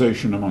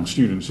radicalisation among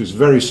students is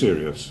very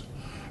serious.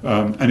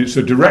 And it's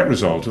a direct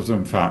result of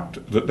the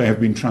fact that they have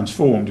been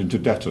transformed into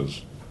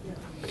debtors.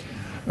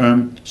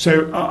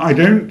 So I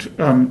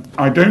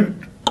don't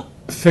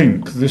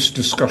think this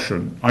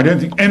discussion, I don't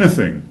think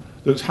anything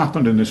that's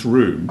happened in this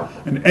room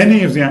and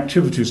any of the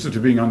activities that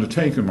are being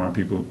undertaken by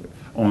people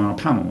on our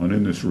panel and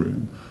in this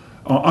room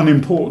are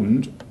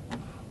unimportant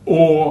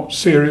or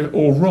serious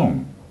or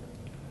wrong.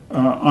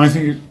 I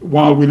think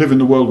while we live in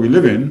the world we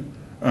live in,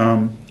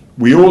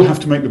 we all have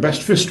to make the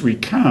best fist we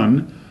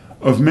can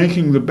of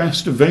making the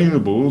best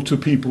available to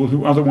people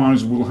who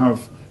otherwise will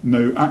have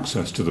no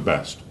access to the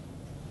best.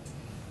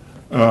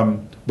 But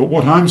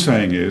what I'm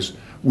saying is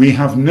we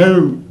have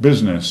no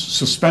business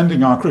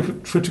suspending our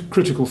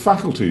critical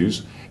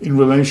faculties in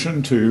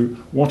relation to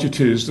what it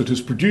is that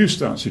has produced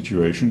that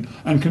situation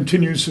and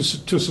continues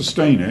to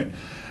sustain it,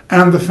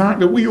 and the fact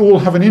that we all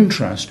have an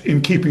interest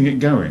in keeping it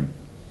going.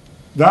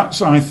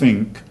 That's, I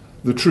think,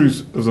 the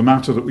truth of the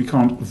matter that we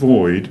can't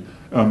avoid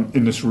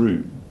in this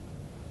room.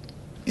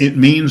 It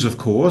means, of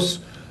course,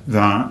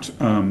 that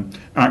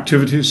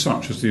activities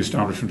such as the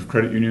establishment of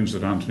credit unions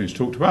that Anthony's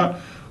talked about,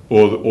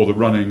 or the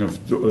running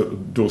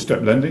of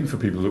doorstep lending for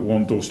people that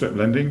want doorstep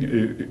lending,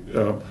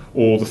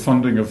 or the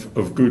funding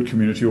of good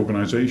community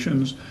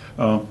organisations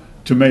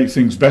to make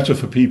things better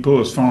for people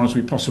as far as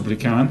we possibly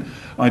can,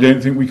 I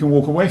don't think we can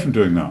walk away from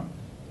doing that.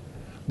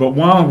 But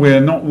while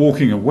we're not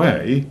walking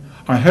away,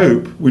 I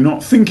hope we're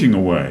not thinking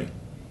away,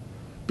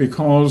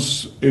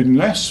 because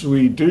unless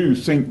we do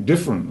think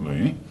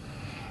differently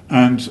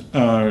and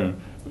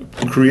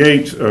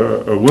create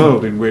a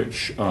world in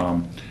which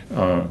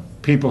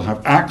people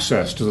have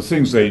access to the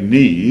things they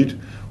need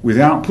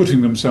without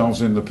putting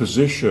themselves in the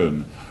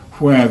position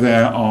where they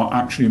are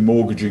actually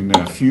mortgaging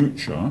their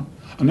future,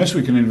 unless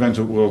we can invent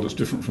a world that's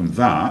different from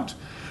that,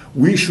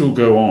 we shall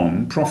go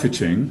on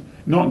profiting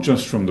not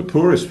just from the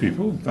poorest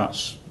people,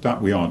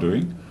 that we are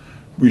doing.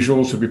 We shall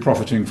also be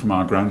profiting from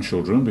our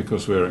grandchildren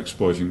because we're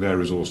exploiting their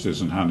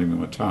resources and handing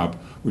them a tab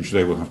which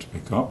they will have to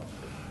pick up.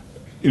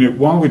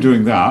 While we're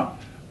doing that,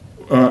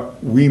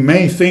 we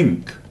may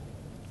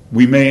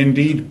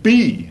indeed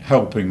be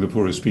helping the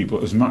poorest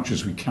people as much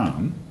as we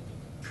can,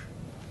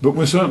 but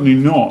we're certainly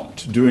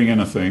not doing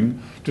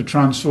anything to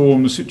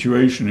transform the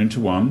situation into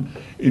one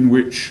in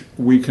which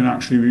we can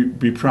actually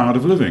be proud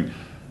of living.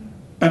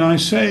 And I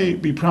say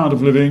be proud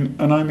of living,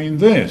 and I mean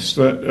this,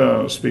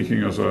 that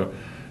speaking as a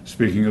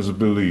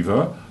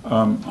believer,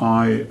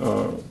 I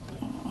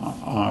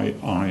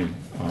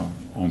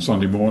on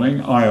Sunday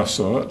morning, I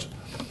assert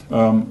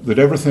that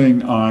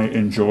everything I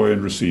enjoy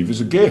and receive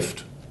is a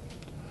gift.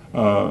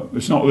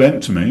 It's not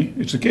lent to me,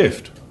 it's a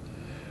gift.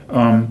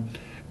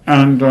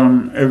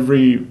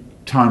 Every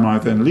time I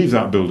then leave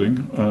that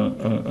building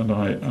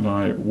and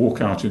I walk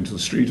out into the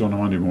street on a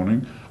Monday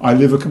morning, I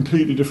live a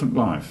completely different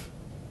life.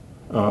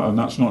 And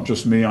that's not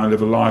just me, I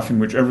live a life in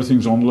which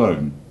everything's on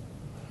loan.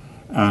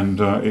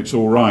 And it's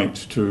all right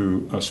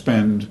to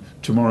spend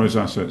tomorrow's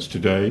assets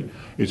today.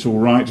 It's all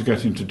right to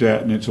get into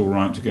debt, and it's all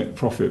right to get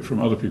profit from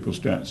other people's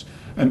debts.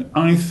 And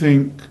I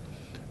think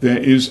there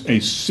is a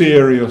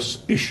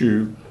serious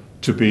issue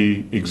to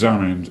be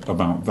examined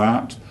about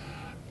that.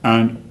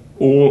 And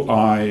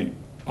I'm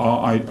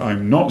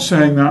not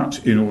saying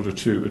that in order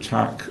to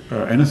attack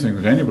anything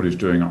that anybody's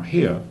doing up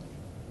here,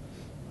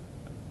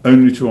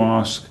 only to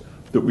ask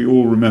that we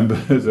all remember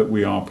that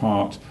we are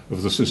part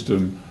of the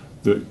system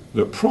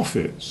that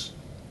profits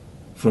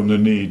from the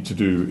need to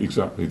do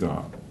exactly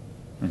that.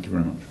 Thank you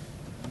very much.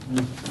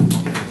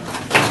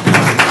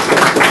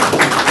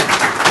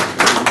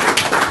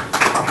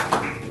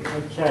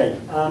 Okay.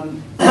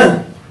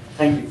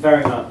 Thank you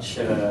very much,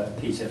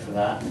 Peter, for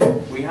that.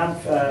 We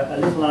have a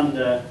little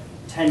under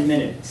 10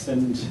 minutes,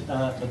 and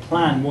the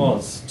plan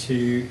was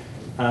to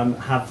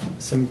have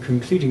some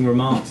concluding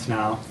remarks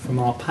now from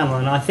our panel.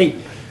 And I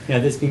think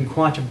there's been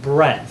quite a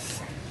breadth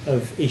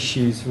of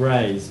issues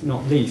raised,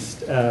 not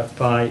least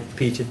by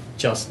Peter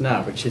just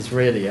now, which is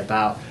really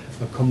about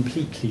a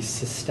completely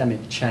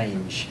systemic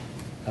change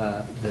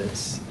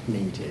that's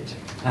needed.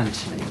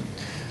 Anthony.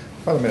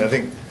 Well, I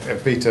think,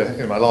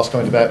 Peter, my last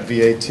comment about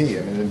VAT,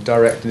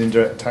 direct and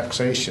indirect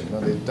taxation,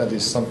 that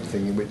is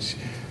something in which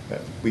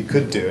we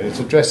could do, and it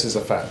addresses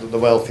the fact that the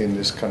wealthy in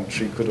this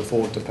country could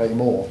afford to pay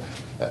more.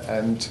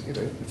 And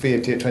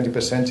VAT at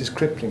 20% is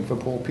crippling for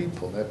poor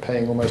people. They're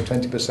paying almost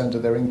 20%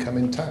 of their income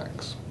in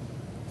tax.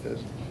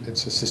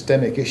 It's a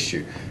systemic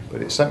issue,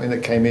 but it's something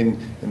that came in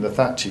the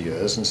Thatcher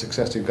years, and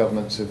successive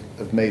governments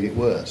have made it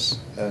worse.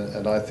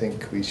 And I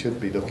think we should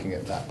be looking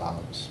at that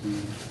balance.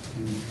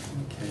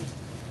 Okay.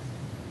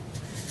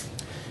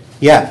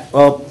 Yeah,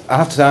 well, I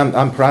have to say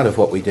I'm proud of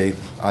what we do.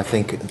 I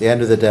think at the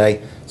end of the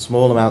day,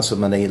 small amounts of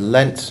money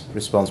lent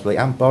responsibly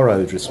and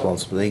borrowed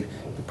responsibly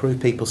improve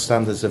people's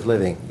standards of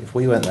living. If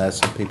we weren't there,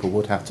 some people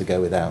would have to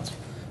go without,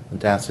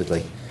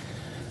 undoubtedly.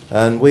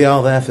 And we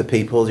are there for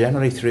people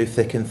generally through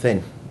thick and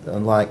thin.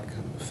 Unlike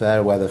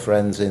fair weather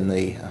friends in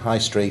the high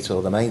street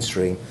or the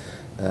mainstream,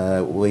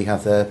 we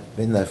have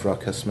been there for our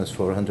customers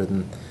for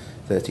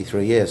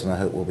 133 years, and I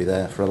hope we'll be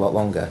there for a lot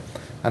longer.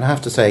 And I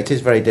have to say, it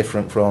is very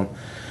different from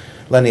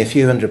lending a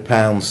few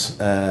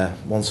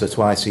 £100 once or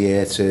twice a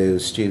year to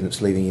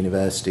students leaving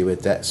university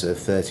with debts of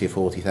 £30,000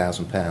 or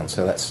 £40,000.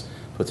 So let's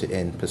put it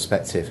in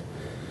perspective.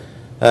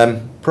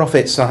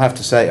 Profits, I have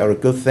to say, are a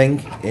good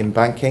thing in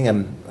banking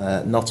and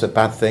not a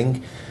bad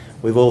thing.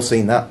 We've all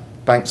seen that.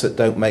 Banks that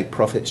don't make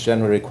profits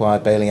generally require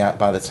bailing out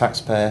by the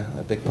taxpayer.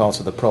 A big part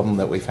of the problem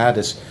that we've had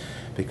is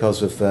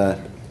because of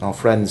our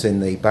friends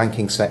in the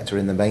banking sector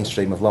in the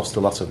mainstream have lost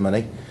a lot of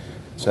money.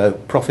 So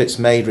profits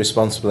made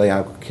responsibly,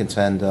 I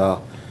contend,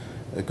 are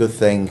a good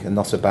thing and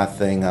not a bad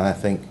thing. And I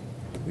think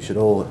we should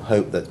all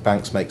hope that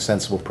banks make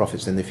sensible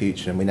profits in the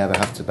future and we never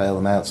have to bail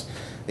them out.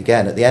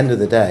 Again, at the end of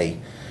the day,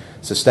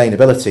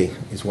 sustainability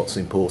is what's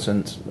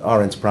important.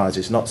 Our enterprise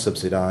is not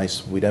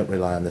subsidised. We don't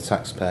rely on the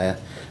taxpayer.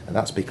 And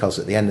that's because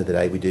at the end of the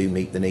day, we do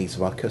meet the needs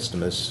of our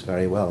customers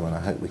very well. And I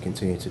hope we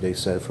continue to do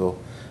so for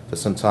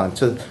some time.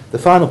 To the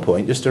final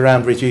point, just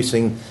around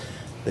reducing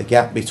the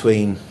gap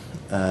between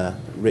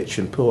rich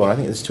and poor, I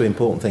think there's two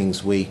important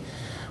things we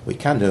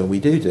can do and we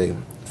do.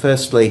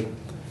 Firstly,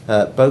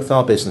 both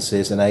our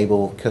businesses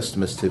enable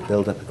customers to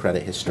build up a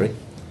credit history.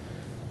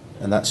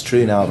 And that's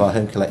true now of our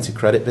home collected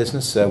credit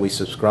business. So we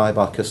subscribe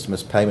our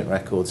customers' payment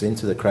records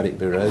into the credit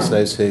bureaus.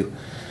 Those who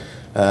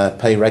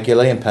pay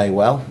regularly and pay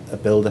well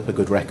build up a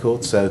good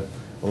record. So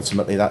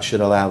ultimately that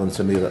should allow them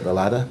to move up the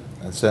ladder.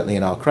 And certainly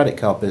in our credit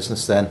card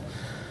business then,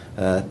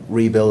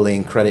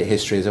 rebuilding credit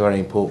history is a very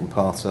important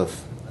part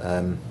of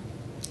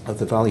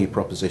the value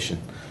proposition.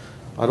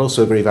 I'd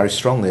also agree very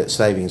strongly that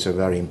savings are a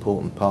very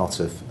important part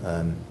of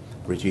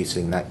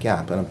reducing that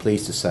gap. And I'm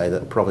pleased to say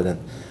that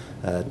Provident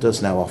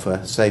does now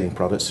offer saving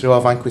products through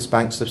our Vanquis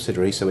Bank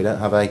subsidiary, so we don't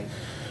have a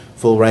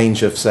full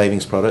range of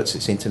savings products,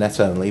 it's internet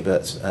only,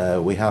 but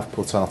we have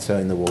put our toe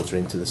in the water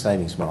into the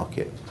savings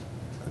market,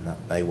 and that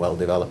may well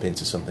develop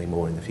into something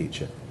more in the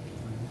future.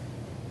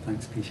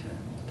 Thanks, Peter.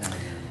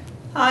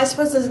 I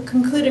suppose as a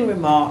concluding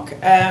remark,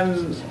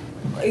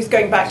 is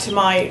going back to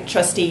my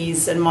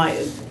trustees and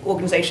my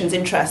organisation's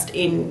interest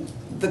in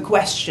the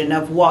question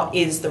of what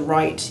is the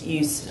right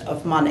use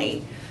of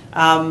money.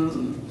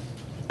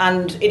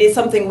 And it is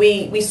something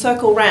we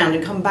circle round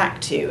and come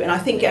back to. And I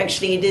think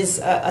actually it is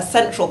a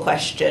central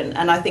question.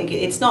 And I think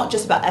it's not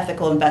just about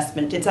ethical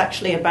investment, it's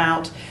actually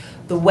about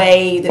the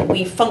way that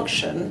we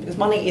function, because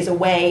money is a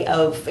way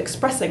of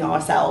expressing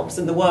ourselves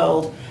in the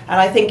world. And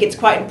I think it's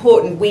quite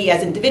important, we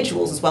as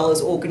individuals as well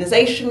as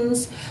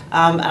organisations,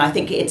 and I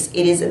think it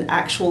is a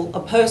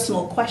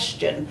personal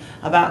question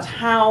about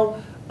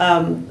how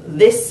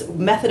this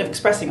method of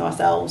expressing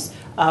ourselves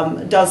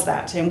does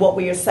that and what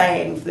we are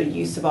saying for the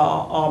use of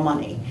our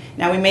money.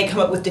 Now, we may come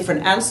up with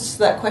different answers to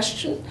that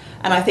question,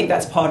 and I think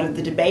that's part of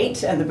the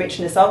debate and the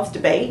richness of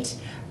debate.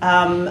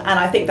 And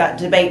I think that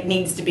debate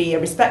needs to be a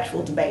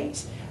respectful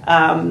debate.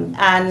 But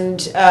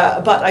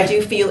I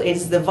do feel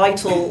it's the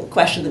vital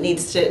question that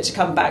needs to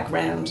come back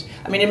round.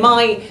 I mean, in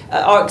my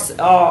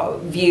our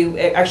view,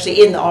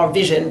 actually in our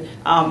vision,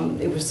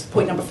 it was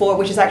point number 4,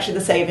 which is actually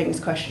the savings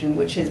question,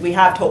 which is we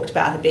have talked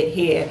about a bit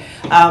here.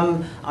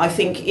 I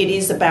think it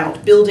is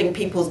about building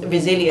people's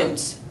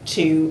resilience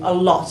to a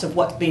lot of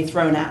what's being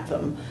thrown at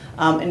them.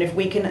 And if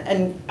we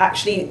can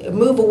actually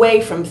move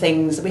away from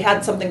things, we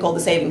had something called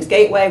the Savings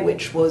Gateway,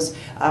 which was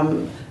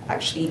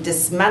actually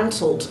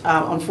dismantled,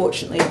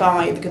 unfortunately,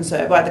 by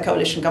the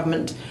coalition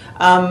government.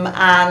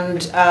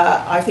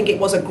 I think it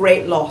was a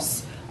great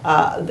loss.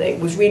 It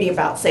was really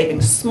about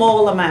saving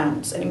small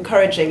amounts and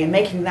encouraging and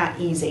making that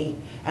easy,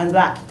 and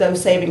that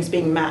those savings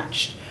being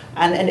matched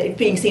and it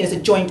being seen as a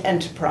joint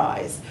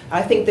enterprise.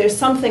 I think there's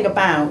something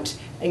about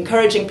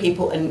encouraging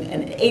people and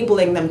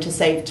enabling them to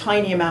save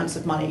tiny amounts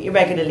of money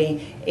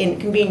irregularly in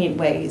convenient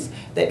ways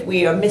that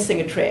we are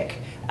missing a trick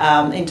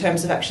in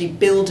terms of actually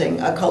building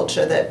a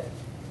culture that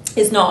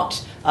is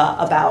not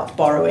about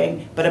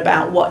borrowing, but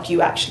about what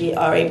you actually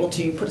are able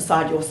to put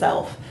aside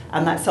yourself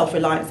and that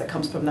self-reliance that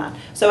comes from that.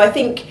 So I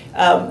think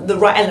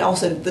and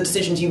also the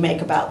decisions you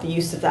make about the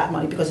use of that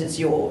money because it's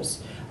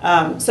yours.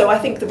 So I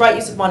think the right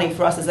use of money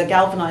for us as a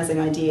galvanising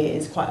idea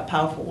is quite a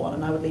powerful one,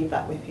 and I would leave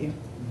that with you.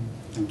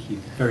 Thank you.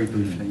 Very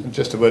briefly. And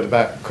just a word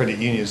about credit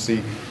unions.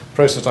 The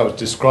process I was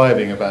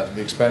describing about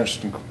the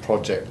expansion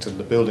project and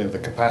the building of the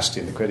capacity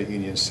in the credit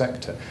union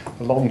sector,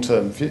 the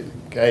long-term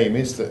aim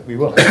is that we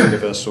will have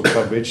universal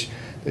coverage,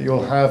 that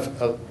you'll have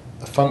a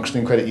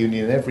functioning credit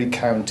union in every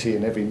county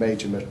and every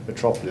major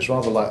metropolis,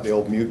 rather like the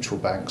old mutual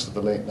banks of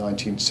the late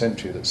 19th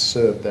century that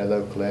served their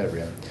local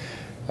area.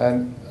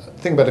 And the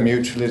thing about a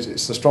mutual is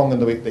it's the strong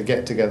and the weak, they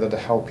get together to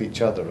help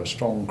each other, a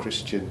strong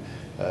Christian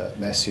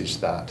message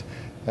that.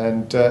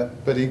 And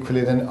but equally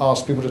then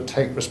ask people to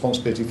take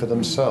responsibility for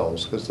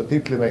themselves, because the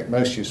people who make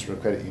most use of a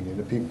credit union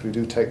are people who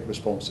do take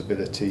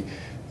responsibility,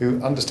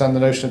 who understand the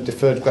notion of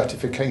deferred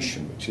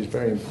gratification, which is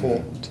very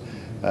important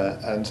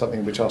and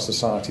something which our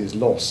society has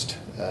lost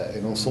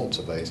in all sorts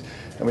of ways,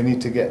 and we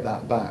need to get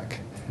that back.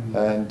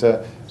 And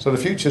so the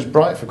future is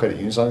bright for credit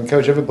unions. I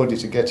encourage everybody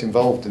to get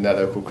involved in their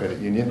local credit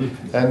union,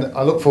 and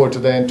I look forward to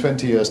there in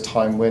 20 years'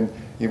 time when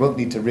you won't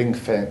need to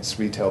ring-fence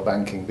retail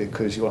banking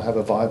because you'll have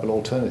a viable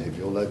alternative,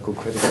 your local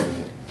credit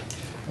union.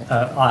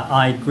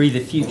 I agree the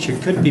future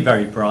could be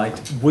very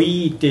bright.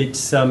 We did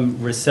some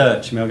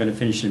research, I'm going to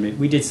finish in a minute,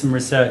 we did some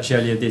research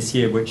earlier this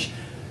year which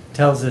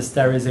tells us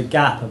there is a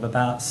gap of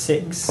about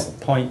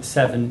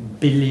 £6.7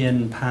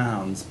 billion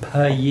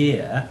per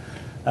year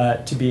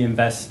to be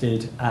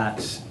invested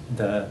at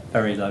the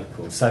very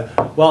local. So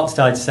whilst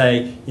I'd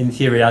say, in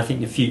theory, I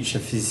think the future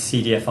for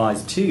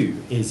CDFIs too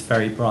is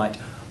very bright,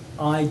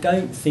 I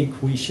don't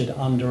think we should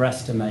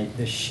underestimate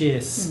the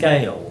sheer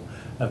scale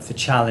of the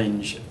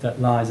challenge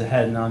that lies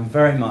ahead, and I'm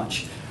very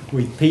much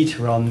with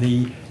Peter on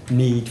the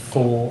need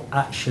for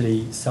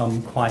actually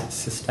some quite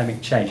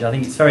systemic change. I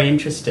think it's very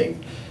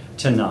interesting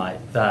tonight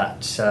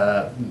that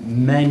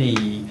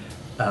many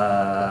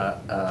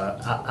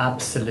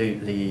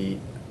absolutely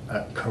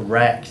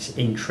correct,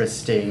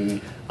 interesting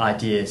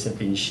ideas have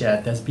been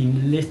shared. There's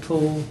been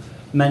little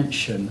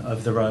mention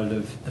of the role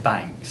of the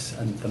banks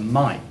and the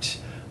might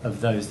of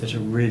those that are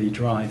really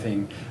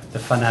driving the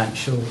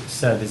financial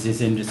services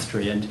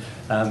industry, and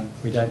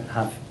we don't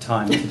have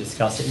time to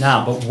discuss it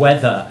now, but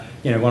whether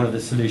one of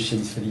the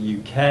solutions for the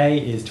UK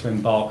is to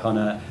embark on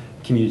a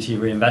community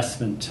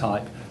reinvestment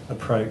type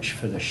approach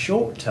for the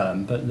short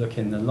term, but look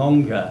in the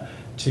longer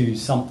to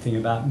something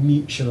about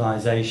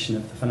mutualisation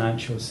of the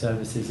financial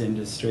services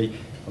industry.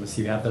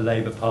 Obviously we have the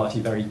Labour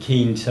Party very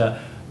keen to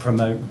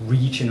promote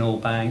regional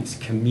banks,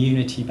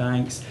 community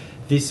banks.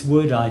 This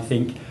would, I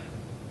think,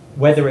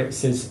 whether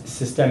it's as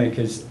systemic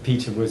as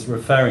Peter was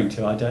referring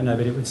to, I don't know,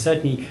 but it would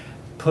certainly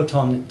turn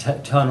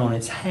on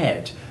its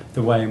head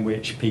the way in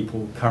which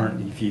people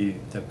currently view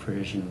the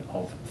provision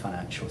of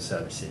financial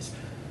services.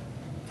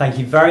 Thank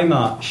you very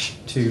much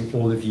to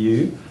all of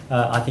you.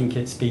 I think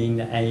it's been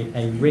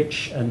a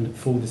rich and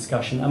full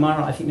discussion. Am I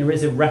right? I think there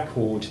is a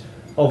record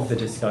of the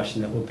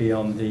discussion that will be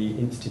on the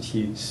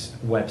Institute's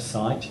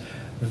website.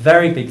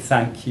 Very big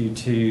thank you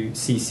to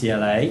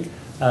CCLA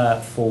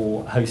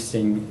for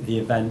hosting the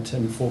event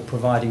and for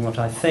providing what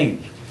I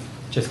think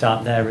just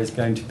out there is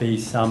going to be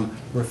some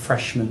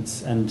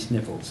refreshments and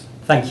nibbles.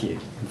 Thank you,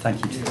 and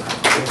thank you to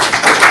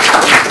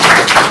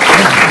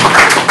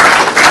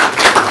you.